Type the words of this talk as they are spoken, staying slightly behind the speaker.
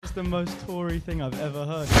That's the most Tory thing I've ever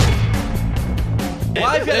heard.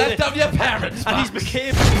 Why have you left down your parents? And he's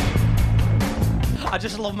became. I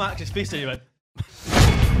just love Max's face that he went.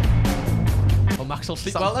 Well, Max will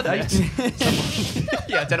sleep well tonight.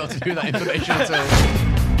 Yeah, I don't know what to do with that information at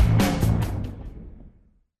all.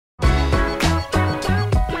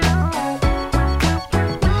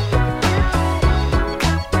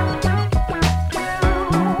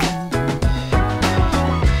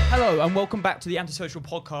 And welcome back to the Antisocial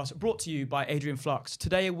Podcast, brought to you by Adrian Flux.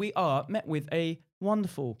 Today we are met with a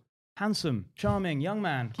wonderful, handsome, charming young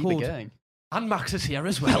man called... And Max is here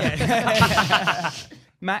as well.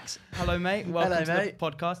 Max, hello mate. Welcome Hello, to mate.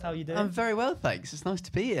 the podcast. How are you doing? I'm very well, thanks. It's nice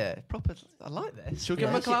to be here. Proper, I like this. Should we give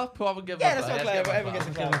him a clap? Who haven't given Yeah, him a let's clap? go clap. Everyone gets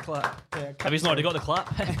a clap. If he's not already got the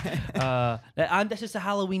clap. And this is the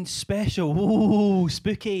Halloween special. Ooh,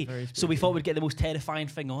 spooky. So we thought we'd get the most terrifying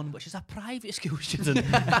thing on, which is a private school student.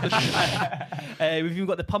 We've even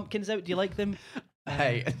got the pumpkins out. Do you like them?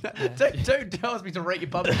 Hey, don't ask me to rate your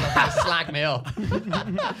pumpkins. Slag me off.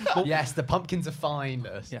 Yes, the pumpkins are fine.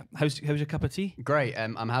 Yeah. How's your cup of tea? Great.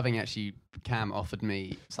 I'm having actually. Cam offered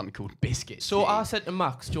me something called biscuit So tea. I said to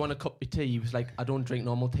Max, do you want a cup of tea? He was like, I don't drink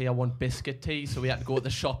normal tea, I want biscuit tea. So we had to go to the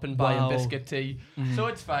shop and buy him biscuit tea. So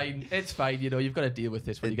it's fine, you know, you've got to deal with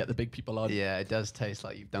this when you get the big people on. Yeah, it does taste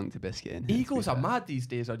like you've dunked a biscuit in. Egos are mad these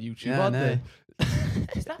days on YouTube, Yeah, aren't I they?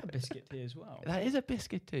 Is that a biscuit tea as well? That is a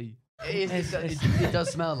biscuit tea. It does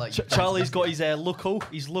smell like... Charlie's got his local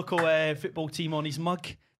football team on his mug.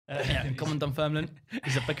 Come on, Dunfermline.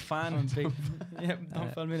 He's a big fan.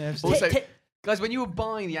 Dunfermline FC. Also, guys, when you were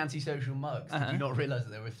buying the antisocial mugs, did you not realise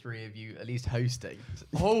that there were three of you at least hosting?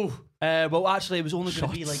 Oh, well, actually, it was only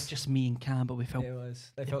going to be like just me and Cam, but we felt It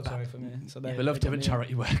was. They felt sorry for me. So We love doing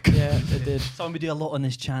charity work. Yeah, they did. something we do a lot on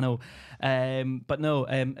this channel. But no,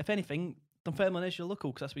 if anything, Dunfermline is your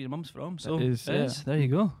local because that's where your mum's from. So It is, yeah. there you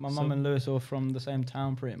go. My mum and Lewis are from the same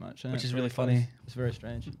town, pretty much, Which it's is really close. funny. It's very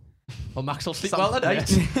strange. Well, Max will sleep well tonight.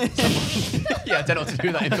 Yeah, I don't know what to do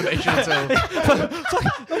with that information at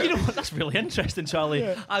all. You know what? That's really interesting, Charlie.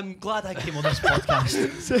 Yeah. I'm glad I came on this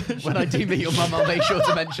podcast. When I do meet your mum, I'll make sure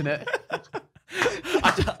to mention it.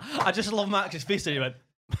 I just love Max's face that he went.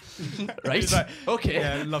 Right? Like, Okay.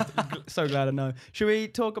 Yeah, so glad I know. Should we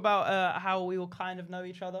talk about how we all kind of know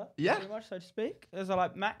each other? Yeah. Pretty much, so to speak. So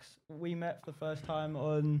like Max, we met for the first time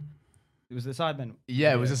on... It was the Sidemen.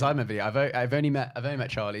 Yeah, it was a Simon video. I've only met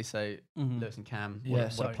Charlie, so Lewis and Cam.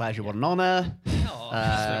 What a pleasure, what an honour.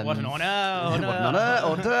 What an honour. What an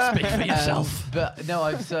honour. Speak for yourself. But no,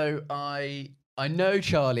 I know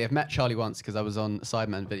Charlie. I've met Charlie once because I was on a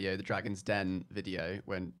Sidemen video, the Dragon's Den video,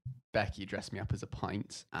 when Becky dressed me up as a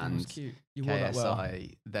pint, and was cute. You wore that well.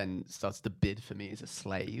 KSI then started to bid for me as a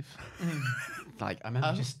slave. Like I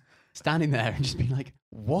remember just standing there and just being like,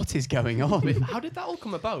 what is going on? Wait, how did that all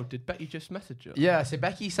come about? Did Betty just message you? Yeah, so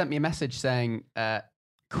Becky sent me a message saying,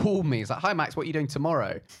 call me. It's like, hi Max, what are you doing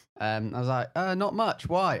tomorrow? I was like, not much.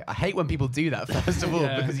 Why? I hate when people do that, first of all,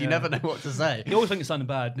 because you never know what to say. You always think it's something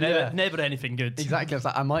bad. Never anything good. Exactly. I was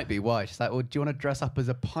like, I might be. Why? She's like, well, do you want to dress up as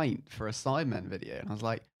a pint for a Sidemen video? And I was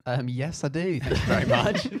like, yes, I do. Thank you very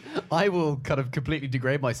much. I will kind of completely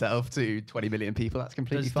degrade myself to 20 million people. That's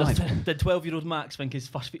completely fine. The 12-year-old Max think his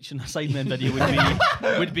first feature in a Sidemen video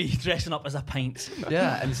would be dressing up as a pint.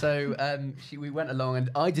 Yeah, and so we went along, and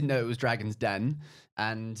I didn't know it was Dragon's Den.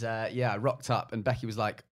 And I rocked up, and Becky was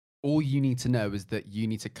like, all you need to know is that you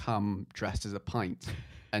need to come dressed as a pint.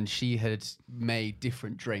 And she had made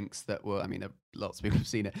different drinks that were, I mean, lots of people have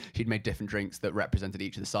seen it. She'd made different drinks that represented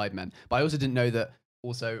each of the Sidemen. But I also didn't know that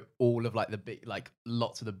also all of like the big, like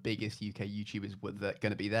lots of the biggest UK YouTubers were going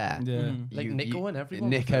to be there. Yeah. Like Nico and everyone.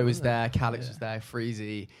 Nico was there, Calix was there,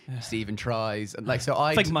 Freezy, Stephen Tries, and like so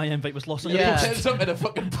I think my invite was lost on Yeah. the Turns up in a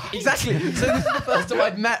fucking pint. Exactly. So this is the first time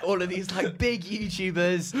I'd met all of these like big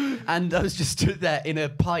YouTubers, and I was just stood there in a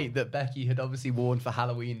pint that Becky had obviously worn for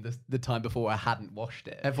Halloween the time before I hadn't washed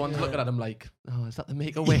it. Everyone's looking at him like, oh, is that the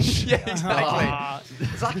Make-A-Wish? Yeah, exactly.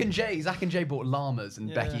 Zach and Jay bought llamas,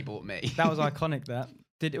 and Becky bought me. That was iconic, that.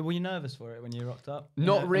 Were you nervous for it when you rocked up?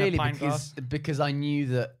 Not really, because because I knew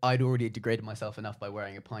that I'd already degraded myself enough by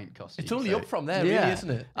wearing a pint costume. It's only up from there, really, isn't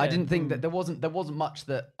it? I didn't think that there wasn't much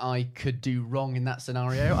that I could do wrong in that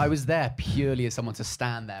scenario. I was there purely as someone to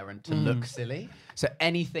stand there and to look silly. So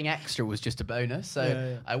anything extra was just a bonus.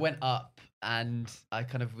 So I went up and I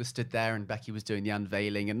kind of was stood there, and Becky was doing the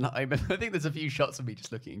unveiling, and I think there's a few shots of me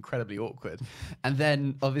just looking incredibly awkward. And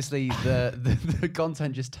then obviously the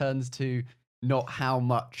content just turns to not how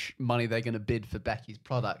much money they're going to bid for Becky's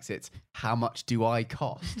products, it's how much do I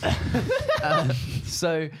cost.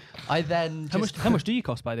 So I then how much do you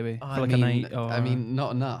cost, by the way, for I like mean, a night? Or... I mean,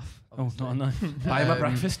 not enough. obviously. Oh, no. Buy him a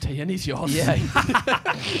breakfast tea and he's yours. Yeah.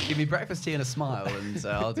 Give me breakfast tea and a smile, and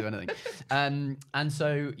I'll do anything. And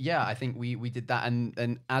so yeah, I think we did that,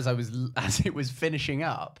 and as it was finishing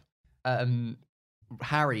up,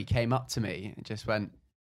 Harry came up to me and just went,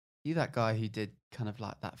 "You that guy who did kind of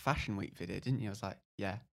like that Fashion Week video, didn't you?" I was like,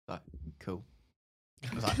 "Yeah." Like, cool.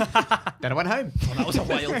 I was like, then I went home. Well, that was a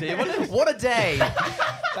wild day, wasn't it? What a day!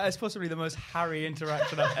 That is possibly the most Harry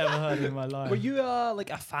interaction I've ever heard in my life. Were you like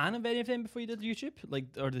a fan of any of them before you did YouTube? Like,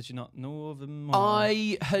 or did you not know of them? Or?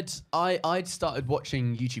 I'd started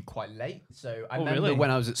watching YouTube quite late, so I remember really? when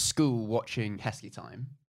I was at school watching Heskey Time,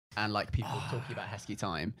 and like people talking about Heskey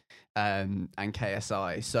Time, and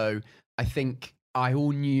KSI. So I think I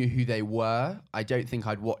all knew who they were. I don't think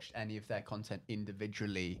I'd watched any of their content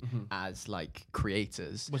individually as like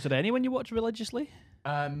creators. Was there anyone you watched religiously?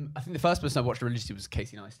 I think the first person I watched religiously was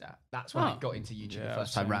Casey Neistat. That's when I got into YouTube the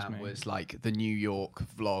first time same as round. me. Was like the New York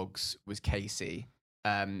vlogs was Casey,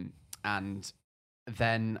 and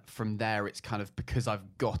then from there it's kind of because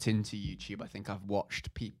I've got into YouTube. I think I've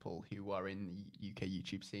watched people who are in the UK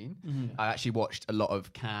YouTube scene. I actually watched a lot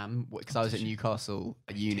of Cam because I was at Newcastle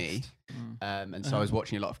uni, and so I was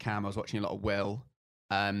watching a lot of Cam. I was watching a lot of Will.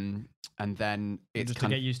 And then it's just to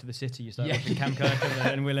kind get of used to the city, you start watching Cam Kirkland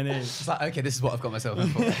and Will and Is. it's like, okay, this is what I've got myself in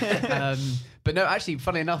for. But no, actually,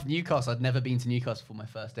 funnily enough, Newcastle, I'd never been to Newcastle for my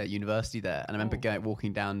first day at university there. And I remember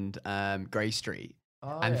walking down Grey Street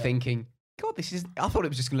and thinking, God, I thought it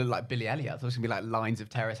was just going to look like Billy Elliot. I thought it was going to be like lines of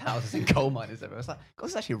terrace houses and coal miners everywhere. I was like, God,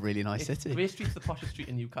 this is actually a really nice city. Grey Street's the poshest street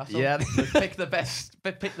in Newcastle. Yeah. So pick the best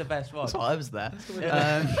one. That's why I was there.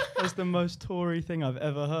 That's the most Tory thing I've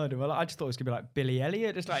ever heard of. Well, I just thought it was going to be like Billy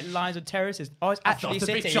Elliot, just like lines of terraces. Oh, it's actually a It's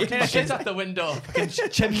a bit city. chucking the kids out the window.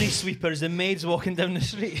 Chimney sweepers and maids walking down the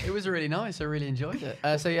street. It was really nice. I really enjoyed it.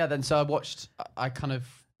 So I watched, I kind of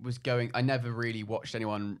was going, I never really watched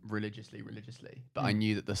anyone religiously, but I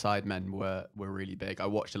knew that the Sidemen were really big. I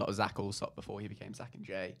watched a lot of Zach Alsop before he became Zach and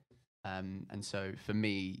Jay. And so for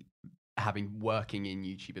me, working in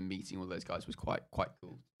YouTube and meeting all those guys was quite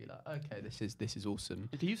cool. To be like, okay, this is awesome.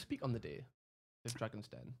 Did you speak on the day of Dragon's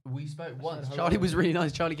Den? We spoke once. Charlie was really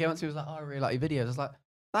nice. Charlie came up to me and was like, oh, I really like your videos. I was like,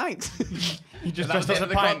 thanks. You just And that dressed was as a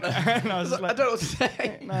the pint. content. And I was just I like, don't know what to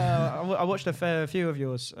say. no, I watched a fair few of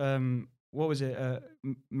yours. What was it? Is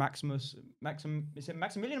it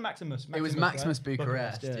Maximilian or Maximus? It was Maximus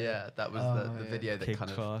Bucharest. yeah. Yeah, that was the video that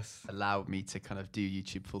kind of allowed me to kind of do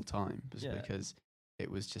YouTube full time, because it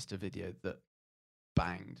was just a video that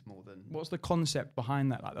banged more than. What's the concept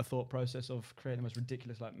behind that? Like the thought process of creating the most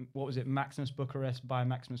ridiculous. Like, what was it? Maximus Bucharest by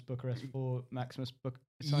Maximus Bucharest for Maximus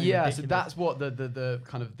Bucharest. Yeah, so that's what the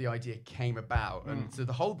kind of the idea came about, and so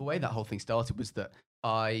the way that whole thing started was that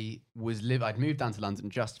I'd moved down to London,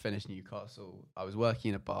 just finished Newcastle. I was working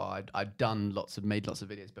in a bar. I'd made lots of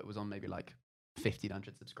videos, but was on maybe like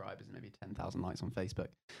 1,500 subscribers and maybe 10,000 likes on Facebook.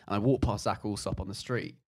 And I walked past Zach Alsop on the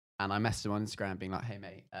street, and I messaged him on Instagram being like, "Hey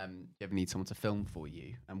mate, you ever need someone to film for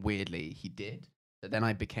you?" And weirdly, he did. So then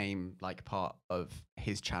I became like part of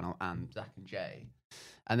his channel and Zach and Jay.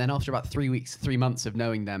 And then after about 3 months of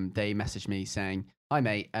knowing them, they messaged me saying, "Hi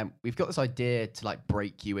mate, we've got this idea to like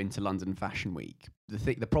break you into London Fashion Week.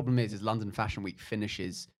 The problem is London Fashion Week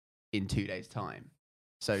finishes in 2 days' time.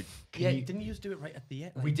 So Didn't you just do it right at the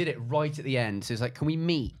end? we did it right at the end. So it's like, can we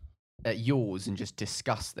meet at yours and just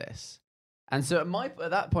discuss this?" And so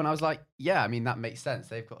at that point, I was like, yeah, I mean, that makes sense.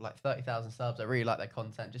 They've got like 30,000 subs. I really like their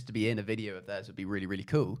content. Just to be in a video of theirs would be really, really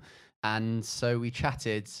cool. And so we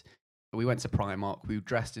chatted. We went to Primark. We were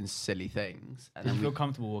dressed in silly things. And Did then you feel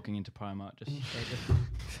comfortable walking into Primark? Yeah.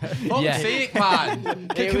 Fuck's sake, man.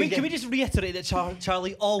 Can we just reiterate that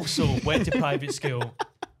Charlie also went to private school?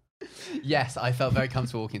 Yes, I felt very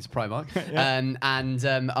comfortable walking into Primark,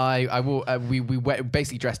 we went,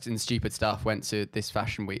 basically dressed in stupid stuff. Went to this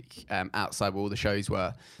fashion week outside where all the shows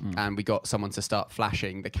were, and we got someone to start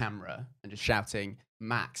flashing the camera and just shouting,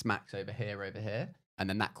 "Max, Max, over here," and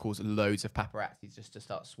then that caused loads of paparazzi just to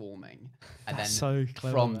start swarming, and That's then so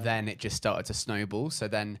clever, from man. then it just started to snowball. So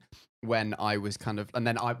then when I was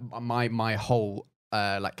my whole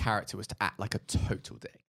like character was to act like a total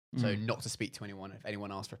dick. So not to speak to anyone. If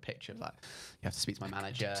anyone asked for a picture, like, you have to speak to my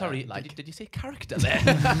manager. Sorry, like, did you say character there?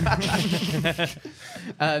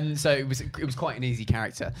 so it was quite an easy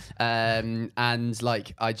character, and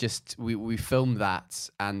like we filmed that,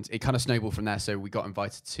 and it kind of snowballed from there. So we got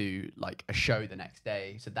invited to like a show the next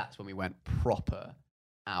day. So that's when we went proper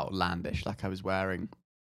outlandish. Like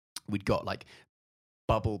we'd got like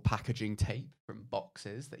bubble packaging tape from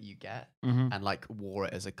boxes that you get, and like wore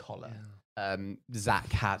it as a collar.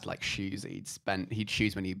 Zach had like shoes that he'd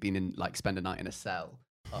shoes when he'd been in like spend a night in a cell,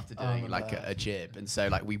 after doing like a jib, and so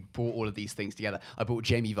like we brought all of these things together. I bought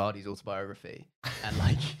Jamie Vardy's autobiography and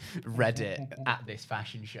like read it at this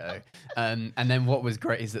fashion show, and then what was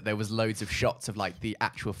great is that there was loads of shots of like the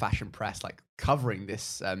actual fashion press like covering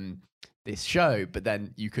this this show, but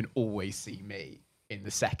then you can always see me in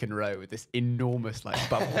the second row with this enormous like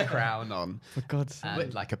bubble crown on, For God's sake.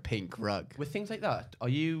 and like a pink rug. With things like that, are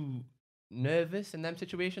you nervous in them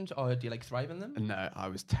situations, or do you like thrive in them? No, I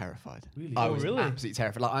was terrified. Really? I Oh, was really? absolutely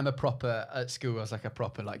terrified. Like I'm a proper at school. I was like a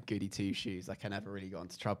proper like goody two shoes. Like I never really got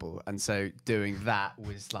into trouble, and so doing that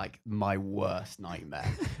was like my worst nightmare.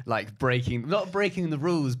 Like not breaking the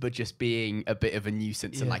rules, but just being a bit of a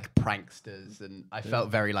nuisance and like pranksters. And I felt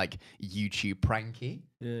very like YouTube pranky.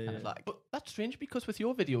 Yeah. Kind of like But that's strange because with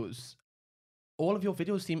your videos, all of your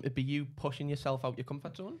videos seem to be you pushing yourself out your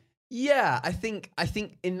comfort zone. yeah, I think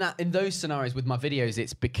in those scenarios with my videos,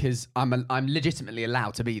 it's because I'm legitimately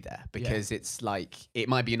allowed to be there because it's like it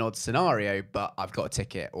might be an odd scenario, but I've got a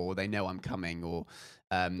ticket, or they know I'm coming, or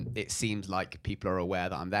it seems like people are aware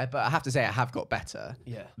that I'm there. But I have to say, I have got better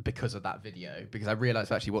because of that video, because I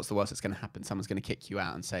realised actually what's the worst that's going to happen? Someone's going to kick you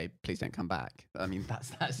out and say, please don't come back. I mean,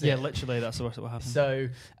 that's it. Yeah, literally, that's the worst that will happen. So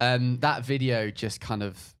that video just kind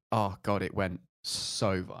of, oh God, it went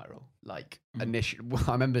so viral. Like initially,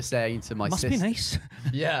 I remember saying to my Must sister, be nice.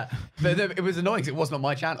 yeah, but it was annoying because it wasn't on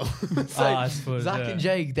my channel. So I suppose, Zach yeah. and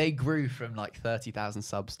Jay, they grew from like 30,000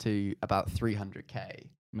 subs to about 300k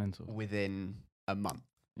Mental. within a month.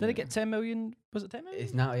 Did it get 10 million? Was it 10 million?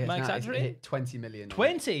 It's now, Am I it's exaggerating? hit 20 million.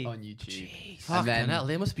 20? on YouTube. Jeez. Fucking then- hell,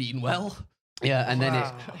 they must be eating well. Yeah, and then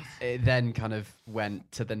it then kind of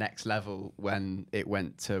went to the next level when it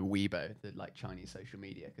went to Weibo, the like Chinese social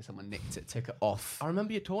media, because someone nicked it, took it off. I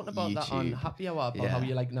remember you talking about that on YouTube. Happy Hour, about Yeah. how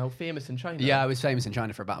you're like now famous in China. Yeah, I was famous in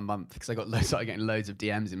China for about a month because I started getting loads of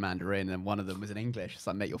DMs in Mandarin, and one of them was in English. It's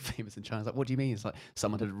like, mate, you're famous in China. I was like, what do you mean? It's like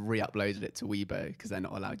someone had re-uploaded it to Weibo because they're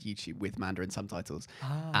not allowed YouTube with Mandarin subtitles,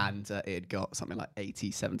 and it had got something like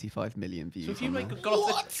 80, 75 million views. So if you on like there. got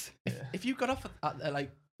off, if you got off at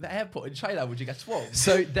like the airport in China, would you get swamped?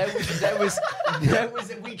 So there was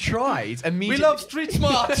we tried We immediately. love street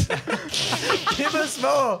smart. Give us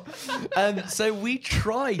more. So we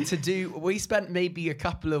tried to do. We spent maybe a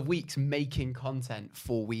couple of weeks making content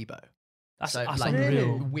for Weibo. That's So,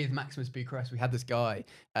 unreal. with Maximus Bucharest, we had this guy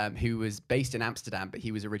who was based in Amsterdam, but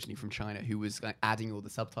he was originally from China, who was like adding all the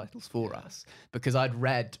subtitles for us because I'd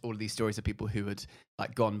read all of these stories of people who had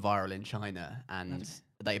like gone viral in China, and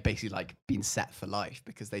they had basically like been set for life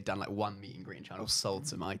because they'd done like one meet and greet in China or sold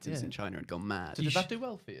some items in China and gone mad. So did that do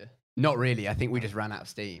well for you? Not really. I think we just ran out of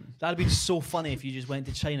steam. That'd be so funny if you just went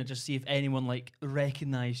to China just to see if anyone like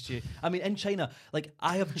recognised you. I mean, in China, like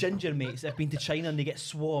I have ginger mates that have been to China and they get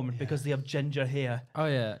swarmed because they have ginger hair. Oh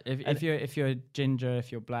yeah, if you're ginger,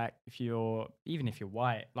 if you're black, if you're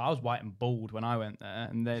white. Like I was white and bald when I went there,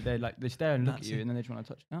 and they stare and look at you, and then they just want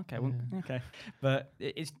to touch. Okay, well, okay, but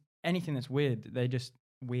it's anything that's weird. They just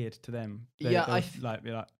weird to them. They Yeah, go I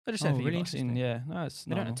be like, I just oh, said really interesting. Yeah, no, it's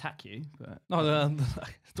They don't normal. attack you, but No, I don't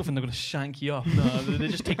think they're going to shank you up. No, they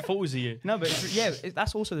just take photos of you. no, but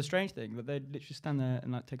that's also the strange thing that they literally stand there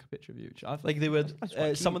and like take a picture of you. Which I Like they would, That's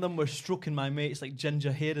quite some cute. of them were stroking my mates like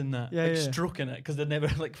ginger hair and that, Yeah, like yeah. stroking it because they'd never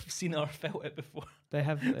like seen it or felt it before. they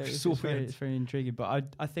have. It's, So it's very, weird. it's very intriguing. But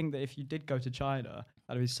I think that if you did go to China,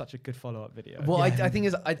 that'd be such a good follow-up video. Well, Yeah. I think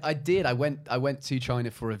is I did. I went to China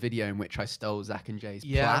for a video in which I stole Zach and Jay's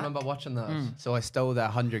Yeah, I plaque. remember watching that. So I stole their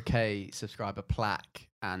 100k subscriber plaque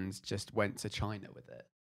and just went to China with it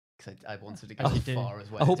because I wanted to go As you as do. far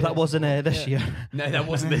as well. I hope that wasn't this year. No, that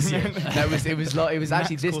wasn't this year. It was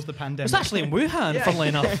actually Max this. caused the pandemic. It's actually in Wuhan, funnily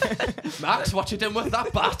enough. Max, what you doing with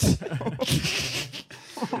that bat?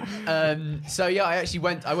 So yeah,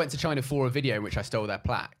 I went to China for a video in which I stole their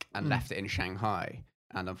plaque and left it in Shanghai.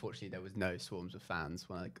 And unfortunately, there was no swarms of fans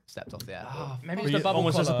when I stepped off the airport. Maybe Were it's you the bubble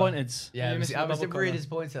almost collar. disappointed. Yeah, You I was, missed the I was bubble really collar.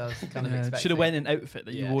 disappointed. I was kind of expecting. Should have went in an outfit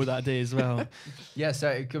that you Yeah. wore that day as well. Yeah, so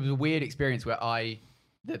it was a weird experience where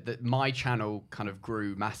my channel kind of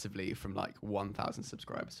grew massively from like 1,000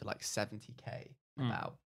 subscribers to like 70k in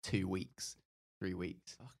about 3 weeks.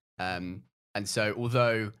 And so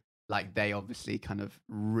although like they obviously kind of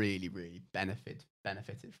really benefited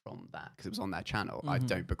from that because it was on their channel, I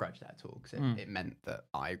don't begrudge that at all because it meant that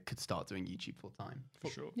I could start doing YouTube full time. For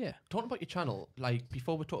sure. Yeah. Talking about your channel, like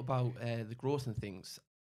before we talk about the growth and things,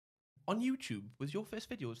 on YouTube, was your first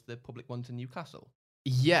videos the public ones in Newcastle?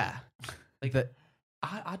 Yeah, Like that.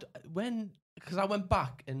 because I went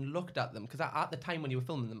back and looked at them because at the time when you were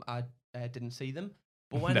filming them, I didn't see them.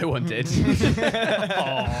 But when No one did.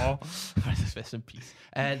 Aww. Rest in peace.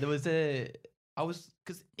 There was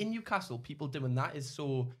because in Newcastle, people doing that is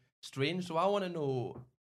so strange. So I want to know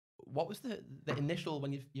what was the initial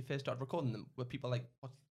when you first started recording them? Were people like,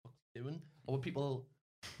 what's he doing? Or were people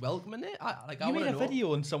welcoming it? I You made a know.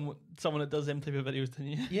 video on someone that does them type of videos, didn't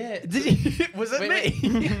you? Yeah. Did you? Was it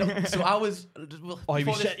me? No, so I was. Oh, he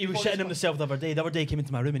was shitting himself the other day. The other day he came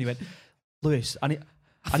into my room and he went, Lewis,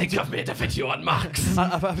 I think I've made a video on Max.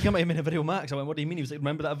 I think I might have made a video on Max. I went, what do you mean? He was like,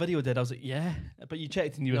 remember that video I did? I was like, yeah. But you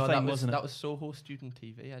checked and you were fine, wasn't it? That was Soho Student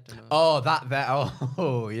TV. I don't know. Oh,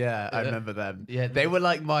 oh, yeah. I remember them. Yeah, they were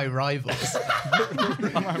like my rivals.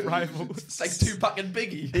 My rivals. It's like Tupac and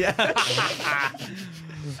Biggie. Yeah.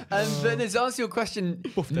 But to answer your question,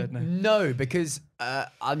 no, because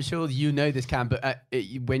I'm sure you know this, Cam, but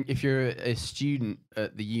if you're a student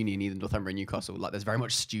at the uni in either Northumbria or Newcastle, like there's very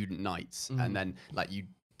much student nights, and then like you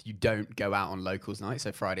don't go out on locals nights,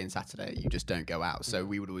 so Friday and Saturday you just don't go out. So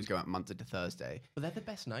we would always go out Monday to Thursday. But they're the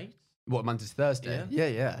best nights. What, Monday to Thursday?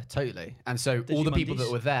 Yeah, totally. And so all the people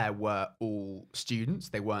that were there were all students.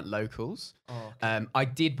 They weren't locals. Oh, okay. I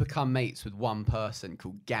did become mates with one person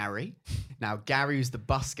called Gary. Now, Gary was the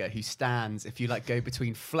busker who stands, if you like, go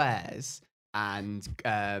between Flares and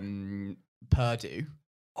Purdue.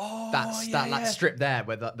 Oh, That like strip there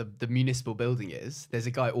where the municipal building is. There's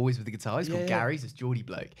a guy always with the guitar. He's called Gary. He's this Geordie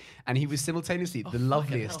bloke, and he was simultaneously the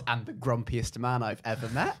loveliest and the grumpiest man I've ever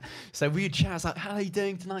met. So we would chat. I was like, "How are you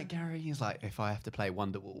doing tonight, Gary?" He's like, "If I have to play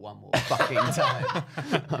Wonderwall one more fucking time,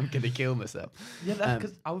 I'm gonna kill myself." Yeah,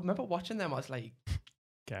 because I remember watching them. I was like,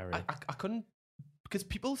 Gary. I couldn't, because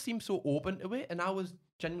people seem so open to it, and I was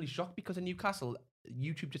genuinely shocked because in Newcastle,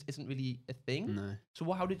 YouTube just isn't really a thing. No. So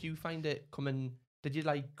how did you find it coming? Did you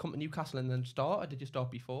like come to Newcastle and then start, or did you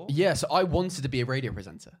start before? Yeah, so I wanted to be a radio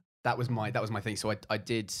presenter. That was my thing. So I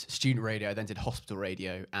did student radio, I then did hospital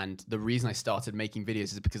radio, and the reason I started making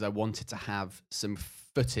videos is because I wanted to have some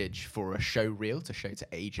footage for a show reel to show to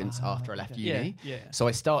agents after I left uni. Yeah. So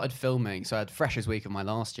I started filming. So I had Freshers Week of my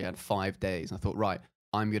last year, I had 5 days, and I thought, right,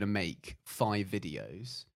 I'm going to make 5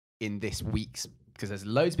 videos in this week's, because there's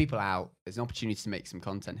loads of people out. There's an opportunity to make some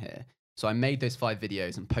content here. So I made those 5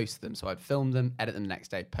 videos and posted them. So I'd film them, edit them the next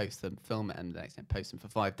day, post them, film it, and the next day, post them for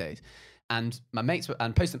 5 days. And my mates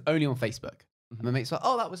and post them only on Facebook. And my mates were like,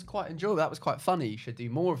 "Oh, that was quite enjoyable. That was quite funny. You should do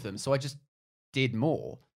more of them." So I just did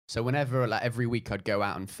more. So whenever, like every week, I'd go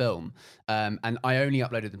out and film, and I only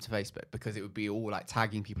uploaded them to Facebook because it would be all like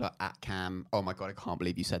tagging people at Cam. Oh my god, I can't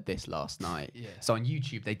believe you said this last night. Yeah. So on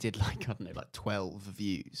YouTube they did like, I don't know, like 12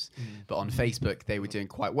 views, but on Facebook they were doing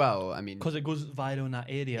quite well. I mean, because it goes viral in that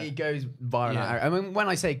area. It goes viral. In that area. I mean, when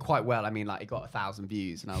I say quite well, I mean like it got 1,000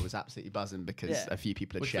 views, and I was absolutely buzzing because a few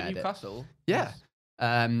people had shared Newcastle? it. Yeah.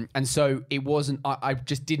 And so it wasn't. I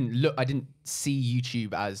just didn't look. I didn't see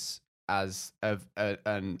YouTube as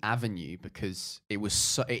an avenue because it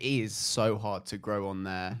is so hard to grow on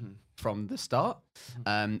there from the start.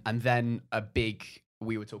 And then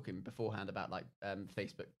we were talking beforehand about like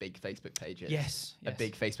big Facebook pages. Yes. A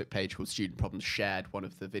big Facebook page called Student Problems shared one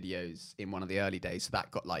of the videos in one of the early days. So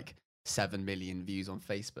that got like 7 million views on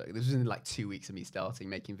Facebook. This was in like 2 weeks of me starting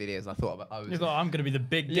making videos. I thought I'm going to be the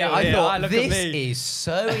big deal. Yeah, I thought this is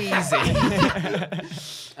so easy.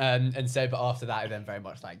 And so, but after that, I then very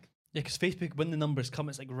much like. Yeah, because Facebook, when the numbers come,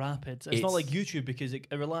 it's like rapid. It's not like YouTube because it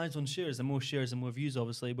relies on shares. The more shares, the more views,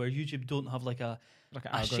 obviously. Where YouTube don't have like a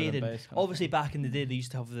shaded. Obviously, back in the day, they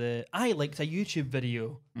used to have I liked a YouTube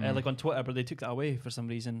video like on Twitter, but they took that away for some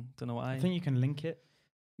reason. Don't know why. I think you can link it.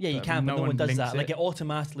 Yeah, you can, but no one does that. Like it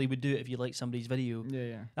automatically would do it if you like somebody's video.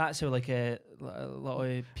 Yeah. That's how like a lot of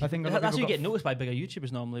people. I think that's how you get noticed by bigger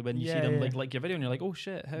YouTubers normally when you see them like your video and you're like, oh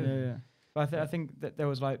shit, how? Yeah. But I think that there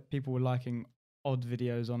was like people were liking odd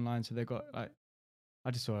videos online, so they got like, I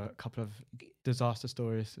just saw a couple of disaster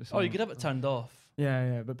stories. Oh, you could have it turned off.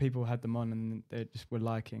 Yeah, but people had them on and they just were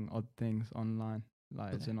liking odd things online,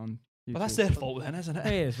 like it's on YouTube. But that's their fault then, isn't it?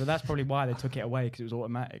 It is, but that's probably why they took it away, because it was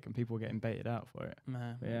automatic and people were getting baited out for it.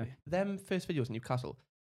 Yeah. Them first videos in Newcastle,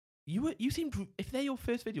 you seemed, if they're your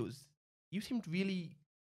first videos, you seemed really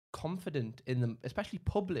confident in them, especially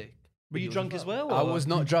public. Were you drunk as well? I was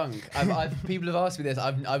not drunk. People have asked me this.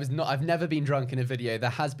 I've never been drunk in a video. There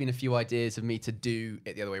has been a few ideas of me to do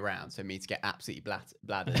it the other way around. So me to get absolutely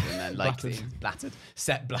bladdered and then like to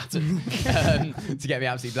get me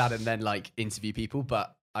absolutely bladdered and then like interview people.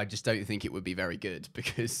 But I just don't think it would be very good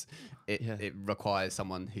because it requires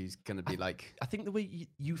someone who's going to be like. I think the way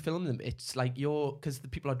you film them, it's like because the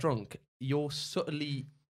people are drunk, you're subtly,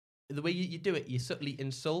 the way you do it, you subtly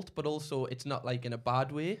insult, but also it's not like in a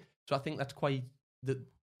bad way. So I think that's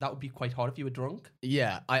that would be quite hard if you were drunk.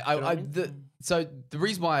 Yeah, so the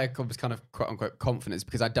reason why I was kind of quote unquote confident is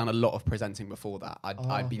because I'd done a lot of presenting before that.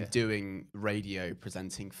 I'd been doing radio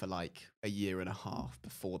presenting for like a year and a half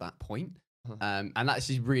before that point. And that's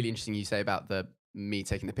just really interesting you say about me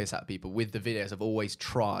taking the piss out of people. With the videos, I've always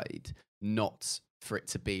tried not for it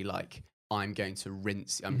to be like, I'm going to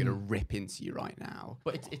I'm going to rip into you right now.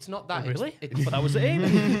 But it's not that. Really? It's But that was the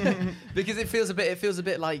aim. Because it feels a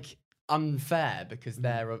bit like unfair, because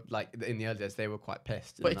they're like, in the early days they were quite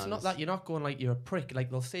pissed. But it's not that you're not going like you're a prick. Like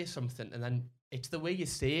they'll say something and then it's the way you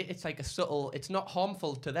say it. It's like a subtle. It's not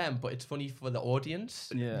harmful to them, but it's funny for the audience.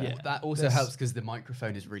 Yeah. That also helps because the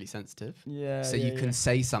microphone is really sensitive. Yeah. So you can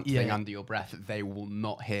say something under your breath that they will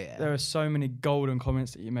not hear. There are so many golden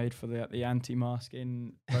comments that you made for the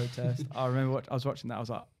anti-masking protest. I remember I was watching that. I was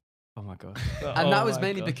like, oh my god. And that was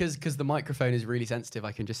mainly because the microphone is really sensitive.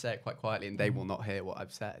 I can just say it quite quietly, and they will not hear what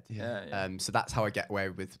I've said. So that's how I get away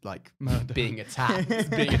with like being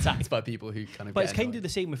attacked by people who kind of. But it's kind of the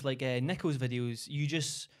same with like Nico's videos.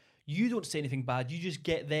 You don't say anything bad. You just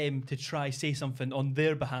get them to try say something on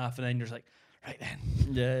their behalf, and then you're just like, right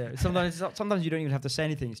then. Yeah. Sometimes you don't even have to say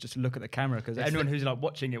anything. It's just to look at the camera, because anyone who's like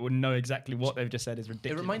watching it would know exactly what they've just said is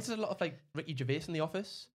ridiculous. It reminds us a lot of like Ricky Gervais in The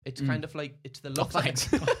Office. It's kind of like it's the look.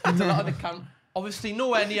 Thanks. It's a lot of the obviously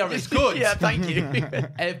nowhere near as good. Yeah, thank you.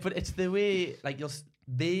 But it's the way like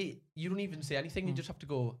you don't even say anything. You just have to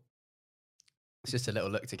go. It's just a little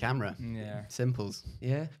look to camera. Yeah. Simples.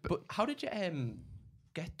 Yeah. But how did you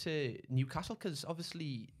get to Newcastle? Because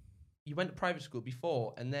obviously you went to private school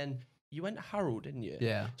before, and then you went to Harrow, didn't you?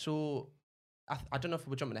 Yeah. So I don't know if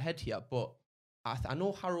we're jumping ahead here, but I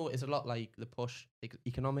know Harrow is a lot like the push,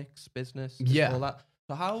 economics, business, all that.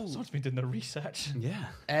 So how? Someone's been doing the research.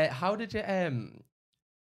 Yeah. How did you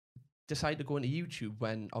decide to go into YouTube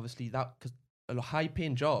when obviously that, because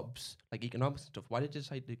high-paying jobs like economics and stuff? Why did you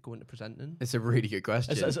decide to go into presenting? It's a really good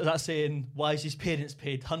question. Is that saying why is his parents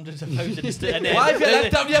paid hundreds of thousands? And Why have you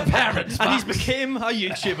let down your parents? And he's became a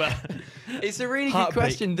YouTuber. It's a really good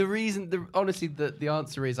question. Honestly, the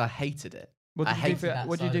answer is I hated it. What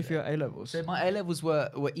did you do for your A-levels? So my A-levels were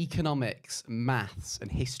economics, maths,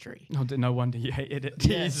 and history. No wonder you hated it.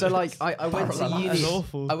 Yeah, so like I went to uni. That's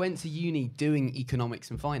awful. I went to uni doing economics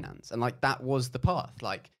and finance, and like that was the path.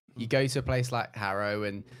 Like you go to a place like Harrow,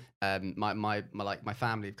 and my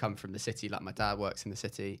family have come from the city. Like my dad works in the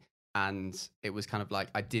city, and it was kind of like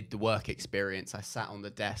I did the work experience. I sat on the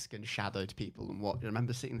desk and shadowed people and watched. I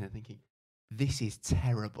remember sitting there thinking, this is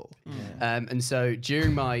terrible. And so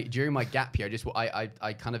during my gap year,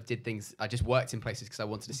 I kind of did things. I just worked in places because I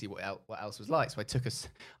wanted to see what else was like. So I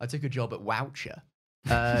took a job at Woucher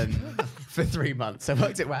for 3 months. I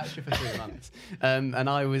worked at Woucher for 3 months, and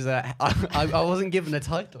I was I wasn't given a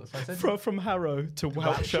title. So I said from Harrow to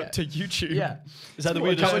Woucher to YouTube. Yeah, is that the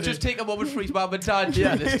weirdest? Can we just take a moment for each moment time?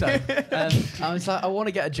 Yeah, this time. I was like, I want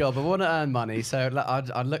to get a job. I want to earn money. So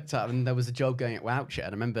I looked up, and there was a job going at Woucher. And I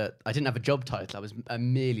remember I didn't have a job title. I was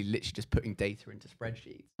merely literally just putting data into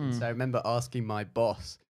spreadsheets. So I remember asking my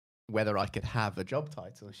boss whether I could have a job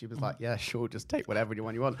title. She was like, yeah, sure, just take whatever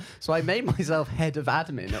one you want. So I made myself head of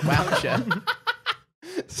admin at Woucher.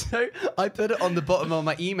 So I put it on the bottom of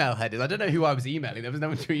my email headers. I don't know who I was emailing. There was no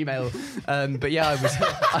one to email. But yeah, I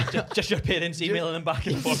was... just your parents emailing them back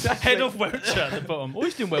and forth. Exactly. Head of Woucher at the bottom.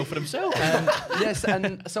 Always doing well for himself. Yes,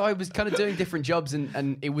 and so I was kind of doing different jobs,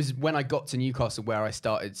 and it was when I got to Newcastle where I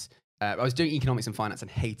started... I was doing economics and finance and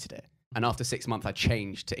hated it. And after 6 months, I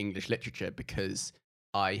changed to English literature because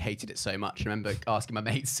I hated it so much. I remember asking my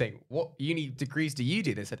mates, saying, what uni degrees do you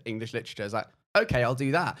do? They said English literature. I was like, okay, I'll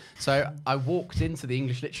do that. So I walked into the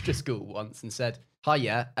English literature school once and said, hi,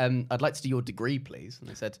 yeah, I'd like to do your degree, please. And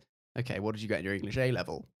they said, okay, what did you get in your English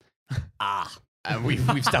A-level? And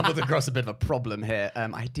we've stumbled across a bit of a problem here.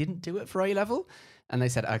 I didn't do it for A-level. And they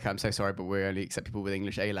said, okay, I'm so sorry, but we only accept people with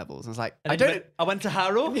English A-levels. And I was like, I went to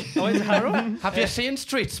Harrow. Have you seen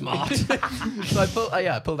Street Smart? So I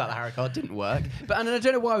pulled out the Harrow card. Didn't work. And I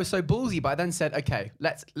don't know why I was so ballsy, but I then said, okay,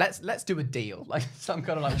 let's do a deal, like some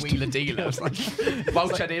kind of like wheeler dealer.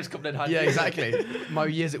 Voucher days coming in handy. Yeah, exactly. My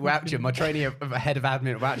years at Woucher, my training of head of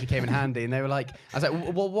admin at Woucher came in handy, and they were like, I was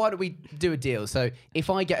like, well, why don't we do a deal? So if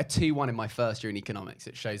I get a 2-1 in my first year in economics,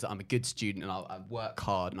 it shows that I'm a good student and I'll work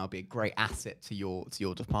hard and I'll be a great asset to your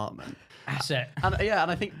department. Asset. And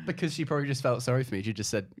I think because she probably just felt sorry for me, she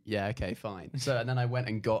just said, yeah, okay, fine. So and then I went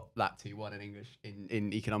and got that 2-1 in English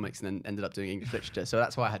in economics, and then ended up doing English literature. So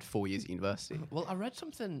that's why I had 4 years at university. Well, I read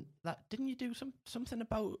something that didn't you do something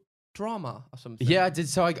about drama or something? Yeah, I did.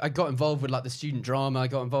 So I got involved with like the student drama. I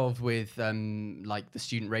got involved with like the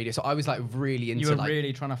student radio. So I was like really into. You were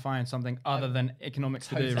really trying to find something other than economics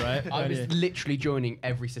to do, right? I was literally joining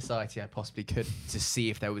every society I possibly could to see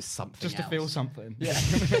if there was something just else. to feel something. Yeah,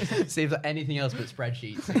 see if there's anything else but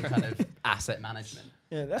spreadsheets and kind of asset management.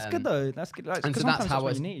 Yeah, that's good though. That's good. Like, and so that's how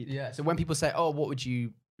what you need. Yeah. So when people say, "Oh, what would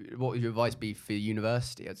you what would your advice be for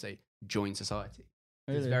university? I'd say join society.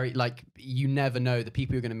 It's Really? very like you never know the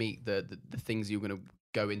people you're going to meet, the things you're going to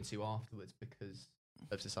go into afterwards because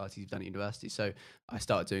of society you've done at university. So I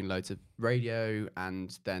started doing loads of radio,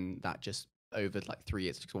 and then that just over like 3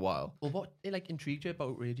 years took a while. Well, what like intrigued you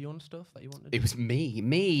about radio and stuff that you wanted? It was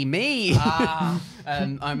me. Ah.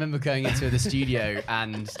 I remember going into the studio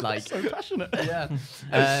and like So passionate. yeah,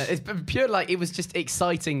 it's pure like it was just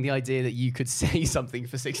exciting, the idea that you could say something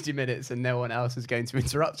for 60 minutes and no one else was going to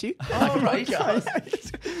interrupt you. Oh, right.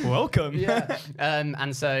 Welcome. Yeah.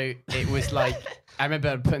 And so it was like I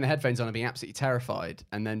remember putting the headphones on and being absolutely terrified,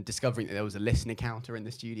 and then discovering that there was a listener counter in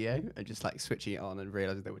the studio, and just like switching it on and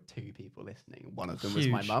realizing there were 2 people listening. One of them was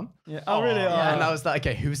my Huge. mum. Yeah. Oh, really? Yeah, and Oh. I was like,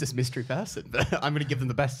 okay, who's this mystery person? But I'm going to give them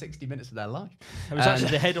the best 60 minutes of their life. I was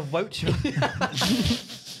actually the head of Voucher. I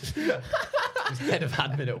was head of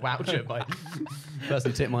admin at Voucher, my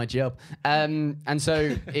person who took my job. And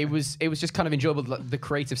so it was just kind of enjoyable, like, the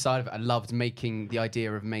creative side of it. I loved making the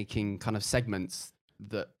idea of making kind of segments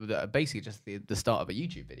that are basically just the start of a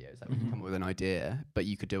YouTube video. That we can come up with an idea, but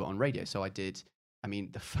you could do it on radio. So I did. I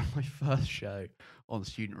mean, my first show on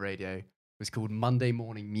student radio was called Monday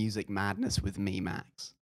Morning Music Madness with me,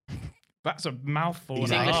 Max. That's a mouthful.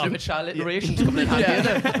 He's and a English half. Literature, alliteration's coming in handy.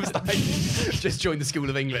 Yeah, I was like, just joined the School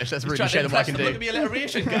of English. Let's really Trying to show them what I impress can them, do. look at me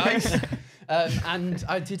alliteration, guys. And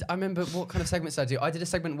I remember what kind of segments I do. I did a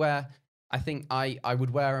segment where I think I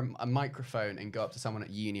would wear a microphone and go up to someone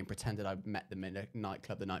at uni and pretend that I'd met them in a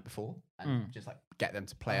nightclub the night before and just like get them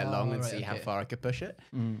to play along and right, see how okay. far I could push it.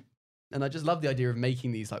 Mm. And I just love the idea of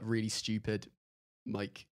making these like really stupid,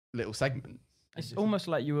 like little segments. It's almost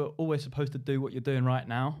like you were always supposed to do what you're doing right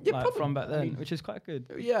now, Yeah, like probably. from back then, I mean- which is quite good.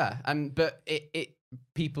 Yeah, but it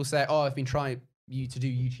people say, oh, I've been trying you to do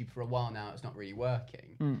YouTube for a while now. It's not really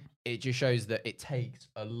working. Mm. It just shows that it takes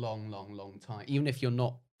a long time. Even if you're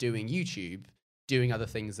not doing YouTube, doing other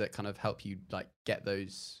things that kind of help you like get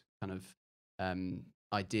those kind of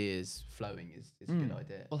ideas flowing is a good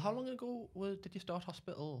idea. Well, how long ago did you start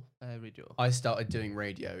hospital radio? I started doing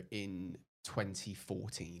radio in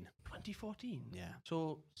 2014. 2014. Yeah.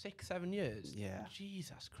 So 6-7 years. Yeah.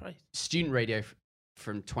 Jesus Christ. Student radio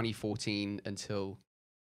from 2014 until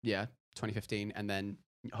 2015, and then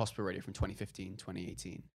hospital radio from 2015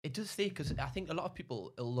 2018. It does say, because I think a lot of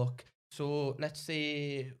people will look. So let's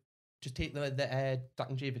say, just take the Dak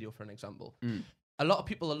and Jay video for an example. A lot of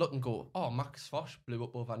people will look and go, "Oh, Max Fosh blew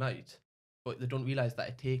up overnight," but they don't realize that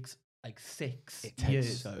it takes like 6 It takes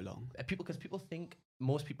years. so long. Because people think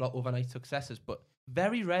most people are overnight successes, but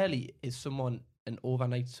very rarely is someone an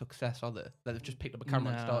overnight success, are they? That they've just picked up a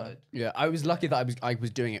camera and No. started. Yeah, I was lucky that I was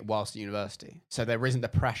doing it whilst at university, so there isn't the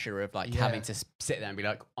pressure of like having Yeah. to sit there and be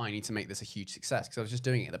like, I need to make this a huge success, because I was just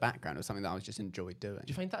doing it in the background. It was something that I was just enjoyed doing. Do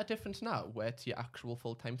you find that a difference now, where it's your actual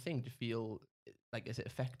full-time thing? Do you feel like, is it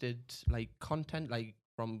affected like content, like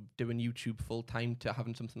from doing YouTube full-time to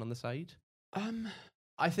having something on the side?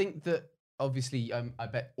 I think that obviously, I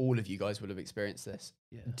bet all of you guys would have experienced this.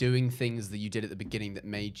 Yeah. Doing things that you did at the beginning that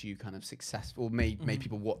made you kind of successful, made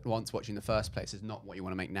people once watching in the first place, is not what you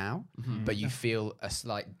want to make now. But you feel a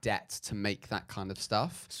slight debt to make that kind of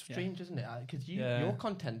stuff. Strange, isn't it? Because Yeah. your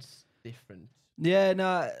content's different. Yeah,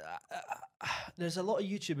 no. There's a lot of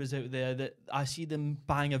YouTubers out there that I see them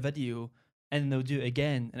bang a video and they'll do it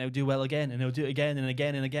again and they'll do well again and they'll do it again and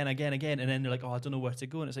again and again and then they're like, oh, I don't know where to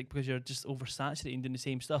go. And it's like, because you're just oversaturated and doing the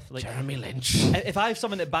same stuff. Like, Jeremy Lynch. if I have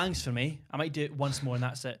someone that bangs for me, I might do it once more and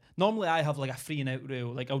that's it. Normally I have like a 3 and out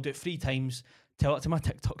rule. Like, I'll do it 3 times, tell it to my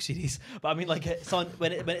TikTok series. But I mean, like,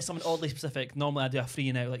 when it's something oddly specific, normally I do a 3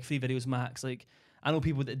 and out, like 3 videos max. Like, I know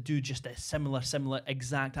people that do just a similar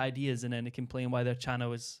exact ideas and then they complain why their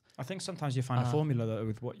channel is... I think sometimes you find a formula though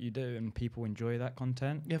with what you do, and people enjoy that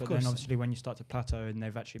content. Yeah, of but course. then obviously when you start to plateau and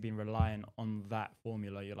they've actually been relying on that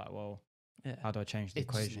formula, you're like, well, Yeah. how do I change the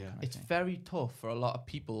equation? kind of It's thing. very tough for a lot of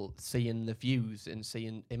people seeing the views and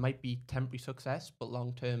seeing it might be temporary success, but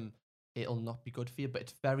long term it'll not be good for you. But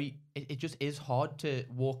it's it just is hard to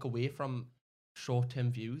walk away from short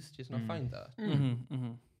term views. Do you not find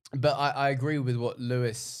that? But I agree with what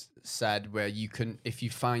Lewis said, where you can, if you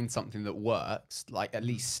find something that works, like at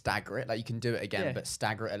least stagger it. Like you can do it again, Yeah. but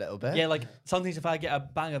stagger it a little bit. Yeah, like sometimes if I get a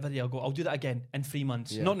banger video, I'll do that again in 3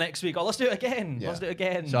 months. Yeah. Not next week. Oh, let's do it again. Yeah. Let's do it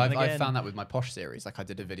again. So and I've again. found that with my posh series. Like I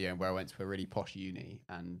did a video where I went to a really posh uni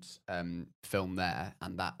and filmed there,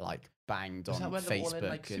 and that like banged Is on that when they're all in, Facebook.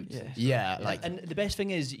 like, And, suits and yeah, stuff? like And the best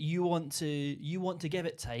thing is you want to give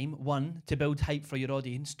it time. 1, to build hype for your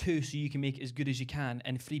audience. 2, so you can make it as good as you can.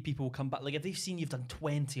 And 3, people will come back. Like if they've seen you've done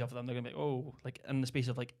 20 of them, they're gonna be like, oh, like in the space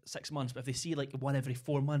of like 6 months. But if they see like one every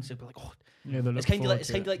 4 months, they'll be like, oh. Yeah, It's kind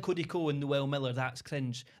of like Cody Cole and Noel Miller. That's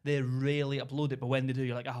cringe. They rarely upload it, but when they do,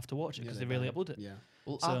 you're like, I have to watch it because they rarely upload it. yeah.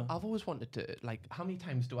 Well, So- I've always wanted to, like, how many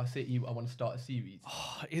times do I say to you, I want to start a series?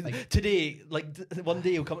 Today, one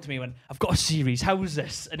day he'll come up to me and I've got a series. How's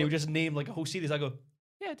this? And he'll just name like a whole series. I go,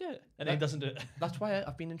 yeah, do it, and then he doesn't do it. That's why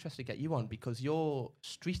I've been interested to get you on, because your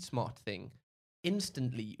street smart thing,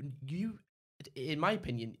 instantly, in my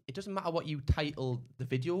opinion, it doesn't matter what you title the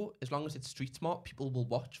video, as long as it's street smart, people will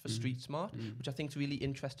watch for street smart, which I think is really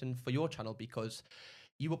interesting for your channel, because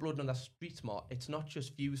you upload on that street smart, it's not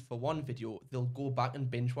just views for one video, they'll go back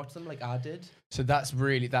and binge watch them like I did. So that's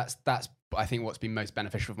I think what's been most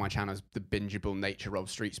beneficial for my channel is the bingeable nature of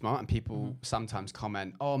Street Smart, and people sometimes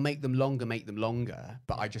comment, oh, make them longer.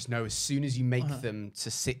 But I just know as soon as you make them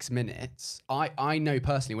to 6 minutes, I know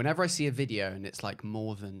personally, whenever I see a video and it's like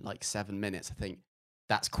more than like 7 minutes, I think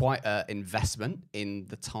that's quite an investment in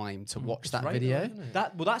the time to watch that video.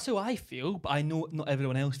 That's how I feel, but I know not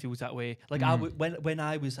everyone else feels that way. Like I would, when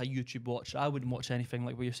I was a YouTube watcher, I wouldn't watch anything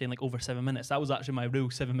like what you're saying, like over 7 minutes. That was actually my rule,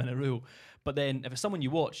 7-minute rule. But then if it's someone you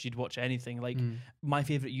watch, you'd watch anything. Like my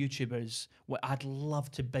favorite YouTubers, what I'd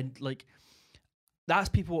love to binge, like that's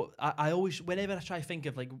people. I always, whenever I try to think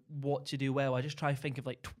of like what to do well, I just try to think of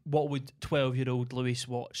like what would 12-year-old Lewis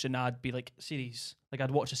watch, and I'd be like series. Like I'd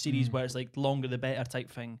watch a series where it's like longer the better type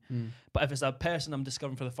thing. But if it's a person I'm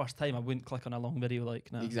discovering for the first time, I wouldn't click on a long video.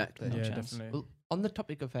 Like no, Exactly. no Yeah, chance. definitely. Well, on the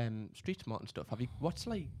topic of street smart and stuff, what's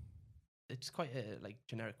like, it's quite a like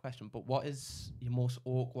generic question, but what is your most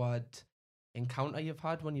awkward encounter you've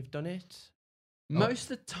had when you've done it? Most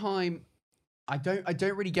of the time, I don't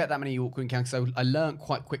really get that many awkward encounters. So I learned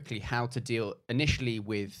quite quickly how to deal initially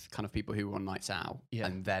with kind of people who were on nights out,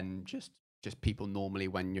 and then just people normally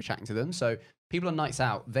when you're chatting to them. So people on nights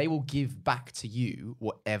out, they will give back to you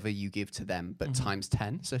whatever you give to them, but times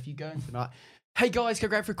 10. So if you go into like, hey guys, go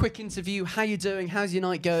grab for a quick interview. How you doing? How's your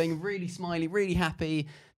night going? Really smiley, really happy.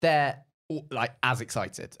 They're like as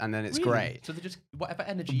excited, and then it's great. So they just whatever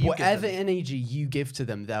energy you give to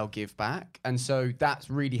them, they'll give back, and so that's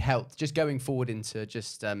really helped. Just going forward into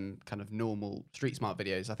just kind of normal street smart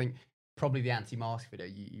videos. I think probably the anti-mask video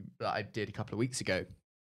that I did a couple of weeks ago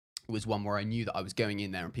was one where I knew that I was going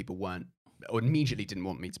in there and people weren't, or immediately didn't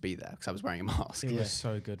want me to be there because I was wearing a mask. It was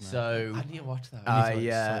so good, man. So I need to watch that.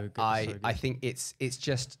 I think it's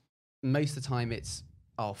just most of the time it's,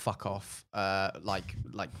 oh, fuck off. Like,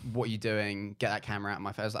 what are you doing? Get that camera out of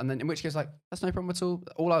my face. And then in which case, like, that's no problem at all.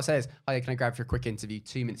 All I'll say is, hi, can I grab for a quick interview?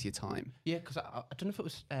 2 minutes of your time. Yeah, because I don't know if it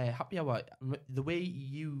was Happy Hour. The way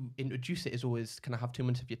you introduce it is always, can I have 2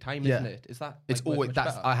 minutes of your time, isn't it? Is that It's like, always, much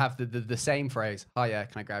that's, better? I have the same phrase. Hi,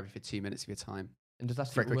 can I grab you for 2 minutes of your time? And does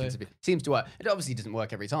that For a seem to quick work? interview. Seems to work. It obviously doesn't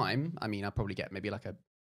work every time. I mean, I'll probably get maybe like a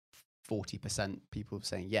 40% people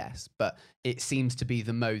saying yes, but it seems to be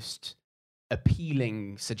the most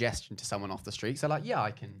appealing suggestion to someone off the street. So like,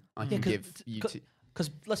 I can give you two.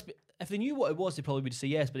 Because if they knew what it was, they probably would say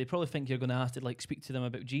yes, but they probably think you're going to have to like speak to them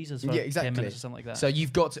about Jesus for 10 minutes or something like that. So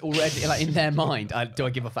you've got to already, like in their mind, do I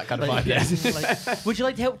give off that kind of vibe? Yes. like, would you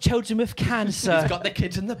like to help children with cancer? He's got the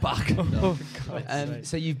kids in the back.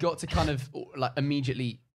 So you've got to kind of like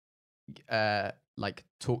immediately like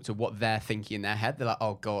talk to what they're thinking in their head. They're like,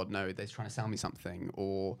 oh God, no, they're trying to sell me something,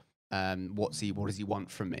 or what does he want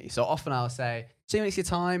from me? So often I'll say, 2 minutes of your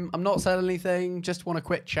time, I'm not selling anything, just want a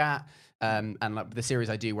quick chat. And like the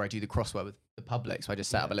series I do where I do the crossword with the public, so I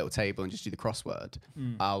just set up a little table and just do the crossword.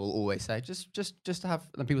 I will always say, just to have,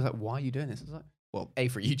 and people are like, why are you doing this? I was like, well,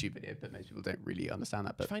 for a YouTube video, but most people don't really understand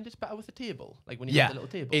that. Do you But find it's better with a table? Like when you have the little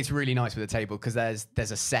table? it's really nice with a table because there's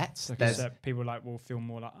a set. Like There's people like will feel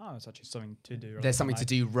more like, oh, it's actually something to do. there's something to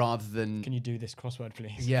do rather than Can you do this crossword,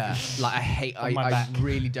 please? yeah. Like On my I back.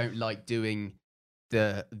 really don't like doing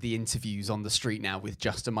the interviews on the street now with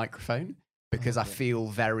just a microphone because I feel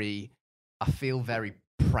very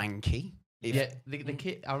pranky. The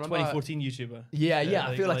kid. I remember 2014 YouTuber.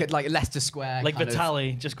 I feel like Leicester Square, like kind of-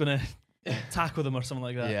 Vitali, just going to tackle them or something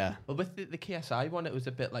like that. Yeah. Well, with the KSI one, it was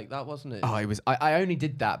a bit like that, wasn't it? Oh, I only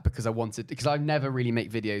did that because I never really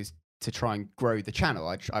make videos to try and grow the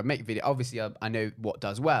channel. I make video. Obviously, I know what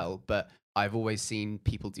does well, but I've always seen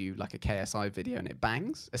people do like a KSI video and it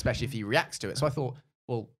bangs, especially if he reacts to it. So I thought,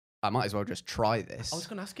 well, I might as well just try this. I was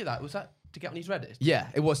going to ask you that. Was that to get on his Reddit? Yeah,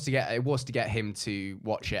 it was to get him to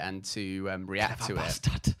watch it and to react to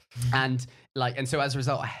it. And so as a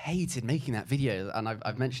result, I hated making that video, and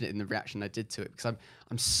I've mentioned it in the reaction I did to it because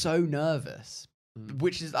I'm so nervous.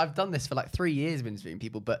 Which is, I've done this for like 3 years, been interviewing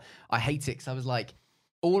people, but I hate it because I was like,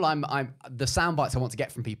 the sound bites I want to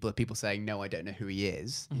get from people are people saying, no, I don't know who he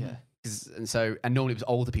is. Yeah. And normally it was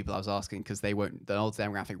older people I was asking because the older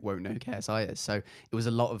demographic won't know who KSI is. So it was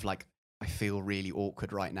a lot of like, I feel really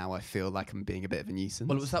awkward right now. I feel like I'm being a bit of a nuisance.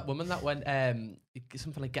 Well, it was that woman that went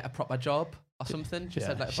something like get a proper job or something. She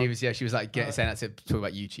said like she was like saying that to talk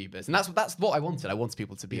about YouTubers, and that's what I wanted. I wanted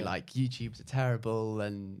people to be like, YouTubers are terrible,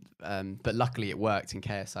 and but luckily it worked, and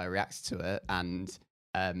KSI reacts to it, and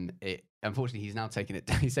it unfortunately he's now taking it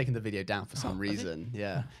down. He's taking the video down for some reason.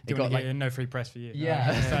 Yeah, it got like no free press for you.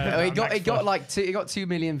 Yeah, it got 2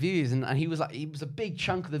 million views, and he was like, it was a big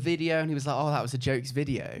chunk of the video, and he was like, oh, that was a jokes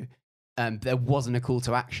video. There wasn't a call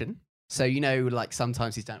to action. So, like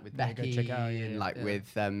sometimes he's done it with Becky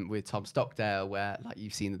and with Tom Stockdale, where like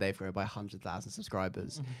you've seen that they've grown by 100,000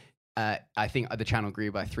 subscribers. I think the channel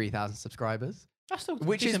grew by 3,000 subscribers. That's still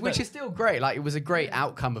which is still great. Like it was a great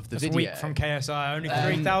outcome of the video. Week from KSI, only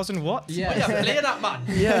 3,000 watts. Yeah, play that man.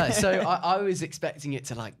 Yeah, so I was expecting it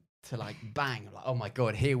to bang, like, oh my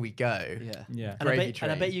god, here we go. Yeah. And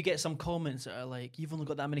I bet you get some comments that are like, you've only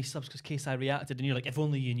got that many subs because KSI reacted, and you're like, if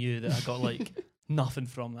only you knew that I got like nothing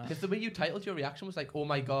from that. Because the way you titled your reaction was like, oh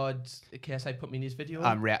my god, KSI put me in his video.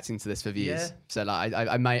 I'm reacting to this for views. Yeah. So like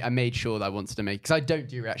I made sure that I wanted to make, because I don't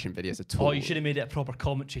do reaction videos at all. Oh, you should have made it a proper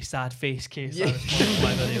commentary, sad face, KSI responded to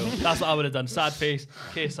my video. That's what I would have done. Sad face,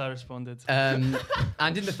 KSI responded. And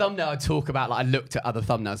in the thumbnail I talk about, like, I looked at other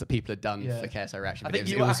thumbnails that people had done for KSI reaction videos. I think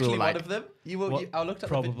you were actually one of them. I looked at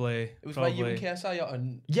probably. It was where you and KSI are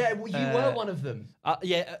on. Yeah, well, you were one of them.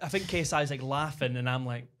 Yeah, I think KSI's like laughing, and I'm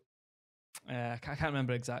like, I can't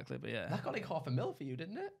remember exactly, but yeah. That got like 500,000 for you,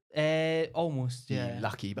 didn't it? Almost, yeah. You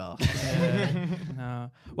lucky bastard.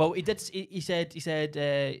 No. Well, he did. He said.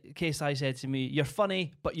 KSI said to me, "You're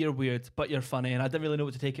funny, but you're weird, but you're funny," and I didn't really know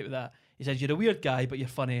what to take it with that. He said, "You're a weird guy, but you're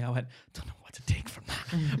funny." I went, "Don't know what to take from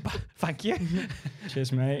that." But thank you.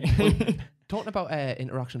 Cheers, mate. Talking about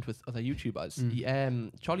interactions with other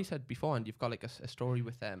YouTubers, Charlie said before, and you've got like a story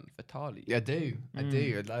with Vitaly. Yeah, I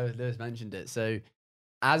do. Lewis mentioned it. So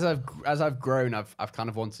as I've grown, I've kind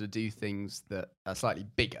of wanted to do things that are slightly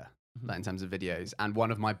bigger, like in terms of videos. And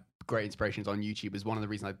one of my great inspirations on YouTube is one of the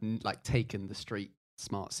reasons I've like taken the Street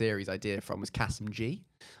Smart series idea from was Kasim G.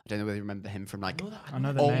 I don't know whether you remember him from like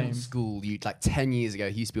old school, like 10 years ago.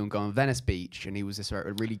 He used to be on Venice Beach, and he was this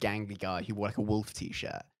really gangly guy who wore like a wolf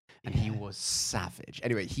t-shirt. And he was savage.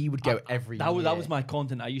 Anyway, he would go every year. That was my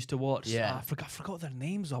content I used to watch. Yeah. I forgot their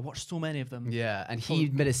names. I watched so many of them. Yeah, and he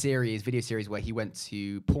made a video series where he went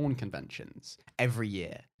to porn conventions every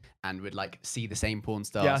year and would like see the same porn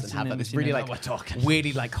stars and have like, this really like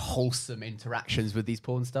weirdly like wholesome interactions with these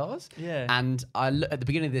porn stars. Yeah. And at the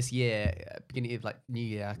beginning of this year, beginning of like New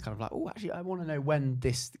Year, I kind of like, oh, actually, I want to know when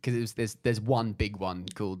this, because there's one big one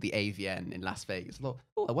called the AVN in Las Vegas. I thought,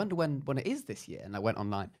 oh, I wonder when it is this year. And I went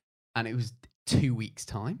online. And it was 2 weeks'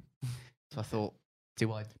 time. So I thought,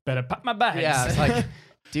 do I better pack my bags? Yeah, I was like,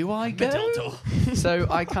 do I go? So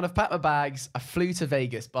I kind of packed my bags. I flew to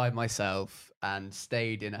Vegas by myself and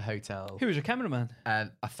stayed in a hotel. Who was your cameraman?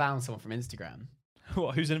 And I found someone from Instagram.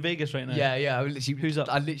 What, who's in Vegas right now? Yeah. Who's up?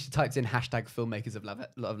 I literally typed in #filmmakers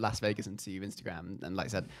of Las Vegas into Instagram, and like I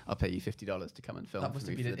said, I'll pay you $50 to come and film. That must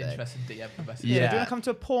have been an interesting DM. Yeah. Do you want to come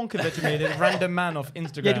to a porn convention with a random man off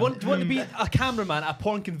Instagram? Yeah, do you want to be a cameraman at a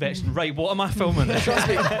porn convention? Right, what am I filming?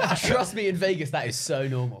 Trust me, in Vegas, that is so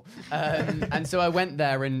normal. And so I went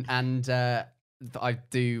there, and I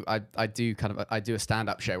do a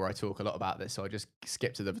stand-up show where I talk a lot about this, so I just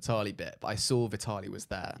skipped to the Vitaly bit. But I saw Vitaly was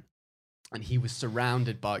there. And he was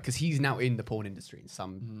surrounded by, because he's now in the porn industry in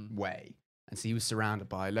some way, and so he was surrounded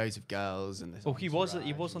by loads of girls. And he was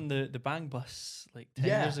on the Bang Bus like 10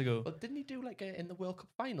 years ago. But didn't he do like in the World Cup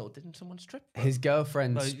final? Didn't someone strip him? His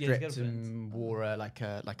girlfriend stripped and wore like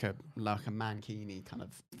a mankini kind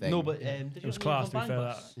of thing. No, but it was class to be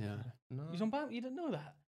fair. Yeah, no. He was on Bang. You didn't know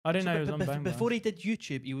that? I didn't know he was on Bang Bus. Before he did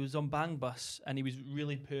YouTube, he was on Bang Bus, and he was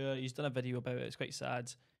really poor. He's done a video about it. It's quite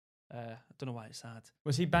sad. I don't know why it's sad.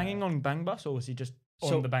 Was he banging on Bang Bus, or was he just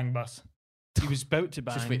on the Bang Bus? He was about to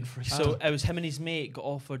bang. Just waiting for his So it was him and his mate got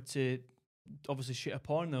offered to obviously shoot a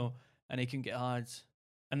porno, and he couldn't get ads.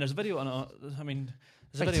 And there's a video on it. I mean,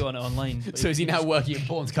 There's a video on it online. So is he now working in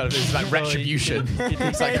porn? Kind of it's like retribution.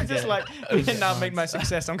 It's just like now made my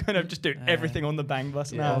success. I'm going to just do everything on the bang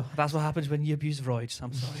bus now. That's what happens when you abuse roids.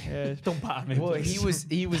 I'm sorry. Don't bat at me. Well, please.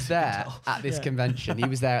 he was there at this convention. He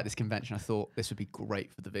was there at this convention. I thought this would be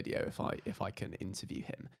great for the video if I can interview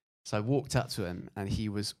him. So I walked up to him and he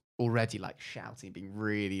was already like shouting, being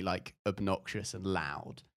really like obnoxious and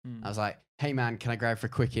loud. I was like, "Hey man, can I grab for a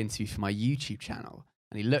quick interview for my YouTube channel?"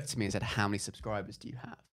 And he looked at me and said, "How many subscribers do you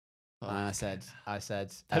have?" And I said,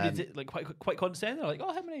 how did it like quite condescending? Like,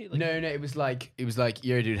 oh, how many? Like, no, it was like,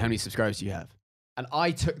 yo, dude, how many subscribers do you have? And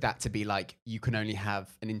I took that to be like, you can only have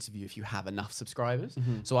an interview if you have enough subscribers.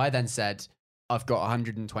 So I then said, I've got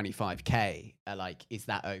 125K. Like, is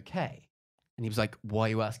that okay? And he was like, why are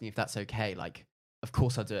you asking if that's okay? Like, of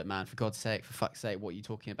course I'll do it, man. For God's sake, for fuck's sake, what are you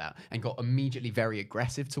talking about? And got immediately very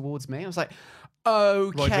aggressive towards me. I was like,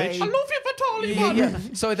 okay. I love you, Vitaly, man. Yeah.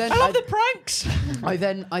 So then I love the pranks. I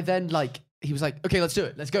then like, he was like, okay, let's do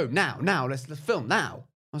it. Let's go now. Let's film now.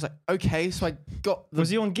 I was like, okay. So I got Was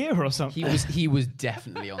he on gear or something? He was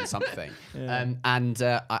definitely on something. Yeah.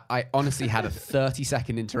 I honestly had a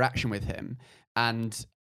 30-second interaction with him, and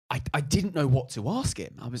I didn't know what to ask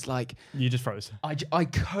him. I was like, You just froze. I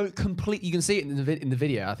completely. You can see it in the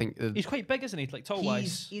video. I think He's quite big, isn't he? Like tall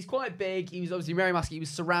wise. he's quite big. He was obviously very muscular. He was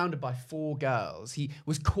surrounded by 4 girls. He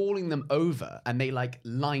was calling them over, and they like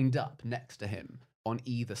lined up next to him on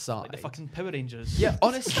either side. Like the fucking Power Rangers. Yeah,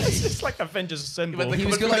 honestly. It's like Avengers Assemble. He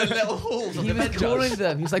was like little holes. he was calling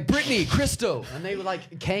them. He was like, Brittany, Crystal. And they were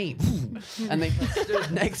like, Kane. And they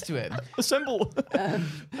stood next to him. Assemble.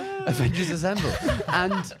 Avengers Assemble.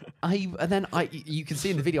 And then you can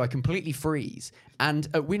see in the video, I completely freeze. And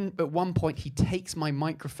at one point, he takes my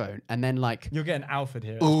microphone and then like... You're getting Alfred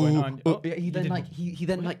here. At this point, aren't you? He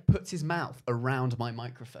then like puts his mouth around my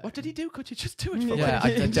microphone. What did he do? Could you just do it for Yeah,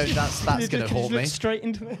 I don't, that's going to haunt me. Straight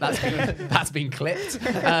into me. That's been clipped.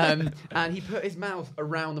 And he put his mouth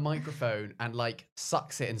around the microphone and like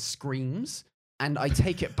sucks it and screams. And I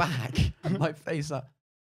take it back and my face like,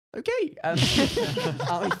 okay,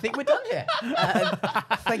 I think we're done here.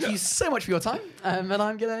 Thank you so much for your time. And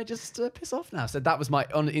I'm going to just piss off now. So that was my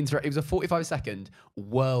it was a 45-second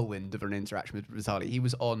whirlwind of an interaction with Vitaly. He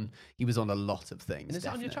was on a lot of things. And is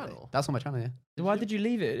that on your definitely. channel? That's on my channel, yeah. Why did you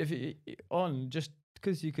leave it if it on? Just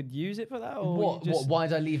because you could use it for that? Or Why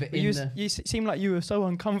did I leave it in you seem like you were so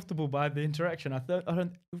uncomfortable by the interaction. I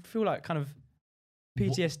don't feel like kind of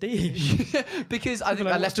PTSD. Because I think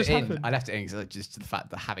Like, I left what's it just in. happened? I left it in because just the fact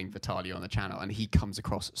that having Vitaly on the channel and he comes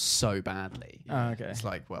across so badly. Oh, okay. It's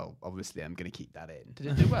like, well, obviously I'm going to keep that in. Did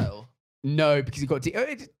it do well? No, because he got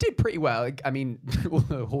it did pretty well. I mean, all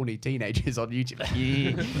the horny teenagers on YouTube.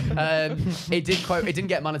 It didn't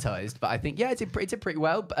get monetized, but I think it did pretty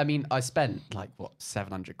well. But I mean, I spent like what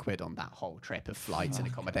 700 quid on that whole trip of flights and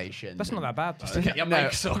accommodation. That's not that bad. Though. Get your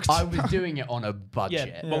mic sucked. I was doing it on a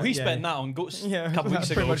budget. Yeah. Well, he Yeah. spent that on goats Yeah, a couple that's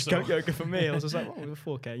weeks pretty ago. much So. goat yoga for me. I was just like, oh,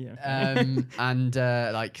 4K,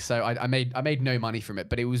 yeah. So I made no money from it,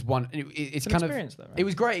 but it was it's an kind experience, of though, right? it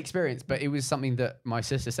was great experience, but it was something that my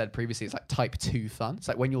sister said previously. It's like type 2 fun. It's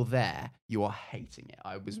like when you're there, you are hating it.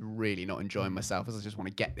 I was really not enjoying myself as I just want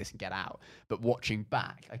to get this and get out. But watching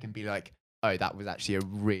back, I can be like, oh, that was actually a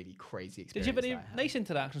really crazy experience. Did you have any that I had. nice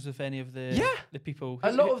interactions with any of the people?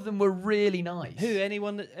 A lot of them were really nice. Who?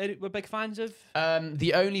 Anyone that were big fans of?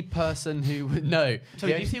 The only person who no. So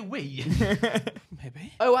the did you say we?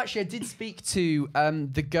 Maybe. Oh, actually, I did speak to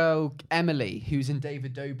the girl Emily, who's in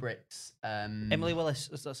David Dobrik's. Emily Willis.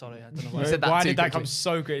 Sorry, I don't know why. You said that Why too did that quickly. come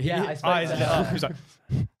so good? Yeah, I His spoke eyes to lit her. up. He was like,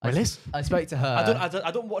 Willis? I spoke to her.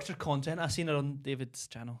 I don't watch her content. I've seen her on David's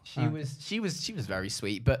channel. She was very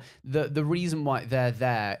sweet, but the reason why they're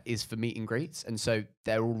there is for meet and greets, and so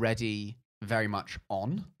they're already very much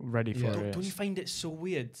on. ready for it. Don't you find it so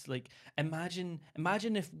weird? Like, imagine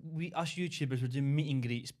if us YouTubers were doing meet and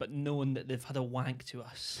greets, but knowing that they've had a wank to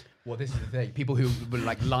us. Well, this is the thing. People who were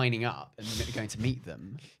like lining up and going to meet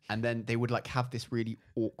them, and then they would like have this really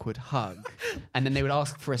awkward hug, and then they would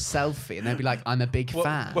ask for a selfie, and they'd be like, "I'm a big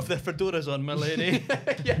fan." With their fedoras on, my lady.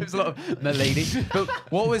 Yeah, it was a lot of milady. But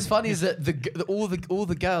what was funny is that all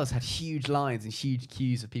the girls had huge lines and huge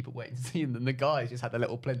queues of people waiting to see them, and the guys just had their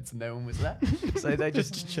little plinths and no one was there. So they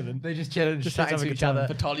just chilling. They just chilling, Just chatting having to a each good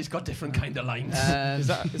other. Vitaly's got different kind of lines. Is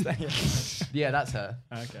that Yeah, that's her.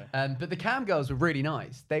 okay? But the cam girls were really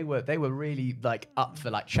nice. They were really like up for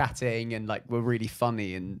like chatting and like were really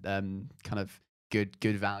funny and kind of good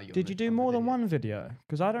value. Did you do more than one video?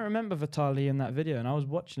 Because I don't remember Vitaly in that video, and I was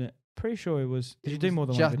watching it. Pretty sure it was. Did you do more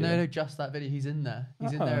than one video? No, just that video. He's in there.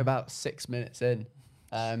 He's in there about 6 minutes in.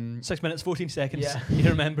 6 minutes, 14 seconds. Yeah. He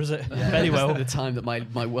remembers it very well. The time that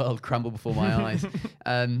my world crumbled before my eyes.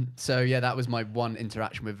 So yeah, that was my one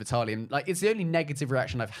interaction with Vitaly, and like it's the only negative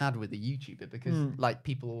reaction I've had with a YouTuber because like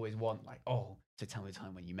people always want like, oh, so tell me the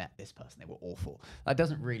time when you met this person, they were awful. That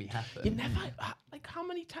doesn't really happen. You never like how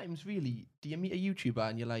many times really do you meet a YouTuber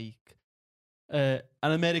and you're like An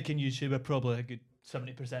American YouTuber, probably a good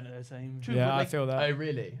 70% of the time. True, Yeah, but, I like, feel that. Oh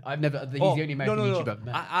really? I've never. He's the only American YouTuber I've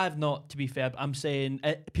met. I've not, to be fair. But I'm saying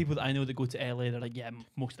people that I know that go to LA, they're like, yeah,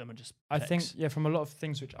 most of them are just. I pricks. think, yeah, from a lot of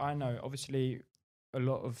things which I know, obviously, a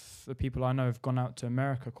lot of the people I know have gone out to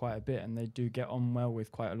America quite a bit, and they do get on well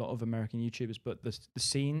with quite a lot of American YouTubers. But the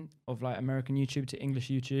scene of like American YouTube to English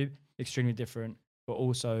YouTube, extremely different. But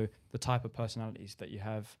also the type of personalities that you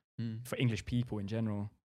have for English people in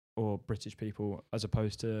general, or British people, as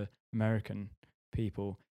opposed to American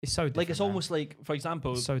people. It's so different. Like, it's man. almost like, for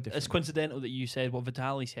example, It's so different. it's coincidental that you said what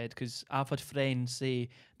Vitaly said, because I've had friends say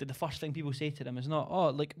that the first thing people say to them is not, oh,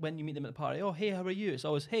 like when you meet them at the party, oh, hey, how are you? It's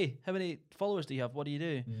always, hey, how many followers do you have? What do you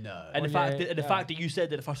do? No. And Well, the fact that you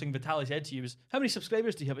said that the first thing Vitaly said to you was, how many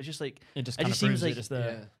subscribers do you have? It's just like, It just it kind just of seems proves like it, just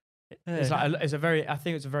the, Yeah. it's like it's a very. I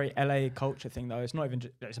think it's a very LA culture thing though. It's not even.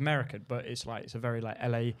 It's American, but it's like it's a very like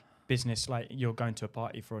LA business. Like you're going to a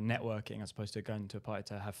party for networking as opposed to going to a party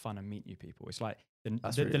to have fun and meet new people. It's like the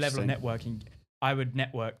really level of networking. I would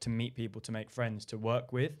network to meet people, to make friends, to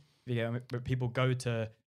work with. But people go to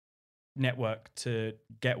network to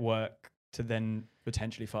get work to then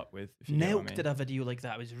potentially fuck with. If you get what I Nelk mean. did a video like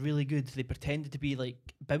that. It was really good. They pretended to be like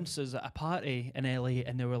bouncers at a party in LA,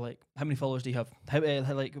 and they were like, "How many followers do you have? How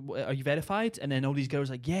like are you verified?" And then all these girls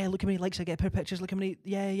like, "Yeah, look how many likes I get per pictures. Look how many.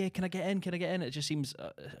 Yeah. Can I get in? Can I get in?" It just seems.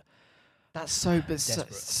 That's so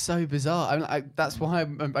bizarre. That's why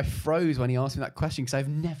I froze when he asked me that question, because I've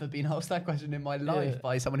never been asked that question in my life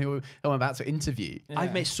by someone who I'm about to interview. Yeah.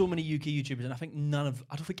 I've met so many UK YouTubers, and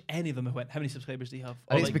I don't think any of them have went, "How many subscribers do you have?"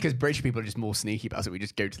 I think it's like, because British people are just more sneaky about it. We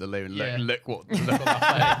just go to the loo and look on our phones.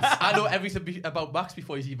 I know everything about Max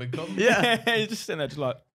before he's even come. Yeah, you're just sitting there, just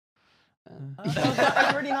like.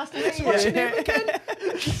 That's really nice to meet you. What's your name again?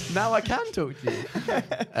 Now I can talk to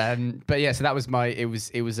you. But yeah, so that was it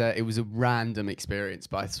was a random experience.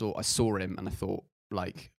 But I saw him and I thought,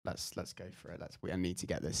 like, let's go for it. I need to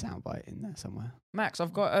get this soundbite in there somewhere. Max,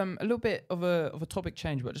 I've got a little bit of a topic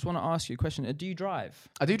change, but I just want to ask you a question. Do you drive?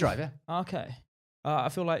 I do drive, yeah. Okay. I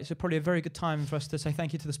feel like it's probably a very good time for us to say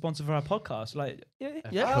thank you to the sponsor of our podcast. Like,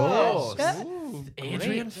 Of course. Yeah.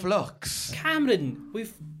 Adrian Flux. Cameron,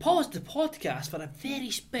 we've paused the podcast for a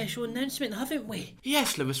very special announcement, haven't we?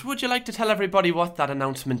 Yes, Lewis, would you like to tell everybody what that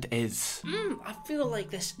announcement is? I feel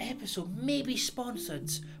like this episode may be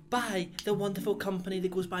sponsored by the wonderful company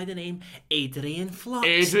that goes by the name Adrian Flux.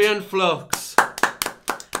 Adrian Flux.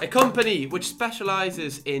 A company which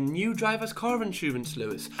specialises in new drivers' car insurance,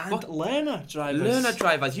 Lewis. And learner drivers. Learner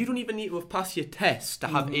drivers. You don't even need to have passed your test to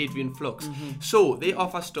have Adrian Flux. So they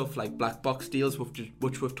offer stuff like black box deals,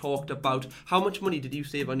 which we've talked about. How much money did you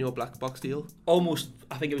save on your black box deal? Almost,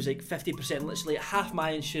 I think it was like 50%, literally half my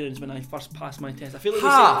insurance when I first passed my test. I feel like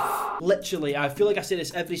Half? Literally, I feel like I say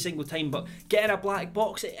this every single time, but getting a black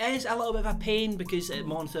box, it is a little bit of a pain because it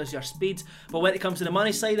monitors your speed. But when it comes to the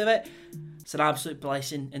money side of it, it's an absolute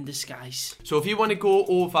blessing in disguise. So if you want to go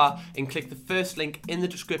over and click the first link in the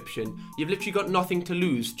description, you've literally got nothing to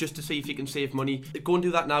lose just to see if you can save money. Go and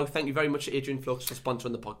do that now. Thank you very much to Adrian Flux for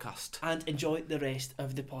sponsoring the podcast. And enjoy the rest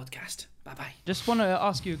of the podcast. Bye-bye. Just want to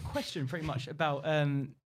ask you a question pretty much about,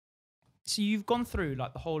 so you've gone through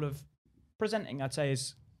like the whole of presenting, I'd say,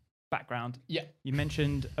 is background. Yeah. You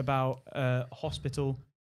mentioned about hospital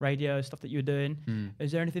radio stuff that you were doing.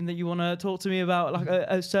 Is there anything that you want to talk to me about, like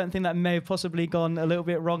a certain thing that may have possibly gone a little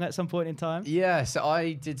bit wrong at some point in time? Yeah, so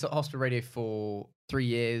I did hospital radio for 3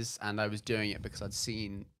 years, and I was doing it because I'd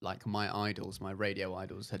seen like my radio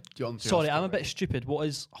idols had gone through. Sorry, hospital I'm a bit radio. stupid. What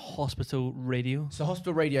is hospital radio? So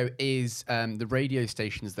hospital radio is the radio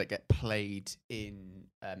stations that get played in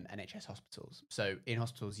NHS hospitals. So in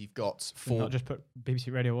hospitals, you've got four. Not just put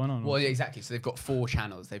BBC Radio 1 on. Well, yeah, exactly. So they've got 4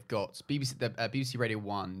 channels. They've got BBC Radio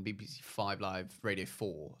 1, BBC 5 Live, Radio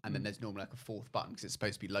 4, and then there's normally like a 4th button because it's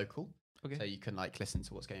supposed to be local. Okay. So you can like listen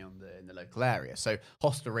to what's going on in the local area. So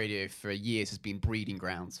hospital radio for years has been breeding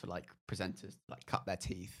grounds for like presenters like cut their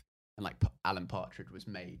teeth, and like Alan Partridge was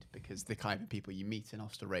made because the kind of people you meet in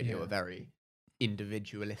hospital radio are very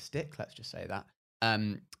individualistic. Let's just say that.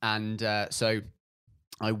 So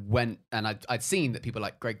I went and I'd seen that people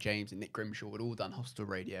like Greg James and Nick Grimshaw had all done hospital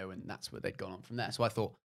radio, and that's where they'd gone on from there. So I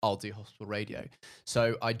thought, I'll do hospital radio.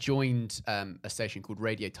 So I joined a station called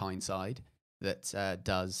Radio Tyneside that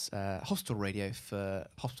does hospital radio for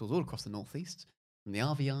hospitals all across the northeast. from the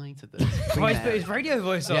RVI to the. Oh, he's put his radio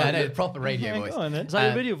voice on. Yeah, I know, proper radio voice. Go on, then. Is that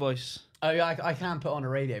your video voice? Oh, yeah, I can put on a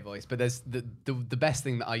radio voice, but there's the best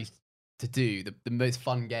thing that I used to do, the most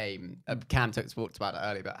fun game. Cam talked about it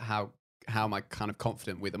earlier about how am I kind of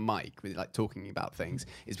confident with a mic, with like talking about things,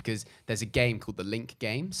 is because there's a game called the Link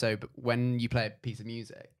game. So but when you play a piece of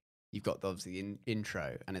music, you've got obviously the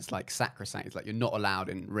intro, and it's like sacrosanct. It's like you're not allowed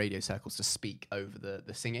in radio circles to speak over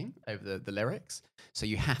the singing, over the lyrics. So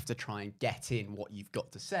you have to try and get in what you've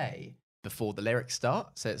got to say before the lyrics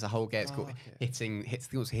start. So it's a whole game. It's called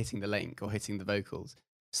hitting the link or hitting the vocals.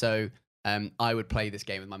 So I would play this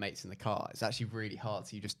game with my mates in the car. It's actually really hard.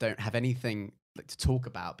 So you just don't have anything like to talk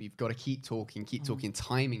about, but you've got to keep talking,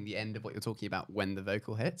 timing the end of what you're talking about when the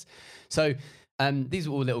vocal hits. So these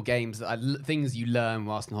are all little games that things you learn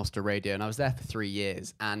whilst in hostel radio. And I was there for 3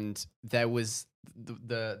 years, and there was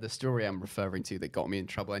the story I'm referring to that got me in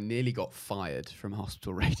trouble. I nearly got fired from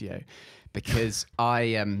hospital radio because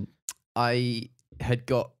I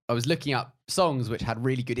was looking up songs which had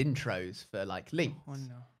really good intros for like links. Oh,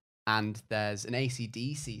 no. And there's an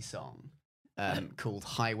AC/DC song called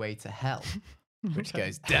Highway to Hell, which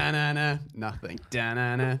goes da-na-na, nothing,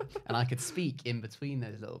 da-na-na. And I could speak in between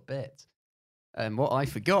those little bits. And what I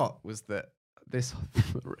forgot was that this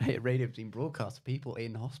radio was being broadcast to people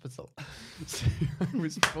in hospital. So I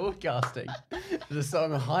was broadcasting the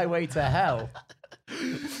song Highway to Hell.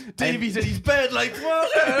 Davey's in his bed like, what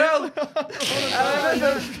the hell?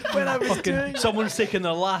 When I was doing Someone's taking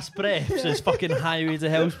their last breaths as fucking Highway to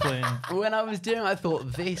Hell's playing. When I was doing it, I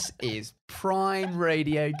thought, this is prime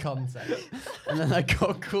radio content. And then I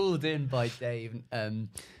got called in by Dave,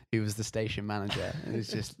 who was the station manager. And it was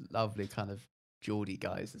just lovely kind of Geordie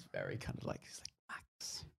guys. It's very kind of like, he's like,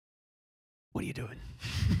 Max, what are you doing?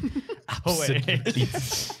 Absolutely.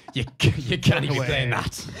 you can't even be playing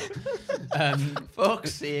that.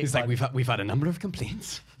 Fuck's sake. He's like, we've had a number of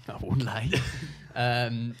complaints. I won't lie.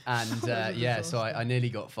 So I nearly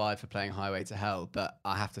got fired for playing Highway to Hell, but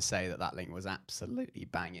I have to say that link was absolutely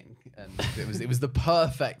banging, and it was the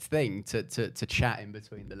perfect thing to chat in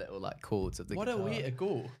between the little like chords of the guitar. What a way to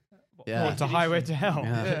go. Yeah. What, to Highway to Hell?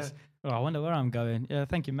 Yeah. Oh, I wonder where I'm going. Yeah,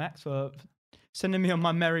 thank you, Max, for sending me on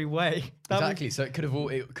my merry way. Exactly. So it could have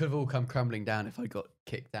all come crumbling down if I got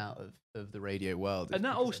kicked out of the radio world. And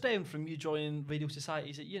that all stemmed from you joining radio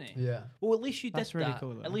societies at uni. Yeah. Well, at least you That's did really that.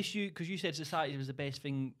 cool, though. At least because you said society was the best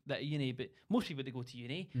thing that at uni, but most people that go to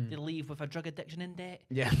uni, they leave with a drug addiction in debt.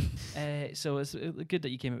 Yeah. So it's good that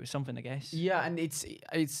you came up with something, I guess. Yeah, and it's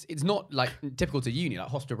not like typical to uni. Like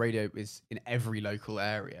hostel radio is in every local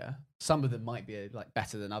area. Some of them might be like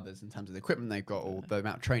better than others in terms of the equipment they've got or the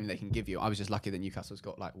amount of training they can give you. I was just lucky that Newcastle's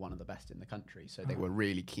got like one of the best in the country, so they were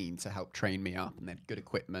really keen to help train me up, and they had good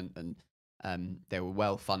equipment, and they were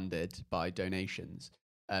well funded by donations.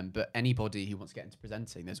 But anybody who wants to get into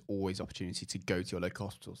presenting, there's always opportunity to go to your local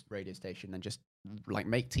hospital radio station and just like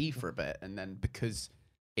make tea for a bit, and then because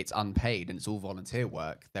it's unpaid and it's all volunteer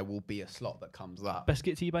work, there will be a slot that comes up.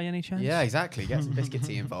 Biscuit tea by any chance? Yeah, exactly. Get some biscuit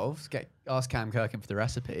tea involved. Ask Cam Kirkin for the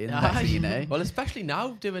recipe, and that's you know. Well, especially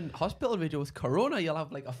now doing hospital radio with Corona, you'll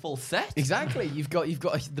have like a full set. Exactly. You've got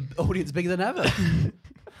the audience bigger than ever.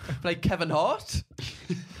 Like Kevin Hart.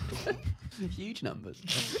 Huge numbers.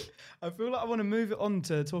 I feel like I want to move it on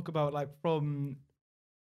to talk about like from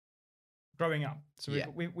growing up. So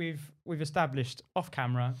we've established off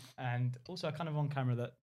camera and also kind of on camera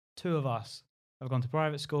that two of us have gone to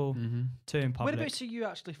private school, two in public. Whereabouts are you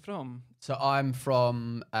actually from? So I'm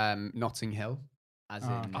from Notting Hill, as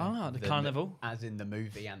in the carnival, as in the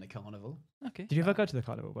movie and the carnival. Okay. Did you ever go to the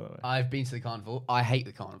carnival, by the way? I've been to the carnival. I hate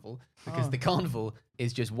the carnival because the carnival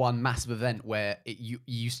is just one massive event where you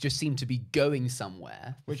just seem to be going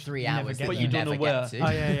somewhere for 3 hours that but you you don't never know where. get to. Oh,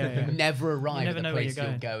 yeah. You never arrive never at the know where place you're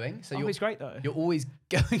you're going. So it's great though. you're always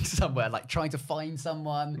going somewhere, like trying to find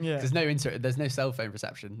someone. Yeah. There's no cell phone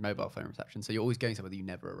reception, mobile phone reception. So you're always going somewhere that you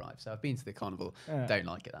never arrive. So I've been to the carnival. Yeah. Don't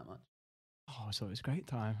like it that much. Oh, it's always a great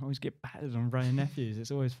time. I always get battered on Ray and Nephews.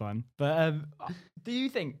 It's always fun. But do you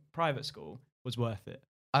think private school was worth it?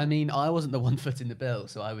 I mean, I wasn't the one footing the bill,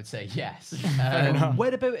 so I would say yes.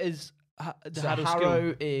 Whereabout is the Harrow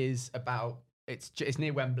Harrow school? is about it's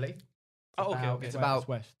near Wembley. It's about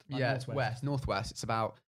west. yeah, it's northwest. It's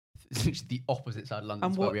about the opposite side of London.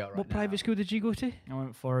 And where we are right what now. private school did you go to? I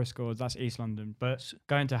went Forest School. That's East London. But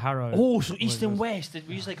going to Harrow. Oh, so East and was- West.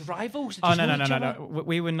 Were you like rivals? Did Oh you no know each other?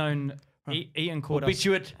 We were known. Eton called We'll us. beat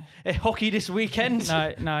you at hockey this weekend.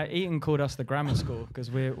 No. Eton called us the grammar school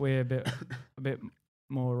because we're a bit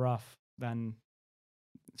more rough than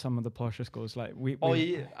some of the posher schools. Like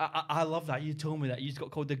I love that. You told me that you just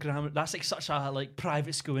got called the grammar. That's like such a like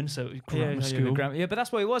private school insult. Yeah, Grammar school. But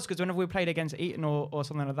that's what it was, because whenever we played against Eton or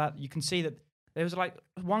something like that, you can see that there was like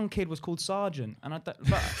one kid was called Sergeant, and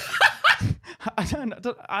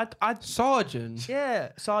Sergeant.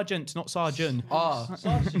 Yeah, Sergeant, not Sergeant.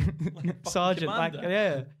 Sergeant. Like,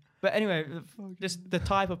 yeah. But anyway, just the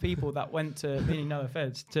type of people that went to, meaning no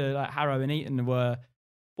offense, to like Harrow and Eton were.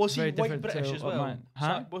 Was he very white different British to as what well? mine.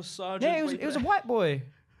 Huh? Was Sergeant? Yeah, it was a white boy.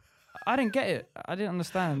 I didn't get it. I didn't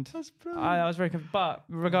understand. That's brilliant. I was very but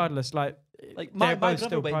regardless, like my both brother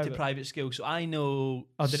still went to private school, so I know.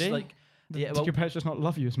 Oh, did he? Like, did your parents just not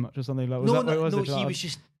love you as much or something? Like, was no, that what it was? he was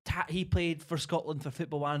just. He played for Scotland for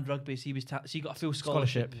football and rugby, so so he got a full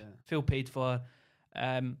scholarship. Full paid for.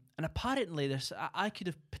 And apparently, I could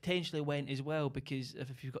have potentially went as well, because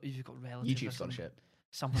if you've got relatives. YouTube scholarship.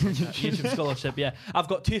 Something like that. YouTube scholarship, yeah. I've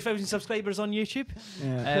got 2,000 subscribers on YouTube.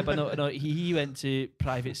 Yeah. But no, he went to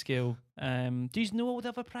private school. Do you know all the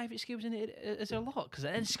other private schools in it? Is there a lot? Because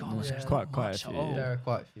in Scotland, there's quite a few. There are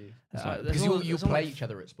quite a few. Because you play each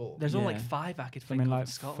other at sport. There's only like 5 I could think of in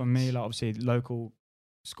Scotland. For me, like obviously local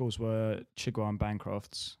schools were Chigwell and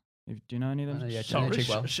Bancrofts. Do you know any of them? Yeah, Chigwell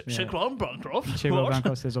and Bancroft. Chigwell and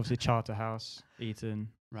Bancroft. There's obviously Charterhouse, Eton,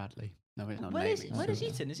 Radley. No, it's not. Where is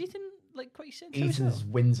Eton? Is Eton like quite central? Eton's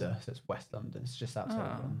Windsor, so it's West London. It's just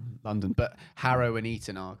outside London. But Harrow and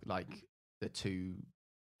Eton are like the two,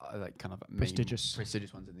 like kind of prestigious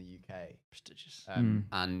ones in the UK. Prestigious.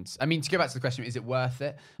 And I mean, to go back to the question, is it worth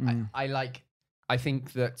it? I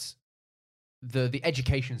think that the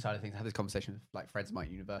education side of things. I had this conversation with like friends of mine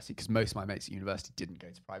at university, because most of my mates at university didn't go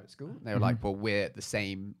to private school. They were like, well, we're the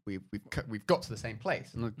same. We've got to the same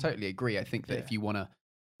place, and I totally agree. I think that if you want to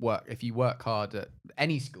if you work hard at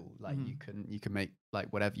any school, like you can make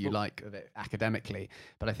like whatever you like of it academically.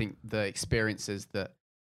 But I think the experiences that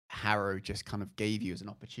Harrow just kind of gave you as an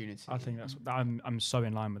opportunity. I think I'm so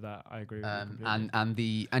in line with that. I agree with you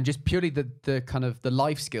and just purely the kind of the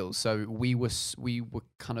life skills. So we were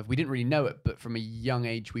kind of, we didn't really know it, but from a young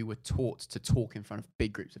age we were taught to talk in front of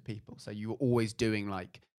big groups of people. So you were always doing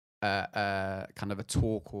like kind of a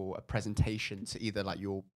talk or a presentation to either like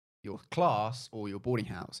your class or your boarding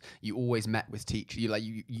house. You always met with teachers. You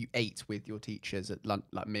ate with your teachers at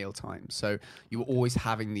like meal times. So you were always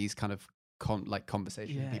having these kind of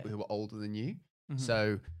conversations with people who were older than you.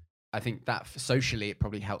 So I think that socially it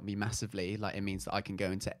probably helped me massively. Like it means that I can go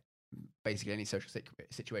into basically any social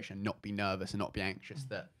situation and not be nervous and not be anxious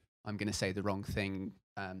that I'm going to say the wrong thing.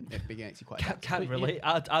 It makes you quite. Can't relate.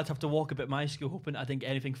 I'd have to walk about my school hoping I didn't get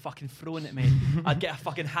anything fucking thrown at me. I'd get a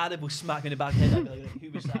fucking Hannibal smack in the back of the head. I'd be like,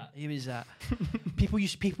 who was that? Who was that? People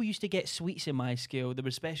used to get sweets in my school. There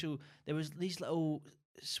was these little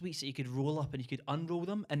sweets that you could roll up and you could unroll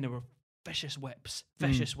them, and there were vicious whips.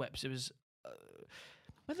 It was.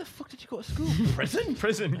 Where the fuck did you go to school?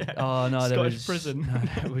 Prison. Yeah. Oh no, Scottish prison. No,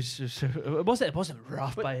 it was just, it wasn't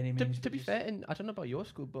rough by any means. To be fair, and I don't know about your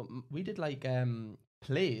school, but we did like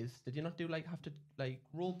plays. Did you not do like have to like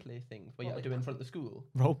role play things where you had to do in front of the school?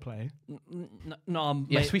 Role play? No.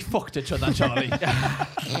 Yes, mate. we fucked each other, Charlie.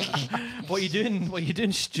 What are you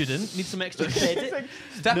doing, student? Need some extra credit?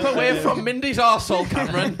 Step away from Mindy's arsehole,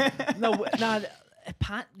 Cameron.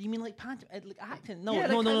 You mean like acting? No.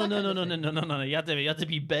 You had to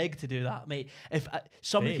be big to do that, mate. If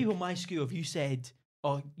so many people in my school, if you said,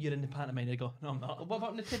 "Oh, you're in the pantomime," they go, "No, I'm not." What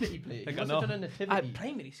about nativity play? You must have done a nativity. At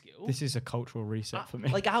primary school. This is a cultural reset for me.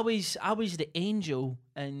 Like I was the angel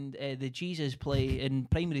in the Jesus play in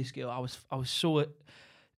primary school. I was so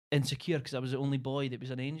insecure because I was the only boy that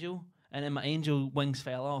was an angel. And then my angel wings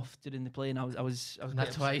fell off during the play, and I was.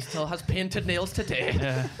 That's why he still has painted nails today.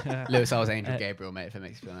 Yeah. Lewis, I was Angel Gabriel, mate. If it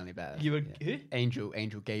makes you feel any better. You were who? Angel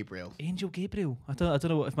Gabriel. Angel Gabriel. I don't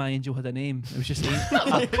know what if my angel had a name. It was just.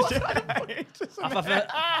 I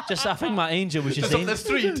think my angel was just. On the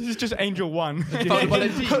street. It's just Angel 1.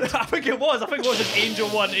 I think it was. just Angel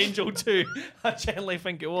 1, Angel 2. I genuinely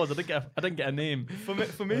think it was. I didn't get a name.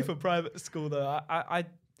 For me, for private school though,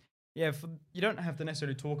 you don't have to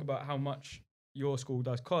necessarily talk about how much your school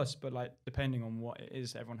does cost, but like depending on what it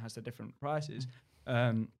is, everyone has the different prices.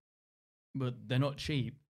 But they're not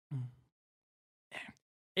cheap.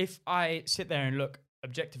 If I sit there and look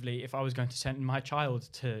objectively, if I was going to send my child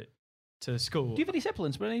to school, do you have any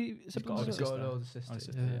siblings? Got an older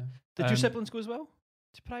sister. Yeah. Did your siblings go as well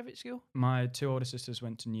to private school? My 2 older sisters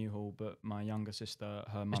went to Newhall, but my younger sister,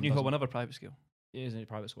 her mum. Is Newhall another private school? It is a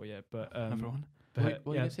private school, yeah, but another one. What are you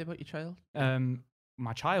going to say about your child?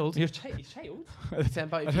 My child? Your child? I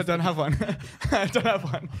don't have one. I don't have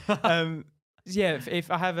one.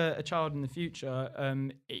 If I have a child in the future,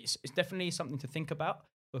 it's definitely something to think about.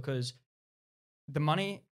 because the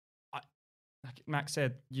money, like Max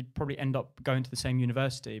said, you'd probably end up going to the same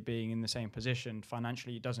university, being in the same position.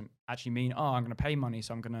 Financially, it doesn't actually mean, oh, I'm going to pay money,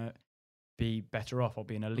 so I'm going to be better off or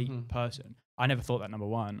be an elite person. I never thought that, number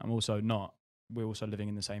one. I'm also not. We're also living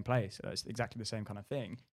in the same place. So it's exactly the same kind of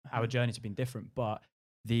thing. Our journeys have been different, but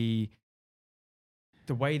the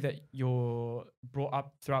way that you're brought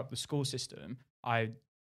up throughout the school system, I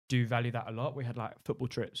do value that a lot. We had like football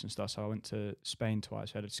trips and stuff. So I went to Spain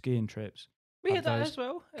twice. We had skiing trips. We had that as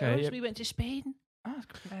well. Okay, We went to Spain.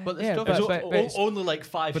 But the Yeah, stuff but Only like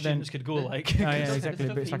 5 but then- students could go. Like, Oh, yeah, the exactly.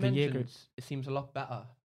 stuff But it's he like a year group. mentions, it seems a lot better.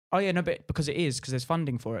 Oh yeah, no, but because there's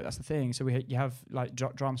funding for it. That's the thing. So you have like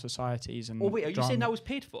drama societies and. oh wait, are you drama- saying that was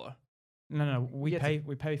paid for? No, we You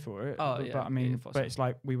had pay for it. Oh, but, yeah, but I mean, yeah, I thought but so. it's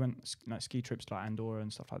like we went like ski trips to like Andorra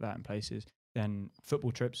and stuff like that in places. Then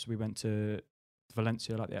football trips, we went to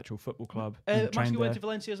Valencia, like the actual football club. and Max, trained you went there. to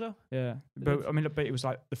Valencia as well. Yeah, but I mean, but it was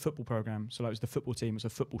like the football program. So like it was the football team. It was a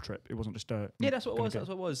football trip. It wasn't just a. Yeah, that's what it gonna was. go- That's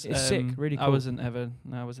what it was. It's sick, really I cool. wasn't in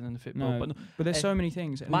the football, No, but no, but there's uh, so many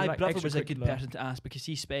things. and my like brother was a good extracurricular- person to ask because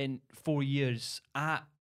he spent 4 years at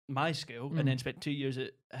my school and then spent 2 years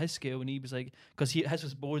at his school, and he was like, because his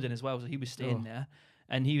was boarding as well, so he was staying there,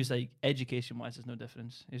 and he was like, education wise, there's no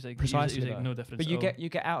difference. He was like, Precisely, he was like though. no difference. But you at all.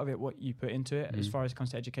 get out of it what you put into it. As far as it comes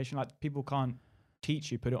to education, like people can't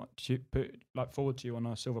teach you, put like forward to you on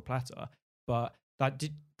a silver platter. But like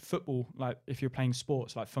football, like if you're playing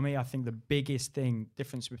sports, like for me, I think the biggest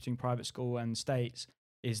difference between private school and states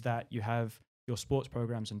is that you have your sports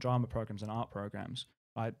programs and drama programs and art programs.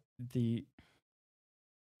 Like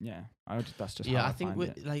that's just how I think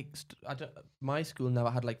find it. like my school never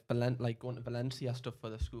had like going to Valencia stuff for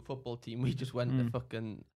the school football team. We just went to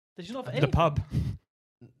fucking Did you not have the any? pub.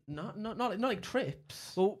 not like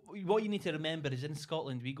trips. Well, what you need to remember is in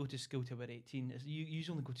Scotland we go to school till we're 18. You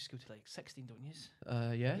usually only go to school till like 16, don't you?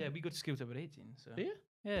 Yeah. Yeah, we go to school till we're 18. So Do you?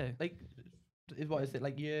 yeah. Like, what is it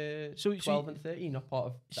like year So 12 and 13, not part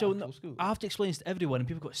of the so actual school? I have to explain this to everyone, and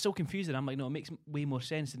people got so confused. And I'm like, no, it makes way more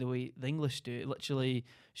sense than the way the English do it. Literally,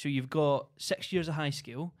 so you've got 6 years of high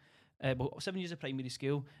school, 7 years of primary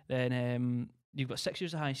school, then you've got 6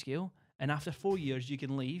 years of high school, and after 4 years you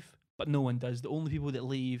can leave, but no one does. The only people that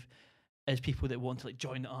leave is people that want to like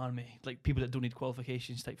join the army, like people that don't need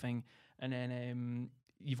qualifications type thing. And then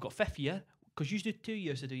you've got 5th year, because you do 2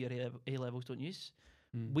 years to do your A levels, don't you?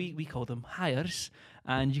 We call them hires,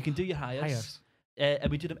 and you can do your hires.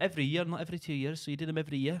 And we do them every year, not every 2 years. So you do them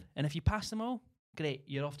every year, and if you pass them all, great,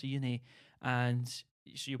 you're off to uni. And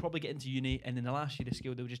so you'll probably get into uni, and in the last year of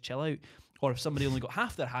school they'll just chill out. Or if somebody only got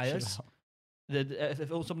half their hires, if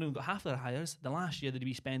somebody only got half their hires, the last year they'd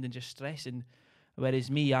be spending just stressing.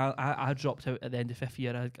 Whereas me, I dropped out at the end of 5th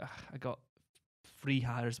year. I got 3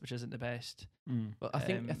 hires, which isn't the best. But I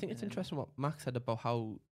think it's interesting what Max said about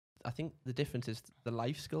how I think the difference is the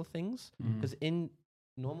life skill things, because in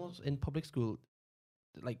public school,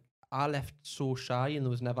 like I left so shy, and there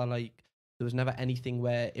was never anything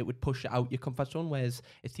where it would push you out your comfort zone, whereas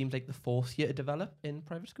it seems like the 4th year to develop in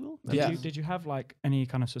private school. Did you have like any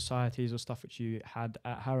kind of societies or stuff which you had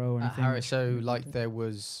at Harrow or At anything? Harrow, so like there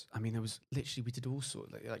was literally, we did all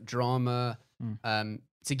sorts like drama.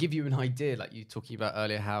 To give you an idea, like you talking about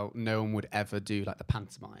earlier, how no one would ever do like the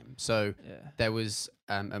pantomime. So there was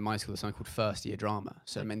at my school something called first year drama.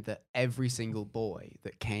 So it meant that every single boy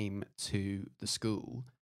that came to the school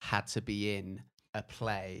had to be in a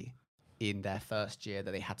play in their first year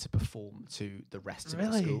that they had to perform to the rest of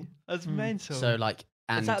the school. That's mental. So like,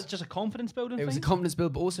 and is that just a confidence building it was a thing? confidence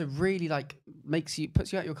build, but also really like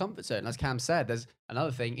puts you out your comfort zone. As Cam said, there's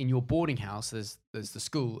another thing in your boarding house. There's the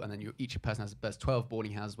school, and then each person there's 12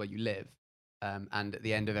 boarding houses where you live. And at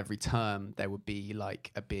the end of every term, there would be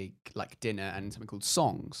like a big like dinner and something called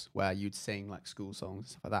songs, where you'd sing like school songs and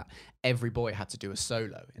stuff like that. Every boy had to do a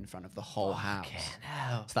solo in front of the whole house.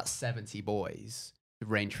 So that's 70 boys, who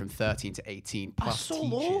range from 13 to 18 plus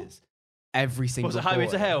solo? teachers. Every single Was it Highway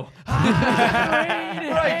boy. to Hell?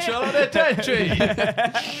 Right, John, attention.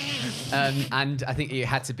 And I think it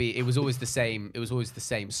had to be. It was always the same. It was always the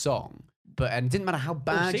same song. And it didn't matter how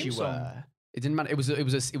bad same you song. were. It didn't matter. It was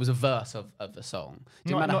a verse of the song.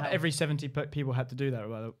 Didn't matter Not how- every 70 people had to do that.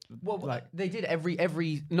 Well, like they did every not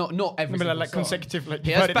every. maybe single like song. consecutive. Like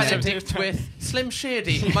Here's divided into 70 Benedict with Slim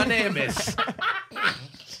Shady. My name is.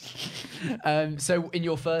 So in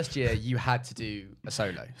your first year, you had to do a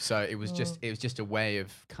solo. So it was just a way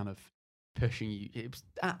of kind of pushing you. It was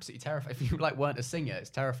absolutely terrifying. If you like weren't a singer, it's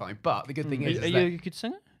terrifying. But the good thing is that You could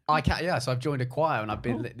sing it? I can. Yeah. So I've joined a choir and I've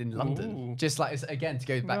been in London. Just like again to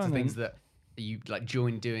go back to things that you like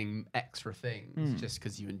join doing extra things just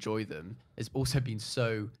because you enjoy them has also been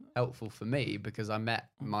so helpful for me because I met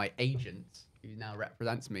my agent who now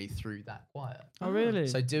represents me through that choir. Oh, really?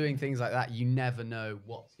 So doing things like that, you never know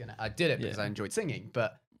what's gonna. I did it because I enjoyed singing,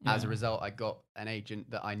 but as a result, I got an agent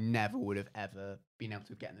that I never would have ever been able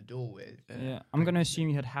to get in the door with. Yeah, I'm gonna assume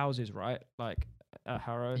you had houses, right? Like at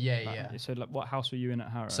Harrow. Yeah. So like, what house were you in at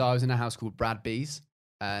Harrow? So I was in a house called Bradby's,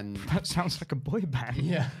 and that sounds like a boy band.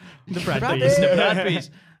 yeah, The Bradby's. Bradby's. The Bradby's.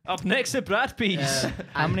 Up next to Bradby's.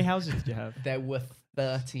 How many houses did you have? there were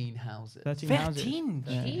 13 houses. 13 houses. 13.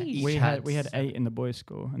 Yeah. Jeez. We had 8 in the boys'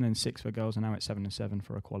 school, and then 6 for girls, and now it's 7 and 7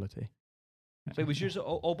 for equality. So it was yours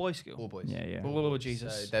all boys school? All boys. Yeah. Oh,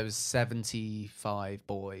 Jesus. So there was 75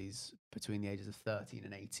 boys between the ages of 13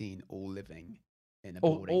 and 18, all living in a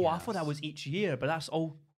boarding house. I thought that was each year, but that's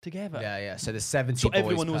all together. Yeah. So there's 70 So boys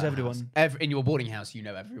everyone knows per everyone. house. In your boarding house, you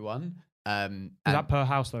know everyone. Is that per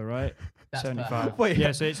house though, right? That's per 75. house. Wait,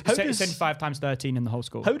 Yeah, so it's how does- 75 times 13 in the whole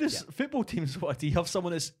school. How does football teams work? Do you have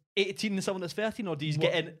someone that's 18 and someone that's 13, or do you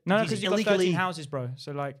get in? No, do you because you've got illegally 13 houses, bro.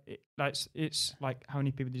 So like, it's like, how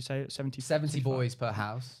many people did you say? 70 70 boys per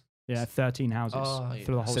house. Yeah, 13 houses Oh,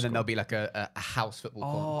 for the whole So school. then there'll be like a house football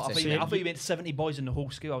Oh, I competition. thought you meant 70 boys in the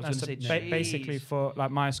whole school. I was going to say, basically jeez. for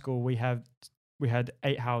like my school, we had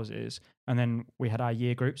 8 houses, and then we had our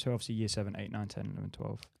year group. So obviously year 7, 8, 9, 10, 11,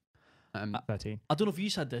 12, 13. I don't know if you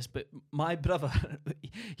said this, but my brother,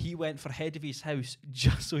 he went for head of his house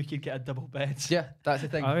just so he could get a double bed. Yeah, that's the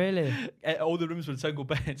thing. Oh really? All the rooms were single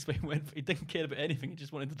beds, but he didn't care about anything. He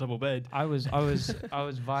just wanted a double bed. I was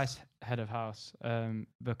vice head of house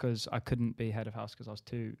because I couldn't be head of house because I was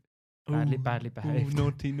too badly behaved.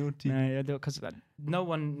 Naughty. No, because no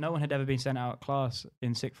one had ever been sent out of class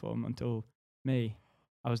in sixth form until me.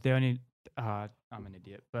 I was the only. I'm an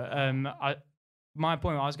idiot, but my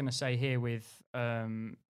point I was going to say here with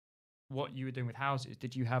what you were doing with houses.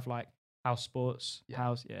 Did you have like house sports,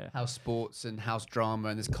 house sports and house drama,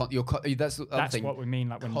 and there's that's the other That's thing. what we mean.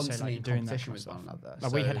 Like when you say Constantly like you're doing that competition kind of with stuff. one another.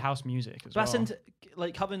 Like we had house music as well. That's into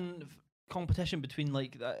like having competition between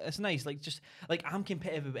like it's nice. Like just like I'm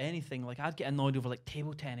competitive with anything. Like I'd get annoyed over like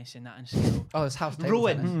table tennis and that in school. Oh, there's house table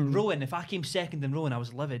tennis. Rowing. If I came second in rowing, I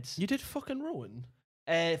was livid. You did fucking rowing?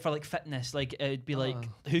 For like fitness, like it'd be like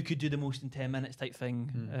who could do the most in 10 minutes type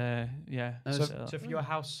thing. Yeah. So for your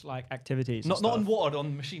house like activities, Not on water,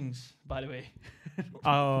 on machines, by the way.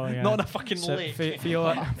 Oh yeah. Not on a fucking So lake. for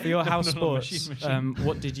your house No, sports, machine.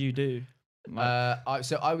 what did you do?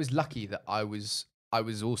 So I was lucky that I was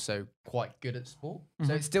also quite good at sport.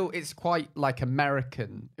 So it's quite like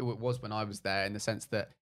American. It was when I was there in the sense that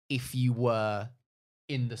if you were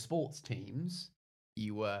in the sports teams,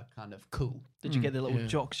 you were kind of cool. Did you get the little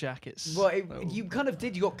jock jackets? Well, you kind of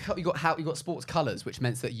did. You got sports colours, which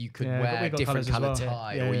meant that you could Yeah, wear we a got different colours as coloured well.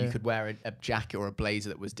 tie, Yeah, or yeah. you could wear a jacket or a blazer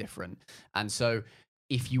that was different. And so,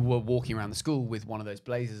 if you were walking around the school with one of those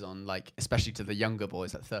blazers on, like especially to the younger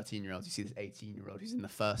boys, like 13-year-olds, you see this 18-year-old who's in the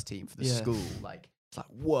first team for the school, like. It's like,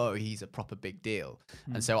 whoa, he's a proper big deal.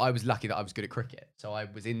 And so I was lucky that I was good at cricket. So I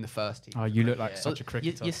was in the first team. Oh, you look like such a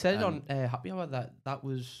cricketer. You said on Happy Hour that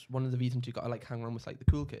was one of the reasons you got to like hang around with like the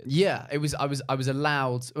cool kids. Yeah, it was. I was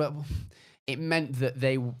allowed. Well, it meant that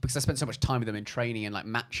because I spent so much time with them in training and like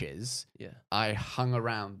matches. Yeah. I hung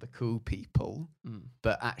around the cool people,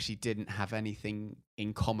 but actually didn't have anything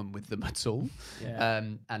in common with them at all. Yeah.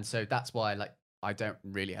 And so that's why like I don't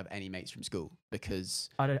really have any mates from school because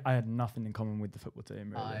I had nothing in common with the football team.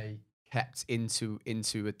 Really. I kept into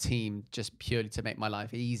a team just purely to make my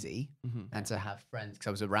life easy and to have friends because I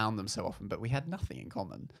was around them so often, but we had nothing in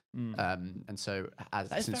common. And so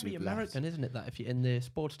That's since very we've American, isn't it? That if you're in the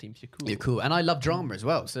sports teams, you're cool. you're cool, and I love drama as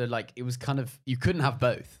well. So like it was kind of you couldn't have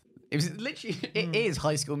both. It was literally it is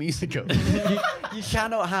High School Musical. you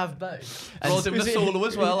cannot have both. Well, And doing the solo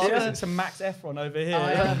as well. Yeah, aren't we? it's a Max Efron over here.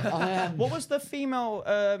 I am. What was the female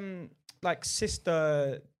like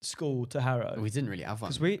sister school to Harrow? We didn't really have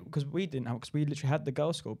one. Because we didn't have, because we literally had the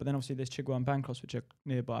girls' school, but then obviously there's Chigwell and Bancross, which are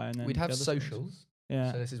nearby, and then We'd the have other schools. socials.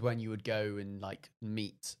 Yeah. So this is when you would go and like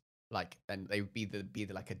meet, like, and they would be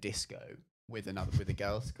like a disco with a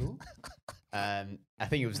girls' school. I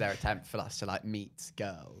think it was their attempt for us to like meet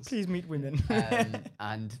girls. Please meet women.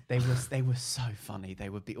 And they were so funny. They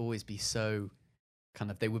would always be so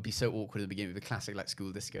they would be so awkward at the beginning with the classic like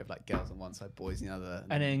school disco of like girls on one side, boys on the other,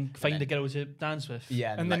 and then find a girl to dance with.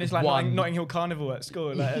 Yeah, and then it's like Notting Hill Carnival at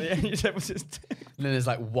school. Like, and then there's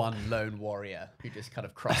like one lone warrior who just kind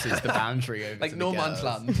of crosses the boundary over Like to no the man's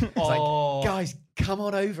girls. land. It's like, guys, come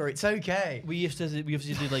on over. It's okay. We used to do like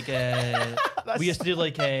we used to do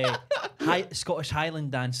like Scottish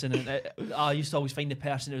Highland dancing, and I used to always find the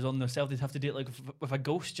person that was on themselves. They'd have to do it like with a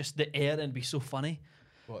ghost, just the air, and it'd be so funny.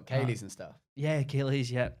 What, Kaylee's and stuff? Yeah,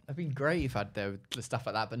 Kaylee's. Yeah, I've been great if I'd the stuff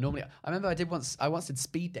like that. But normally, I remember I once did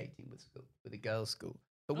speed dating with a girls' school.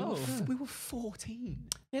 But we were 14.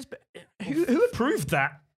 Yes, but who approved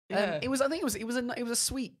that? It was a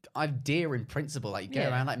sweet idea in principle. Like, you go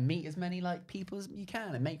around, like, meet as many like people as you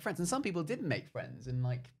can and make friends. And some people didn't make friends and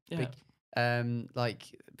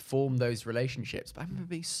form those relationships. But I remember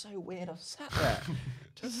being so weird. I was sat there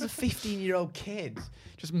just as a 15-year-old kid,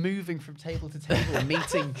 just moving from table to table and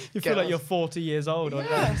meeting. You feel like you're 40 year old or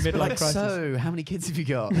midlife crisis. So, how many kids have you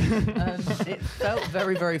got? It felt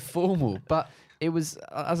very, very formal, but it was,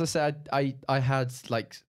 as I said, I had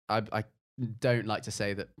like I don't like to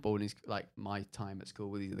say that boarding, like, my time at school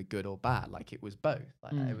was either good or bad. Like, it was both.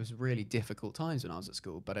 Like, it was really difficult times when I was at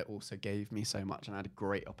school, but it also gave me so much, and I had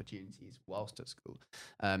great opportunities whilst at school.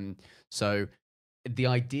 So the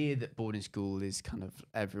idea that boarding school is kind of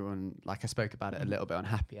everyone, like I spoke about it a little bit on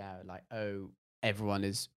Happy Hour, like, oh, everyone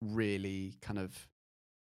is really kind of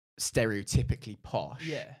stereotypically posh.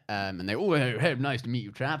 Yeah. And they all, hey, nice to meet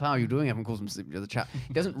you, chap. How are you doing? Everyone calls him the other chap.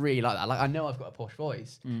 He doesn't really like that. Like, I know I've got a posh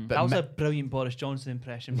voice. But that was a brilliant Boris Johnson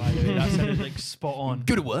impression, by the way. That sounded like spot on.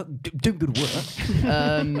 Good at work. Doing good at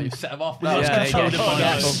work. You set him off now.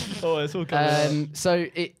 Oh, it's all good. So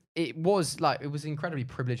it was an incredibly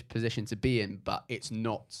privileged position to be in, but it's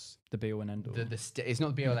not the be all and end all. It's not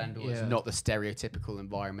the be all and end all. It's not the stereotypical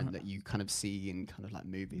environment that you kind of see in kind of like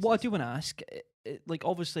movies. What I do want to ask, like,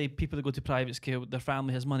 obviously people that go to private school, their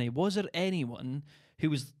family has money. Was there anyone who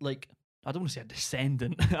was like, I don't want to say a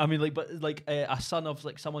descendant, I mean, like, but like a son of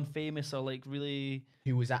like someone famous or like really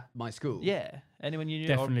who was at my school? Yeah, anyone you knew?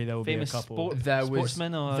 Definitely, there will be a famous couple.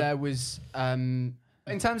 Sportsman or there was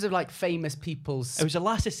in terms of like famous people's. It was the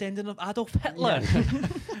last descendant of Adolf Hitler.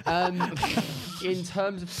 In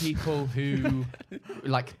terms of people who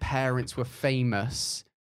like parents were famous,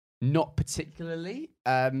 not particularly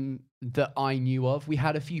that I knew of. We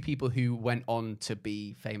had a few people who went on to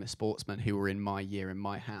be famous sportsmen who were in my year in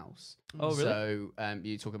my house. Oh, really? So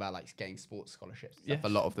you talk about like getting sports scholarships. Yes. A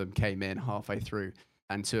lot of them came in halfway through,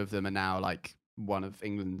 and two of them are now like one of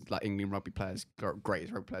England rugby players,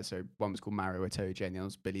 greatest rugby players. So one was called Mario Itoje and the other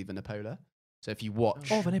was Billy Vanapola. So if you watch,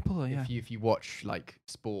 Vanapola, yeah. If you watch like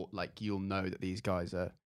sport, like you'll know that these guys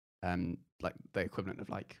are like the equivalent of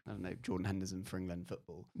like, I don't know, Jordan Henderson for England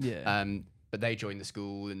football. Yeah. But they joined the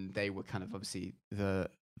school and they were kind of obviously the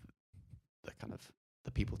kind of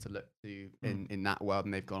the people to look to in that world,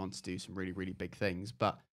 and they've gone on to do some really, really big things.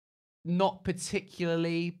 But not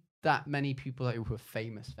particularly that many people who were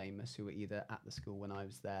famous who were either at the school when I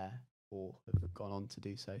was there or have gone on to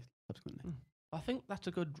do so subsequently. I think that's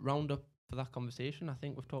a good roundup for that conversation. I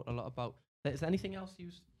think we've talked a lot about. Is there anything else you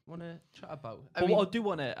want to chat about? What I do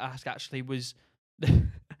want to ask actually was,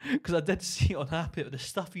 because I did see on Happy the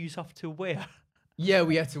stuff you used to have to wear. Yeah,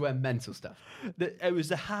 we had to wear mental stuff. It was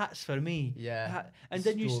the hats for me. Yeah, and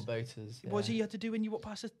then straw boaters. Yeah. What you had to do when you walked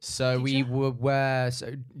past it? So we would wear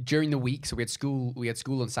during the week. So we had school. We had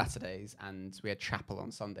school on Saturdays, and we had chapel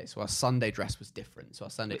on Sundays. So our Sunday dress was different. So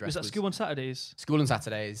our Sunday dress was school on Saturdays. School on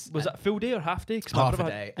Saturdays. Was that full day or half day? Half a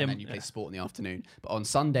day, and then you play sport in the afternoon. But on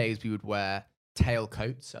Sundays we would wear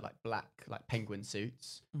tailcoats, so like black, like penguin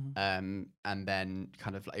suits, and then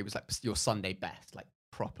kind of like it was like your Sunday best, like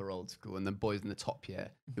proper old school. And the boys in the top year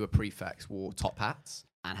who were prefects wore top hats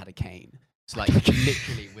and had a cane. So like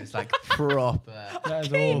literally was like proper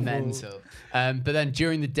mental. But then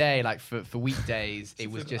during the day, like for weekdays,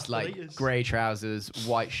 it was just like grey trousers,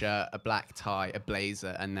 white shirt, a black tie, a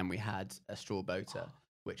blazer, and then we had a straw boater,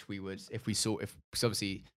 which we would because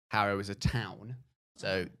obviously Harrow is a town.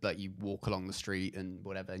 So like you walk along the street and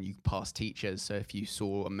whatever, and you pass teachers. So if you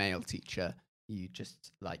saw a male teacher, you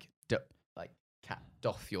just like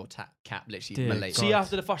doff your cap, literally. Malay. See,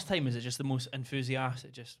 after the first time, is it just the most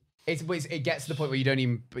enthusiastic? It gets to the point where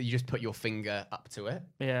you just put your finger up to it.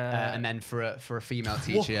 Yeah. And then for a female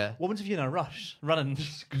teacher, what happens if you're in a rush running?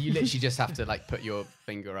 You literally just have to like put your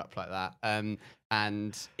finger up like that.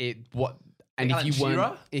 And if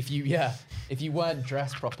you weren't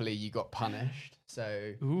dressed properly, you got punished.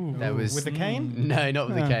 So there was with the cane? No, not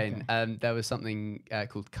with the cane. Okay. There was something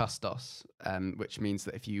called custos, which means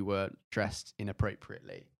that if you were dressed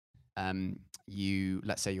inappropriately,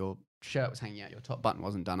 let's say your shirt was hanging out, your top button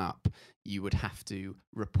wasn't done up, you would have to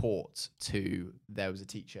report to. There was a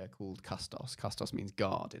teacher called custos. Custos means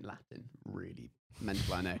guard in Latin. Really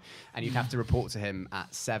mental, I know. And you'd have to report to him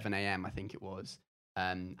at 7 a.m. I think it was,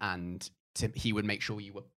 and he would make sure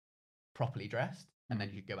you were properly dressed. and then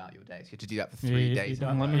you go out your days. You have to do that for 3 days.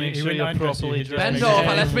 Let me make sure you're properly dressed. Bend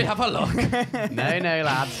over, let me have a look. No,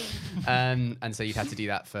 lads. And so you'd have to do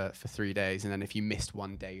that for 3 days, and then if you missed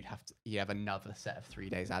one day, you have another set of 3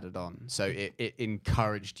 days added on. So it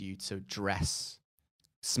encouraged you to dress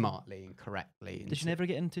smartly and correctly. Did you never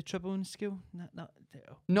get into trouble in school?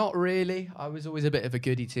 Not really. I was always a bit of a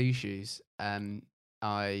goody two shoes.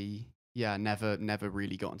 Never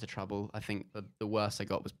really got into trouble. I think the worst I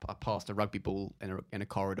got was I passed a rugby ball in a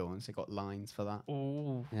corridor, and so got lines for that.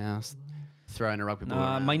 Oh, yeah, I was throwing a rugby ball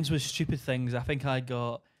around. Mine was stupid things. I think I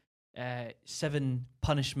got 7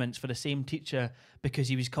 punishments for the same teacher because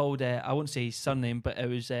he was called I won't say his surname, but it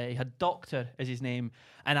was he had Doctor as his name,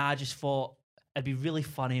 and I just thought it'd be really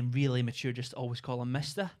funny and really mature just to always call him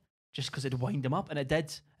Mister, just because it'd wind him up, and it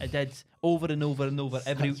did over and over and over.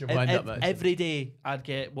 Every day I'd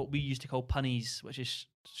get what we used to call punnies, which is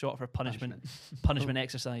short for punishment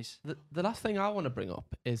exercise. The last thing I want to bring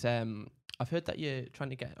up is I've heard that you're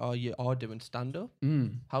trying to get, or you are doing stand-up.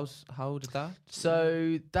 How did that?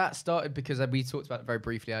 So that started because we talked about it very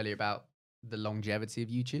briefly earlier about the longevity of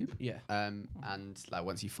YouTube. Yeah. And like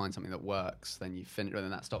once you find something that works, then you finish, and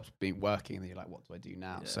then that stops being working, and then you're like, what do I do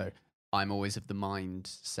now? Yeah. So I'm always of the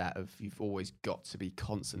mindset of you've always got to be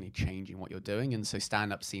constantly changing what you're doing, and so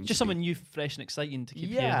stand-up seems just something new, fresh, and exciting to keep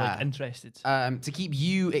you like interested. To keep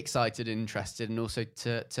you excited and interested, and also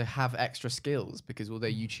to have extra skills, because although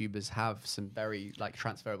YouTubers have some very like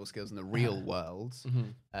transferable skills in the real world,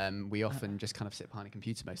 we often just kind of sit behind a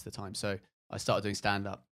computer most of the time. So I started doing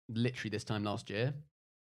stand-up literally this time last year.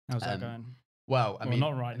 How's that going? Well, I mean,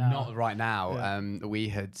 not right now. Not right now. Yeah. We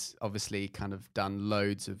had obviously kind of done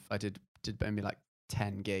loads of. I did maybe like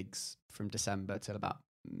 10 gigs from December till about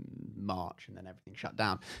March, and then everything shut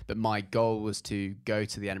down. But my goal was to go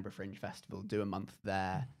to the Edinburgh Fringe Festival, do a month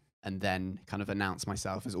there, and then kind of announce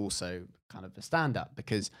myself as also kind of a stand-up,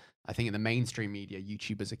 because I think in the mainstream media,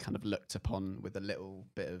 YouTubers are kind of looked upon with a little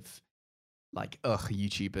bit of like,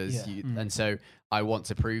 YouTubers. And so I want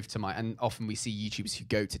to prove to and often we see YouTubers who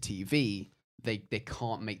go to TV, they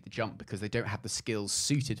can't make the jump because they don't have the skills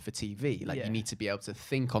suited for TV. Like you need to be able to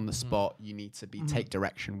think on the spot. You need to take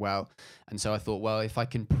direction well. And so I thought, well, if I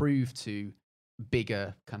can prove to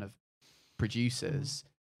bigger kind of producers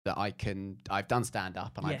that I've done stand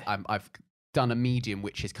up and I've done a medium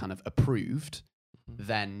which is kind of approved,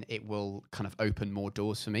 then it will kind of open more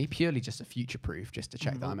doors for me, purely just a future proof, just to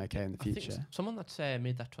check that I'm okay in the future. Someone that's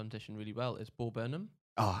made that transition really well is Bo Burnham.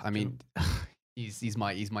 Oh, I mean, he's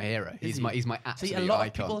my hero. He's my absolute icon. See, a lot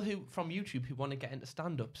of people who from YouTube who want to get into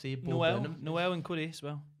stand up say Bo Burnham. Noel and Cody as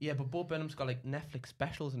well. Yeah, but Bo Burnham's got like Netflix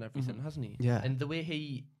specials and everything, hasn't he? Yeah. And the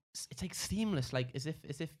way it's like seamless, like as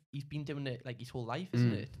if he's been doing it like his whole life,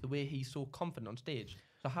 isn't it? The way he's so confident on stage.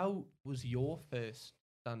 So how was your first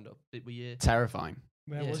stand up? Were you terrifying?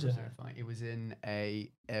 Where was it? Terrifying. It was in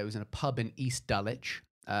a pub in East Dulwich.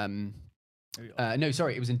 No,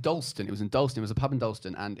 sorry, it was in Dalston. It was a pub in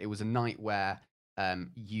Dalston, and it was a night where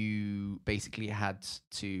you basically had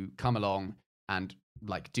to come along and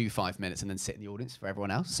like do 5 minutes and then sit in the audience for everyone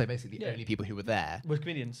else. So basically the only people who were there were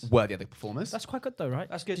comedians, were the other performers. That's quite good though, right?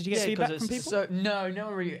 That's good. Did you get feedback from people? So no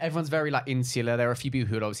one really. Everyone's very like insular. There are a few people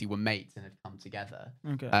who had obviously were mates and had come together.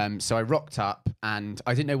 Okay. So I rocked up and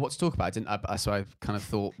I didn't know what to talk about. So I kind of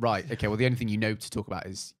thought, right, okay, well the only thing you know to talk about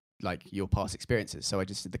is like your past experiences. So I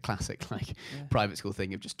just did the classic private school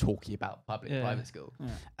thing of just talking about private school,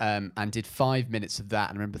 and did 5 minutes of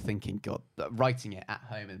that. And I remember thinking, God, writing it at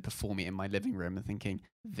home and performing it in my living room and thinking,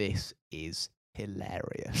 this is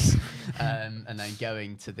hilarious. And then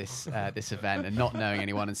going to this event and not knowing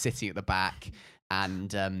anyone and sitting at the back,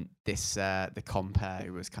 and the compere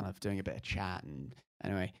who was kind of doing a bit of chat. And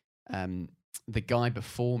anyway, the guy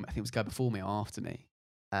before me, I think it was the guy before me or after me,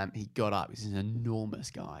 he got up. He's an enormous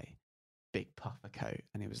guy, big puffer coat,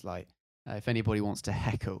 and he was like, if anybody wants to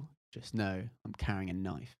heckle, just know I'm carrying a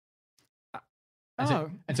knife.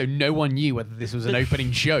 And so no one knew whether this was an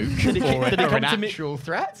opening joke or an actual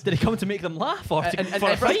threat. Did it come to make them laugh or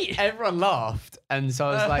for a fight? Everyone laughed, and so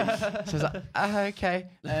I was like, okay.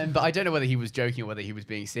 But I don't know whether he was joking or whether he was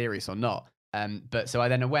being serious or not. But so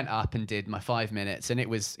I went up and did my 5 minutes, and it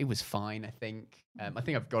was fine. I think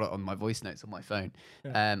I've got it on my voice notes on my phone.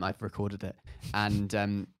 I've recorded it, and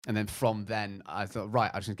then from then I thought,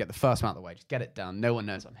 right, I'm just gonna get the first one out of the way, just get it done. No one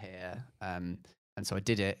knows I'm here. And so I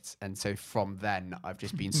did it, and so from then I've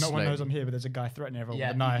just been. No one knows I'm here, but there's a guy threatening everyone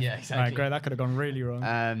with a knife. Yeah, exactly. Right, great. That could have gone really wrong.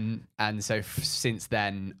 And so since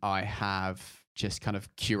then I have just kind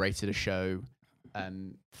of curated a show.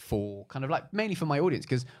 For kind of like mainly for my audience,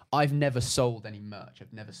 because I've never sold any merch.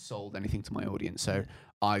 I've never sold anything to my audience. So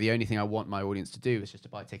the only thing I want my audience to do is just to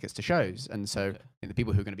buy tickets to shows. And so I think the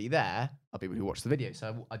people who are going to be there are people who watch the video.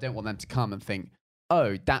 So I don't want them to come and think,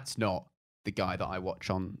 oh, that's not the guy that I watch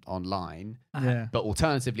online. Yeah. But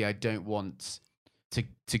alternatively, I don't want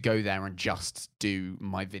to go there and just do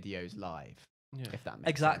my videos live. Yeah. If that makes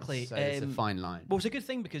Exactly. sense. So it's a fine line. Well, it's a good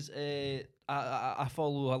thing because I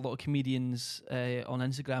follow a lot of comedians on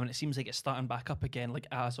Instagram, and it seems like it's starting back up again. Like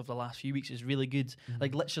as of the last few weeks, is really good.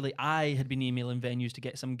 Like literally, I had been emailing venues to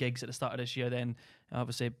get some gigs at the start of this year. Then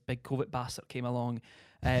obviously, big COVID bastard came along.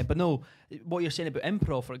 But no, what you're saying about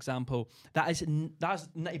improv, for example, that's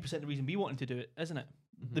 90% the reason we wanted to do it, isn't it?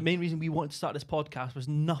 The main reason we wanted to start this podcast was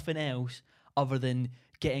nothing else other than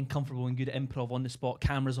getting comfortable and good at improv on the spot.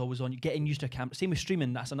 Cameras always on you, getting used to a camera. Same with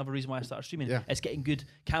streaming. That's another reason why I started streaming. Yeah. It's getting good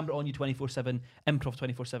camera on you 24/7, improv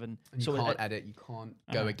 24/7. You can't edit, you can't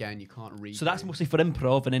go again, you can't read. So that's mostly for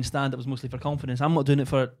improv, and then stand-up was mostly for confidence. I'm not doing it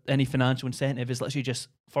for any financial incentive. It's literally just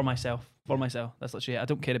for myself. That's literally it. I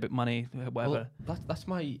don't care about money, whatever. Well, that's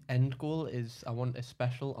my end goal. Is I want a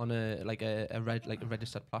special on a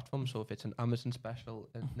registered platform. So if it's an Amazon special,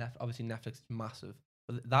 obviously Netflix is massive.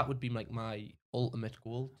 But that would be like my ultimate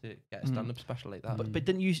goal, to get a stand-up special like that. But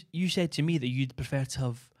didn't you said to me that you'd prefer to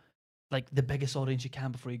have like the biggest audience you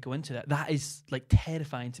can before you go into that? That is like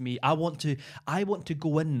terrifying to me. I want to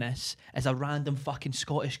go in this as a random fucking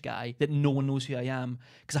Scottish guy that no one knows who I am,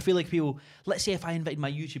 because I feel like people. Let's say if I invited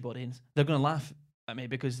my YouTube audience, they're gonna laugh at me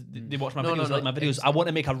because they watch my videos. Like my videos, I want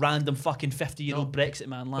to make a random fucking 50-year-old Brexit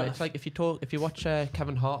man laugh. But it's like if you watch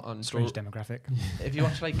Kevin Hart on Strange demographic. If you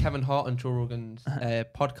watch like Kevin Hart on Joe Rogan's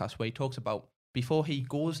podcast, where he talks about before he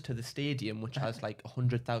goes to the stadium, which has like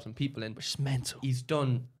 100,000 people in, which is mental. He's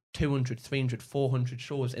done 200, 300, 400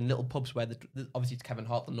 shows in little pubs where obviously it's Kevin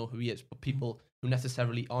Hart, they'll know who he is, but people who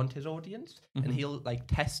necessarily aren't his audience, and he'll like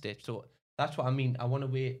test it. So that's what I mean. I want to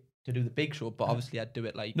wait to do the big show, but obviously I'd do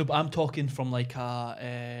it like... No, but I'm talking from like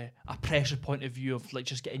a pressure point of view of like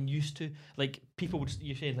just getting used to, like people would,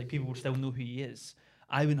 you're saying like people would still know who he is.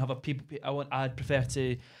 I wouldn't have I'd prefer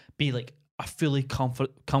to be like a fully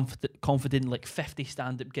confident like 50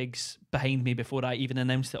 stand-up gigs behind me before I even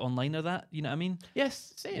announced it online or that, you know what I mean?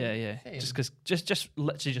 Yes, same. Yeah. Same. Just because, just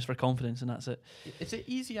literally just for confidence, and that's it. Is it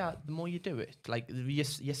easier the more you do it? Like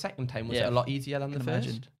your second time, was it a lot easier than the first?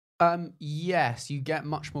 Imagine. Yes, you get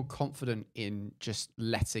much more confident in just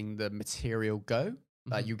letting the material go.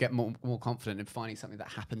 You get more confident in finding something that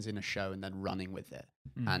happens in a show and then running with it.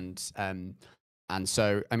 And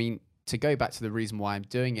so, I mean, to go back to the reason why I'm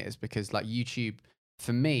doing it is because, like, YouTube,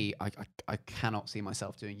 for me, I cannot see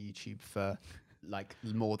myself doing YouTube for like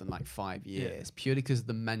more than like 5 years, purely because of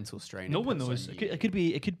the mental strain. No one knows. It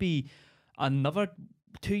could be another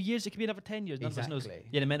 2 years. It could be another 10 years. None of us knows.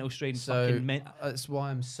 Yeah, the mental strain. So that's why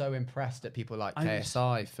I'm so impressed at people like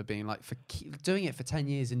KSI for being like doing it for 10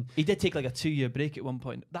 years. And he did take like a 2-year break at one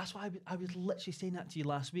point. That's why I was literally saying that to you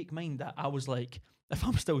last week. Mind that I was like, if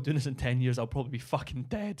I'm still doing this in 10 years, I'll probably be fucking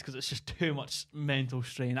dead because it's just too much mental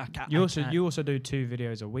strain. I can't. You also do 2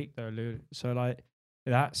 videos a week though, Lou. So like.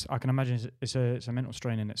 I can imagine it's a mental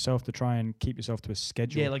strain in itself to try and keep yourself to a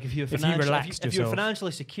schedule. Yeah, like if you're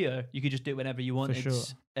financially secure, you could just do it whenever you want. For sure.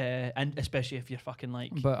 And especially if you're fucking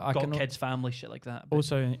like got kids, family, shit like that. But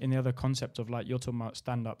also in the other concept of like you're talking about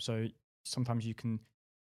stand up, so sometimes you can.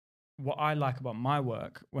 What I like about my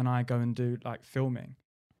work when I go and do like filming,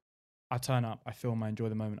 I turn up, I film, I enjoy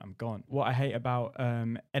the moment, I'm gone. What I hate about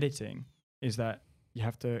editing is that you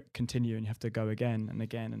have to continue and you have to go again and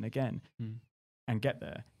again and again. And get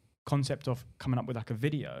there. Concept of coming up with like a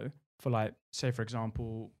video for like, say for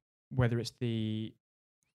example, whether it's the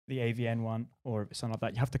AVN one or if it's something like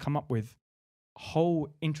that, you have to come up with whole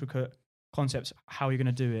intricate concepts how you're going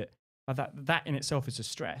to do it. That in itself is a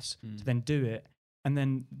stress to then do it, and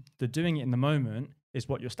then the doing it in the moment is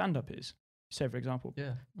what your stand up is. Say for example,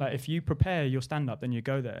 like if you prepare your stand up, then you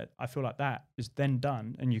go there. I feel like that is then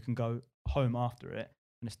done, and you can go home after it.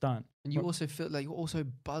 And it's done. And you also feel like you're also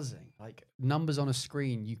buzzing. Like numbers on a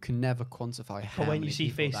screen, you can never quantify how when you see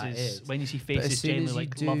faces, genuinely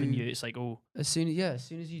like loving you, it's like, oh. As soon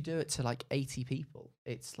as you do it to like 80 people,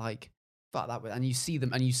 it's like, fuck that. And you see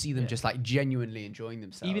them just like genuinely enjoying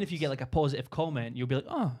themselves. Even if you get like a positive comment, you'll be like,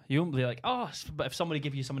 oh, you won't be like, oh. But if somebody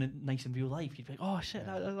give you something nice in real life, you'd be like, oh shit,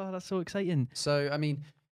 that's so exciting. So I mean,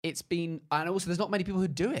 it's been, and also there's not many people who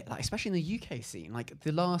do it, like especially in the UK scene. Like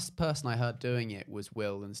the last person I heard doing it was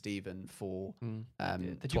Will and Stephen for.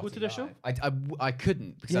 Did you go to their show? I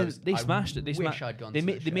couldn't because they smashed it. I'd gone. They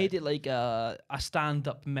made it like a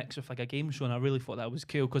stand-up mix with like a game show, and I really thought that was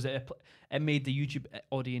cool because it made the YouTube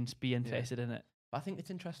audience be interested in it. I think it's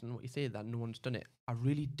interesting what you say that no one's done it. I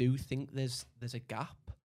really do think there's a gap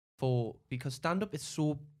because stand up is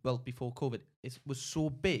so before COVID, it was so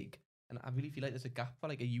big, and I really feel like there's a gap for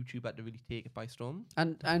like a YouTuber to really take it by storm.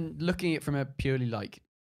 And looking at it from a purely like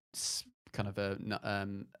kind of a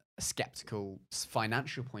skeptical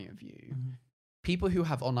financial point of view, people who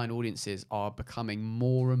have online audiences are becoming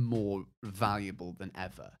more and more valuable than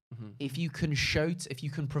ever. If you can if you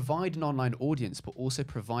can provide an online audience, but also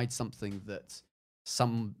provide something that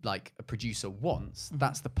like a producer wants,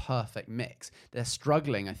 that's the perfect mix. They're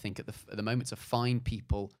struggling, I think, at the moment to find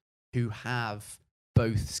people who have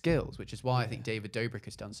both skills, which is why I think David Dobrik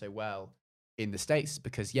has done so well in the States,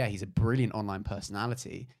 because he's a brilliant online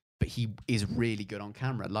personality, but he is really good on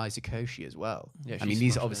camera. Liza Koshy as well. I mean,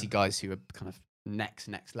 these are obviously guys who are kind of next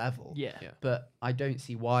level. But I don't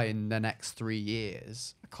see why in the next 3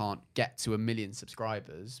 years I can't get to 1 million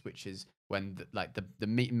subscribers, which is when the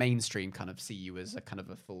mainstream kind of see you as a kind of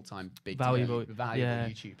a full-time big valuable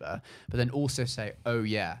YouTuber, but then also say, oh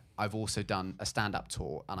yeah, I've also done a stand-up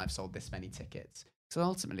tour and I've sold this many tickets. So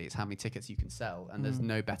ultimately it's how many tickets you can sell, and there's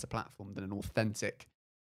no better platform than an authentic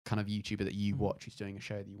kind of YouTuber that you watch who's doing a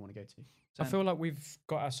show that you want to go to. I feel like we've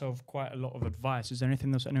got ourselves quite a lot of advice. Is there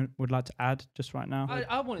anything else anyone would like to add just right now?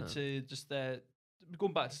 I wanted to just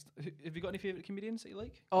going back. Have you got any favorite comedians that you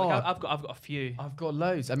like? Oh, like I've got a few. I've got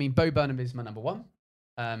loads. I mean, Bo Burnham is my number one.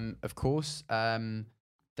 Of course.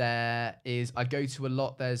 There is. I go to a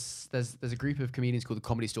lot. There's a group of comedians called the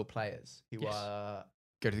Comedy Store Players who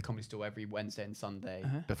go to the Comedy Store every Wednesday and Sunday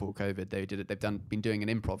before COVID. They did it. They've been doing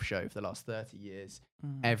an improv show for the last 30 years.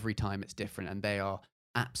 Every time it's different, and they are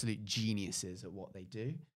absolute geniuses at what they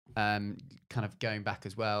do. Kind of going back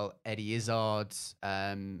as well, Eddie Izzard,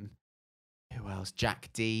 who else? Jack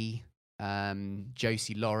D,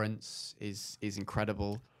 Josie Lawrence is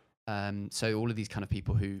incredible. So all of these kind of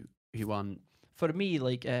people who aren't. For me,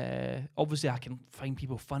 like obviously I can find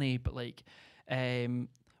people funny, but like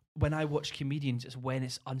when I watch comedians, it's when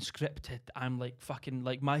it's unscripted. I'm like fucking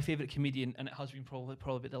like my favorite comedian, and it has been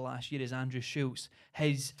probably the last year, is Andrew Schultz.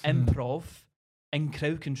 His improv in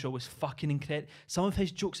Crowd Control was fucking incredible. Some of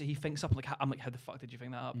his jokes that he thinks up, like I'm like, how the fuck did you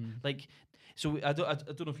think that up? Like, so I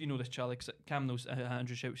don't know if you know this, Charlie, because Cam knows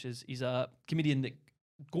Andrew Schultz is. He's a comedian that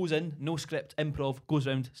goes in, no script, improv, goes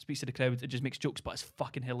around, speaks to the crowd, it just makes jokes, but it's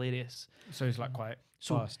fucking hilarious. So he's like quite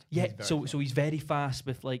fast. Yeah, so he's very fast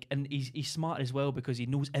with like, and he's smart as well because he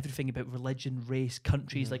knows everything about religion, race,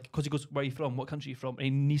 countries. Like, because he goes, where are you from? What country are you from? And he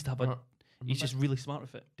needs to have a. He's just really smart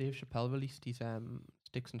with it. Dave Chappelle released his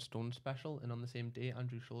Sticks and Stones special, and on the same day,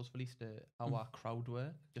 Andrew Schultz released our crowd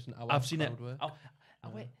work. Just an hour. I've seen it. Work.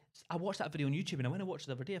 I watched that video on YouTube, and I went and watched it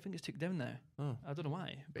the other day. I think it's took down now. I don't know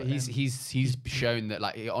why. But he's shown that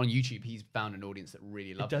like on YouTube he's found an audience that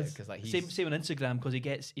really loves it, because like same on Instagram, because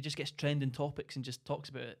he just gets trending topics and just talks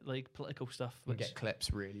about it, like political stuff. You get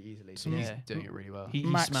clips really easily. So he's doing it really well. He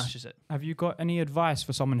Max, smashes it. Have you got any advice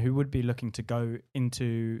for someone who would be looking to go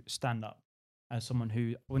into stand up, as someone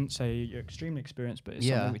who I wouldn't say you're extremely experienced, but it's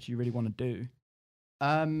something which you really want to do?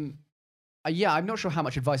 Yeah, I'm not sure how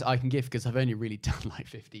much advice I can give because I've only really done like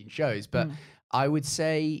 15 shows, but I would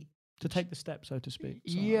say to take the step, so to speak.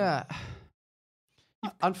 Yeah.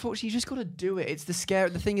 Unfortunately, you just got to do it. It's the scary.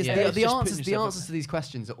 The thing is, the answers to these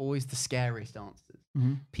questions are always the scariest answers.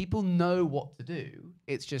 People know what to do.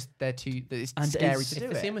 It's just it's scary to do it. It's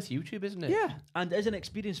the same with YouTube, isn't it? Yeah, and as an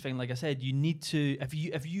experience thing, like I said, you need to if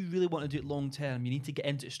you really want to do it long term, you need to get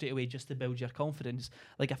into it straight away just to build your confidence.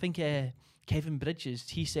 Like I think Kevin Bridges,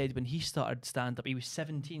 he said when he started stand up, he was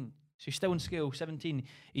 17. So he's still in school, 17.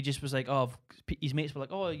 He just was like, his mates were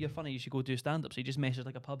like, oh, you're funny, you should go do stand-up. So he just messaged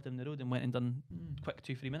like a pub down the road and went and done quick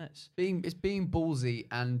 2-3 minutes. It's being ballsy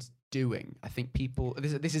and doing. I think people,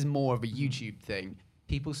 this is more of a YouTube thing.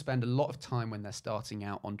 People spend a lot of time when they're starting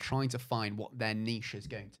out on trying to find what their niche is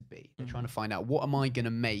going to be. They're trying to find out, what am I going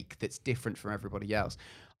to make that's different from everybody else?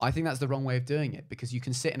 I think that's the wrong way of doing it, because you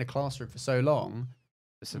can sit in a classroom for so long,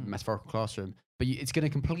 it's a metaphorical classroom, but it's going to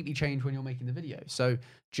completely change when you're making the video. So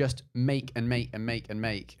just make and make and make and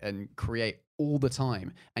make and create all the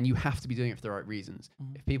time. And you have to be doing it for the right reasons.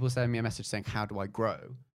 If people send me a message saying, how do I grow?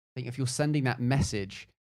 I think if you're sending that message,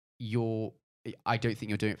 I don't think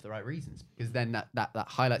you're doing it for the right reasons, because then that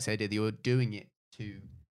highlights the idea that you're doing it to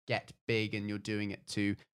get big and you're doing it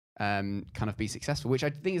to kind of be successful, which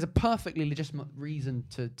I think is a perfectly legitimate reason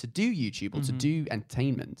to do YouTube or to do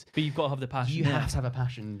entertainment. But you've got to have the passion. You have to have a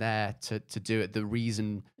passion there to do it. The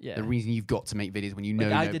reason you've got to make videos when you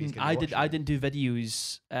know I didn't do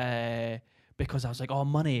videos because I was like, oh,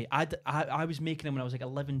 money. I was making them when I was like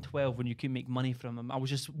 11, 12 when you could make money from them. I was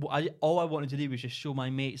just, all I wanted to do was just show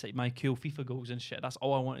my mates like my cool FIFA goals and shit. That's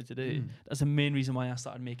all I wanted to do. That's the main reason why I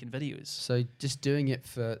started making videos. So just doing it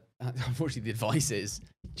for, unfortunately, the advice is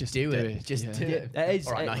just do it. Just do it. It is.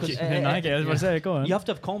 All right, Nike. Nike, I was about to say, go on. You have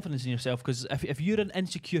to have confidence in yourself, because if you're an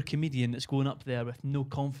insecure comedian that's going up there with no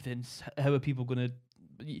confidence, how are people going to...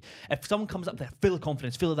 If someone comes up there full of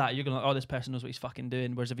confidence, full of that, you're going to, oh, this person knows what he's fucking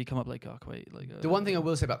doing. Whereas if you come up like, oh, quite like... The one thing I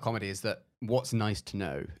will say about comedy is that what's nice to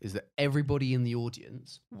know is that everybody in the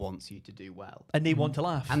audience wants you to do well. And they want to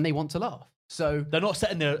laugh. And they want to laugh. So they're not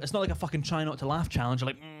sitting there. It's not like a fucking try not to laugh challenge.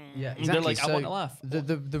 You're like, yeah, exactly. They're like, so I want to laugh.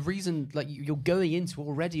 The reason, like, you're going into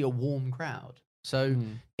already a warm crowd. So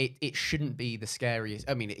it shouldn't be the scariest.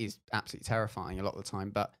 I mean, it is absolutely terrifying a lot of the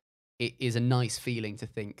time, but it is a nice feeling to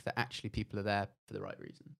think that actually people are there for the right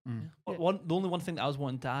reason. The only one thing that I was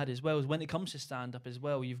wanting to add as well is when it comes to stand-up as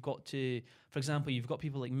well, you've got to, for example, you've got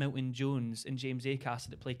people like Milton Jones and James Acaster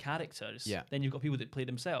that play characters. Yeah. Then you've got people that play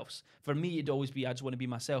themselves. For me, it'd always be, I just want to be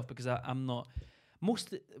myself, because I'm not...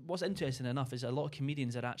 What's interesting enough is a lot of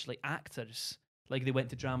comedians are actually actors. Like, they went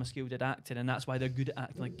to drama school, did acting, and that's why they're good at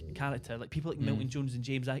acting like character. Like, people like Milton Jones and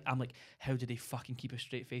James, I'm like, how do they fucking keep a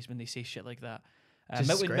straight face when they say shit like that?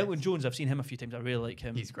 Milton Jones, I've seen him a few times. I really like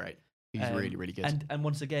him. He's great. He's really, really good. And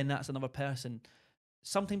once again, that's another person.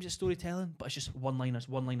 Sometimes it's storytelling, but it's just one-liners,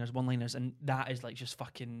 and that is like just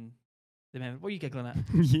fucking... What are you giggling at?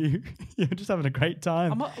 You're just having a great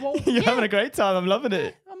time. Well, You're having a great time. I'm loving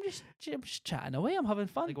it. I'm just chatting away. I'm having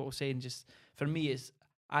fun. Like what I was saying, just for me,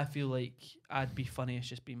 I feel like I'd be funniest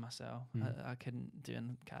just being myself. I couldn't do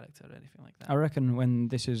a character or anything like that. I reckon when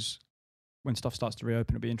stuff starts to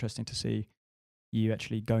reopen, it'll be interesting to see you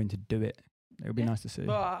actually going to do it. It'll be nice to see.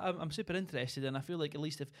 Well, I'm super interested, and I feel like at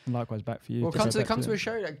least if... And likewise, back for you. Well, come to a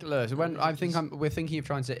show, Lewis. When we're thinking of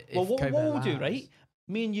trying to... Well, what we'll do, right?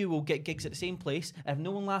 Me and you will get gigs at the same place. If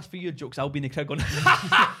no one laughs for your jokes, I'll be in the crowd going...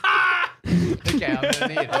 Okay, I'm gonna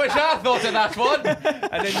need it. I wish I thought of that one.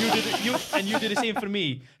 And then you do the same for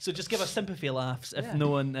me. So just give us sympathy laughs if no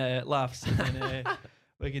one laughs. And then,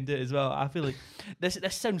 we can do it as well. I feel like this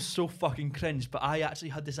sounds so fucking cringe, but I actually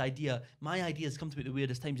had this idea. My ideas come to me at the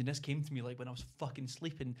weirdest times, and this came to me like when I was fucking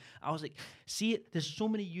sleeping. I was like, there's so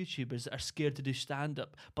many YouTubers that are scared to do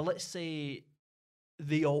stand-up, but let's say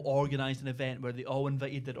they all organised an event where they all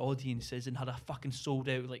invited their audiences and had a fucking sold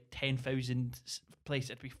out like 10,000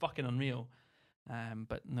 place. It'd be fucking unreal.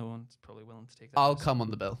 But no one's probably willing to take that. I'll come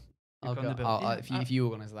on the bill. If you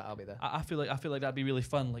organise that, I'll be there. I feel like that'd be really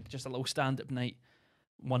fun. Like just a little stand-up night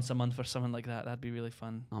once a month or something like that. That'd be really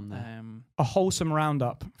fun. I'm there. A wholesome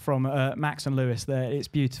roundup from Max and Lewis there. It's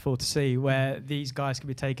beautiful to see where these guys could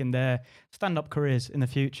be taking their stand-up careers in the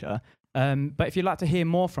future. But if you'd like to hear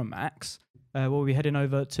more from Max, we'll be heading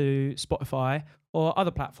over to Spotify or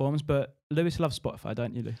other platforms. But Lewis loves Spotify,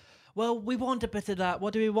 don't you, Lou? Well, we want a bit of that.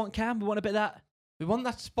 What do we want, Cam? We want a bit of that. We want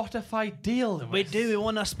that Spotify deal. Lewis. We do. We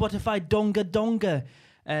want a Spotify donga.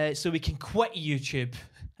 So we can quit YouTube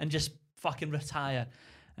and just fucking retire.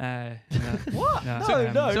 What?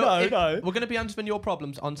 No. We're going to be answering your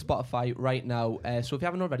problems on Spotify right now. So if you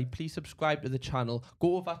haven't already, please subscribe to the channel.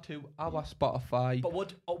 Go over to our Spotify. But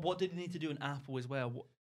what did you need to do in Apple as well?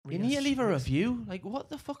 You need to leave a review. Like, what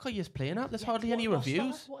the fuck are you playing at? There's hardly any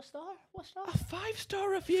reviews. What star? A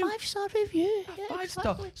 5-star review. 5-star review. A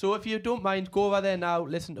 5-star. So if you don't mind, go over there now,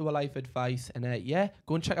 listen to our life advice, and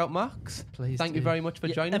go and check out Max. Please. Thank you very much for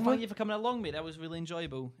joining and me. thank you for coming along, mate. That was really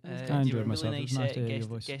enjoyable. I enjoyed you were myself. really It was nice to hear your nice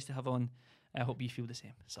voice. guest to have on. I hope you feel the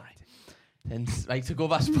same. Sorry. And right to go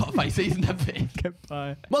over Spotify season a bit.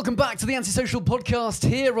 Goodbye. Welcome back to the Antisocial Podcast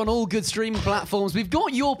here on all good streaming platforms. We've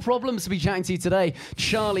got your problems to be chatting to you today.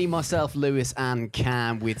 Charlie, myself, Lewis, and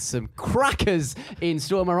Cam with some crackers in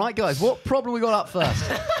store. Am I right, guys? What problem we got up first?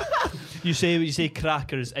 You say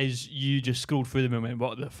crackers as you just scrolled through them and went,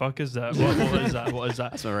 what the fuck is that? What is that? What is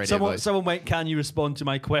that? That's my radio voice. Someone went, can you respond to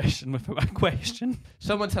my question with a question?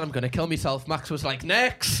 Someone said I'm going to kill myself. Max was like,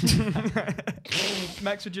 next.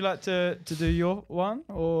 Max, would you like to do your one?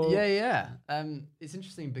 Or Yeah. It's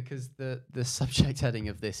interesting because the subject heading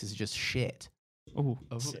of this is just shit. Oh.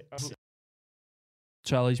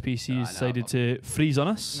 Charlie's PC decided to freeze on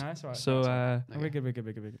us. No, that's all right. So we're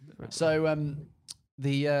good. So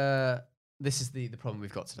this is the problem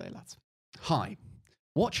we've got today, lads. Hi.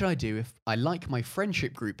 What should I do if I like my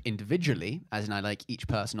friendship group individually, as in I like each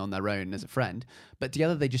person on their own as a friend, but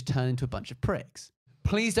together they just turn into a bunch of pricks?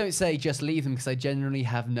 Please don't say just leave them because I generally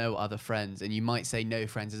have no other friends, and you might say no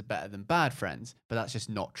friends is better than bad friends, but that's just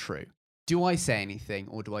not true. Do I say anything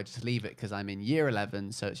or do I just leave it because I'm in year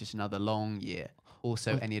 11, so it's just another long year?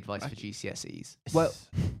 Also, any advice for GCSEs? Well,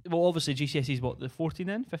 obviously GCSEs what, the 14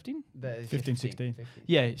 then 15? 15, 16.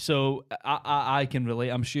 Yeah, so I can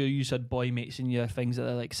relate. I'm sure you said boy mates in your things that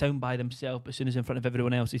are like sound by themselves, but as soon as in front of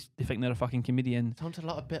everyone else, they think they're a fucking comedian. Sounds a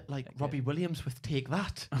lot a bit like Robbie Williams with Take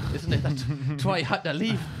That, isn't it? That's why I had to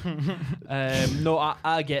leave. No,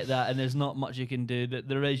 I get that, and there's not much you can do.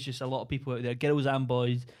 There is just a lot of people out there, girls and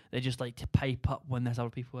boys, they just like to pipe up when there's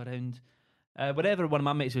other people around. Whatever one of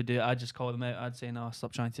my mates would do, I'd just call them out. I'd say, no,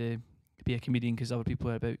 stop trying to be a comedian because other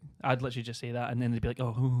people are about. I'd literally just say that, and then they'd be like,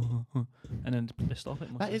 oh, and then they stop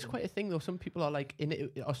it. That is quite a thing, though. Some people are like, in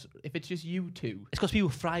it, if it's just you two. It's because people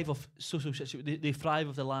thrive off social situations. They thrive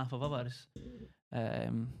off the laugh of others.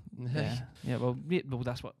 Well,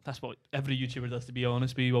 that's what every YouTuber does. To be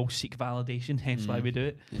honest, we all seek validation. Hence why we do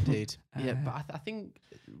it. Indeed. Yeah, but I think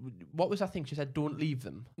what was that thing she said? Don't leave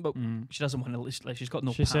them. But she doesn't want to list. Like she's got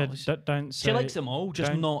no. She pals. said, "Don't." Say, she likes them all,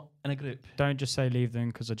 just not in a group. Don't just say leave them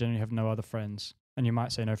because I generally have no other friends. And you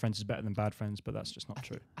might say no friends is better than bad friends, but that's just not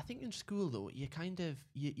true. I think in school though, you kind of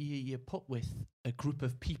you put with a group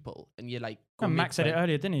of people, and you're like. And Max said it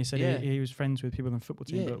earlier, didn't he? He said he was friends with people in the football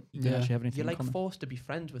team, but didn't actually have anything You're in common. forced to be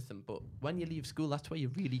friends with them, but when you leave school, that's where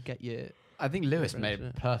you really get your. I think Lewis made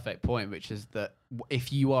a perfect point, which is that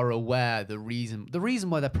if you are aware the reason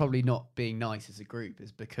why they're probably not being nice as a group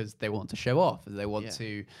is because they want to show off, they want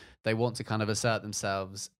to kind of assert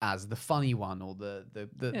themselves as the funny one or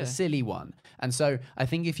the silly one. And so I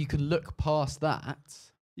think if you can look past that,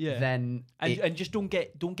 then and just don't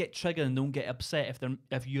get triggered and don't get upset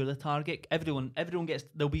if you're the target. Everyone gets.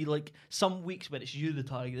 There'll be like some weeks where it's you the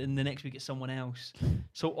target, and the next week it's someone else.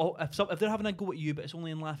 So if they're having a go at you, but it's only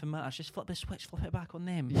in laughing matters, just flip the switch, flip it back on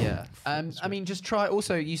them. Yeah. I mean, just try.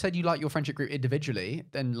 Also, you said you like your friendship group individually,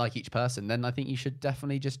 then like each person. Then I think you should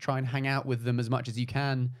definitely just try and hang out with them as much as you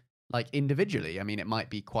can, like individually. I mean, it might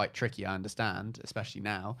be quite tricky, I understand, especially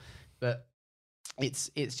now, but.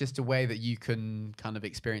 It's just a way that you can kind of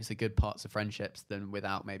experience the good parts of friendships then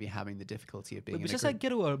without maybe having the difficulty of being in a this group. a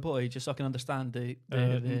girl or a boy, just so I can understand the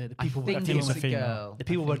people I think dealing with. girl. The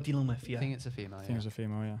people we're dealing with, I think it's a female. I think it's a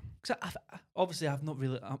female, yeah. Because obviously I'm not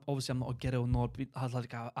a girl, nor has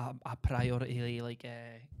like a priority like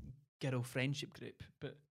a girl friendship group.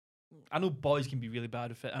 But I know boys can be really bad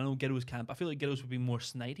with it. I know girls can, but I feel like girls would be more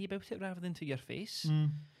snidey about it rather than to your face.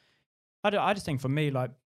 I just think for me,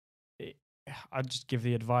 like, I'd just give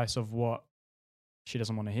the advice of what she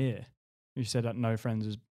doesn't want to hear. You said that no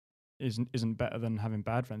friends isn't better than having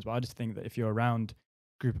bad friends, but I just think that if you're around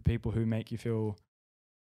a group of people who make you feel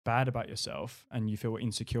bad about yourself and you feel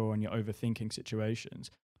insecure and you're overthinking situations,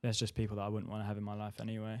 there's just people that I wouldn't want to have in my life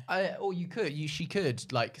anyway. She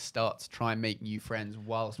could like start to try and make new friends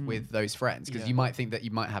whilst with those friends, because you might think that you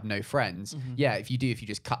might have no friends. Yeah, if you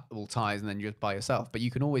just cut all ties and then you're just by yourself, but you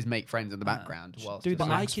can always make friends in the background whilst do the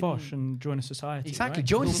Max Fosh and join a society. Exactly, right?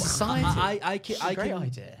 join a society. Great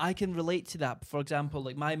idea. I can relate to that. For example,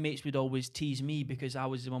 like my mates would always tease me because I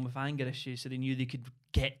was the one with anger issues, so they knew they could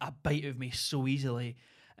get a bite of me so easily.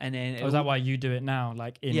 And then is that why you do it now,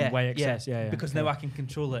 like in way excess? Yeah, because now I can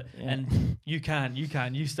control it, and you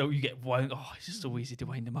get wound. Oh, it's just so easy to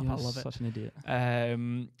wind them up. I love it. Such an idiot.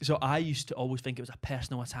 So I used to always think it was a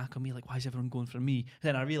personal attack on me. Like, why is everyone going for me?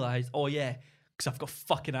 Then I realised, because I've got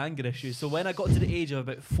fucking anger issues. So when I got to the age of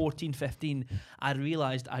about 14, 15, I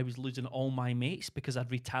realised I was losing all my mates because I'd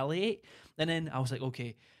retaliate. And then I was like,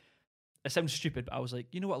 okay. It sounds stupid, but I was like,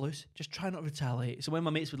 you know what, Luce? Just try not to retaliate. So when my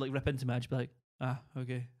mates would like rip into me, I'd just be like,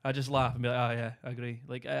 okay. I just laugh and be like, yeah, I agree.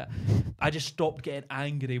 Like, I just stopped getting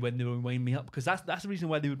angry when they would wind me up, because that's the reason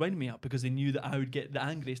why they would wind me up, because they knew that I would get the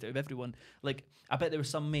angriest out of everyone. Like, I bet there were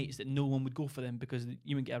some mates that no one would go for them because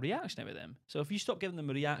you wouldn't get a reaction out of them. So if you stop giving them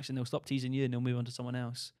a reaction, they'll stop teasing you and they'll move on to someone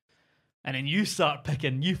else. And then you start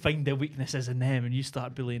you find their weaknesses in them and you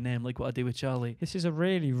start bullying them, like what I do with Charlie. This is a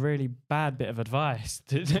really, really bad bit of advice,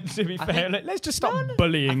 to be fair. Let's just stop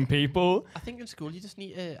bullying people. I think in school you just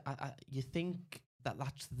need to, you think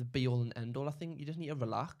that's the be-all and end-all. I think you just need to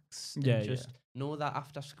relax and just know that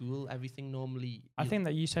after school, everything normally... I think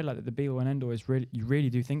that you say like that the be-all and end-all is really, you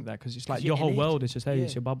really do think that, because it's like your whole world is just,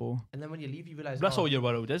 it's your bubble. And then when you leave, you realise... That's all your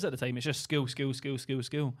world is at the time. It's just school.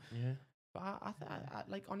 Yeah. But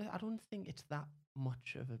I don't think it's that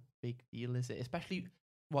much of a big deal, is it? Especially,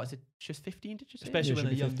 what is it? Just 15? Did you say? Especially when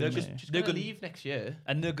they're young, they're gonna leave next year,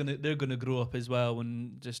 and they're gonna grow up as well,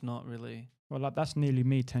 and just not really. Well, like that's nearly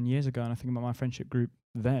me 10 years ago, and I think about my friendship group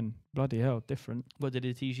then. Bloody hell, different. What, did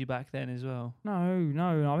it tease you back then as well? No.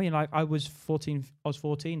 I mean, like I was 14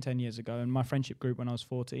 10 years ago, and my friendship group when I was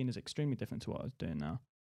 14 is extremely different to what I was doing now.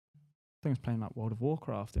 I think I was playing like World of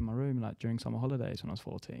Warcraft in my room, like during summer holidays when I was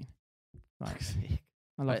 14. Like,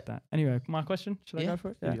 I love that. Anyway, my question. Should I go for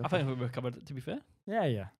it? Yeah. I think we've covered it, to be fair.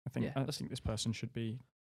 Yeah. I think this person should be.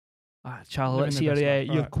 Charlie, living let's the hear best life.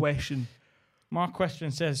 your Alright. question. My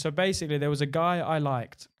question says, so basically there was a guy I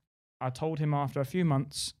liked. I told him after a few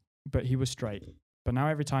months, but he was straight. But now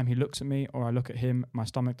every time he looks at me or I look at him, my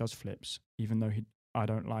stomach does flips, even though I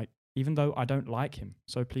don't like him.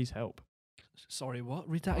 So please help. Sorry, what?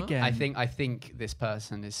 Read that again. I think this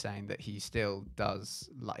person is saying that he still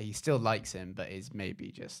likes him, but is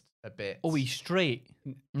maybe just a bit. Oh, he's straight.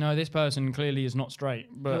 No, this person clearly is not straight.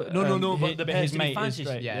 But No. But but the his person he mate is fancies-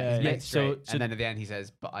 straight. Yeah, his mate's straight. So- And then at the end he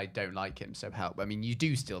says, "But I don't like him, so help." I mean, you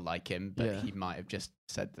do still like him, but Yeah. he might have just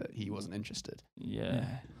said that he wasn't interested. Yeah.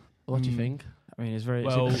 What do you think? I mean, it's very.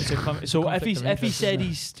 Well, it's a so conflict if of he interest, said isn't it?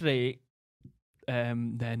 he's straight,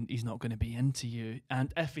 then he's not going to be into you.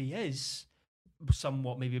 And if he is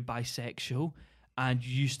somewhat maybe bisexual, and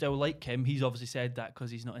you still like him, he's obviously said that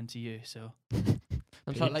because he's not into you. So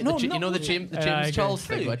I'm sorry, like No, you no, know the no. James I agree. Charles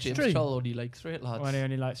thing, where It's James true. Charles only like straight lads. When he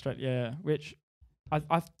only likes straight, yeah. Which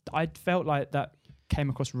I felt like that came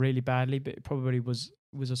across really badly, but it probably was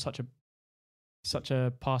such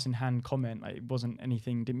a passing hand comment. Like it wasn't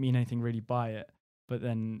anything, didn't mean anything really by it. But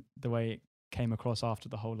then the way it came across after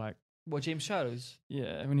the whole like, what, James Charles?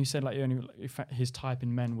 yeah, when you said like his type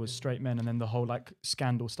in men was straight men, and then the whole like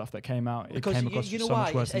scandal stuff that came out, it came across you know so why?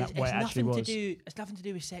 much worse than It's what it actually nothing was. it's nothing to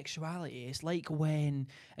do with sexuality. It's like when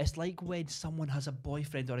someone has a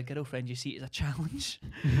boyfriend or a girlfriend, you see it as a challenge.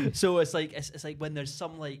 So it's like when there's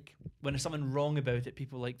something wrong about it,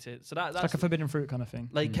 people like to. So that's It's like a forbidden fruit kind of thing.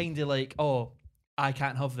 like kind of like, oh, I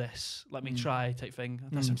can't have this, let me try type thing.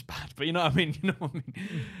 That sounds bad, but you know what I mean. You know what I mean.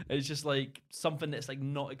 It's just like something that's like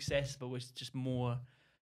not accessible. It's just more.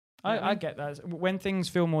 I get that. When things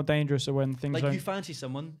feel more dangerous, or when things Like don't. you fancy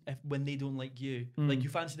someone when they don't like you. Like you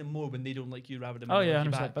fancy them more when they don't like you rather than Oh when they yeah, like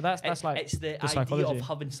you 100%. back. But that's like it's the idea psychology. of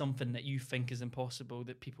having something that you think is impossible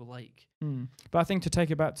that people like. But I think to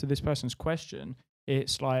take it back to this person's question,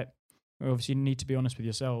 it's like obviously you need to be honest with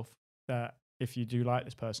yourself that if you do like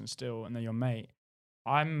this person still and they're your mate.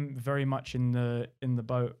 I'm very much in the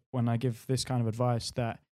boat when I give this kind of advice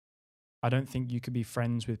that I don't think you could be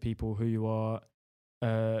friends with people who you are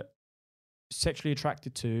sexually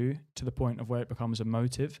attracted to the point of where it becomes a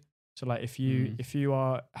motive. So like if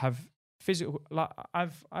you have physical, like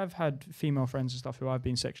I've had female friends and stuff who I've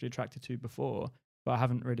been sexually attracted to before, but I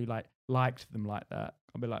haven't really liked them like that.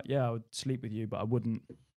 I'll be like, yeah, I would sleep with you, but I wouldn't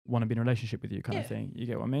want to be in a relationship with you kind of thing. You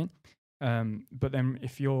get what I mean? But then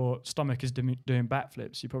if your stomach is doing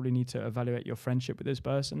backflips, you probably need to evaluate your friendship with this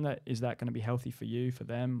person. Is that going to be healthy for you, for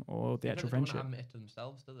them, or the actual friendship? They don't admit to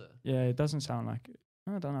themselves, do they? Yeah, it doesn't sound like it.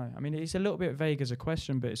 I don't know. I mean, it's a little bit vague as a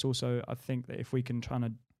question, but it's also, I think that if we can try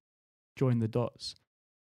to join the dots,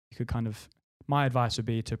 you could kind of, my advice would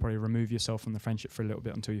be to probably remove yourself from the friendship for a little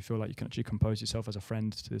bit until you feel like you can actually compose yourself as a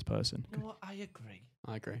friend to this person. You know what? I agree.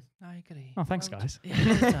 I agree. Oh, thanks, guys.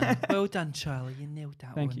 Well done. Well done, Charlie. You nailed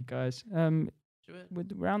that Thank one. you, guys. Do it.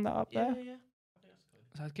 Would round that up there? Yeah.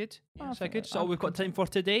 Is that good? Yeah, I Is that think good? that- So all we've got time for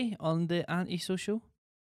today on the antisocial.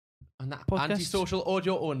 And that Podcast. antisocial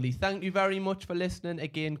audio only. Thank you very much for listening.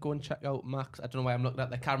 Again, go and check out Max. I don't know why I'm looking at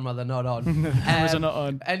the camera. They're not on. The cameras are not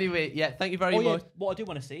on. Anyway, yeah. Thank you very much. What I do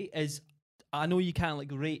want to say is, I know you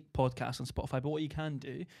can't rate podcasts on Spotify, but what you can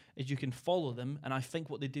do is you can follow them, and I think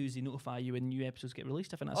what they do is they notify you when new episodes get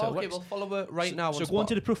released. I think that's how it Okay, works. we'll follow it right so, now. So on go onto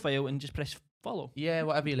Spot. the profile and just press follow. Yeah,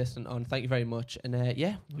 whatever you're listening on. Thank you very much. And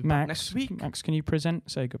yeah, we'll be back Max, next week. Max, can you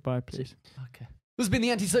say goodbye, please? Okay. This has been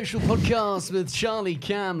the Antisocial Podcast with Charlie,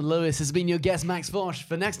 Cam, Lewis. Has been your guest, Max Fosh.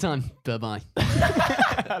 For next time, bye-bye.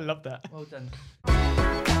 I love that. Well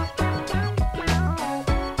done.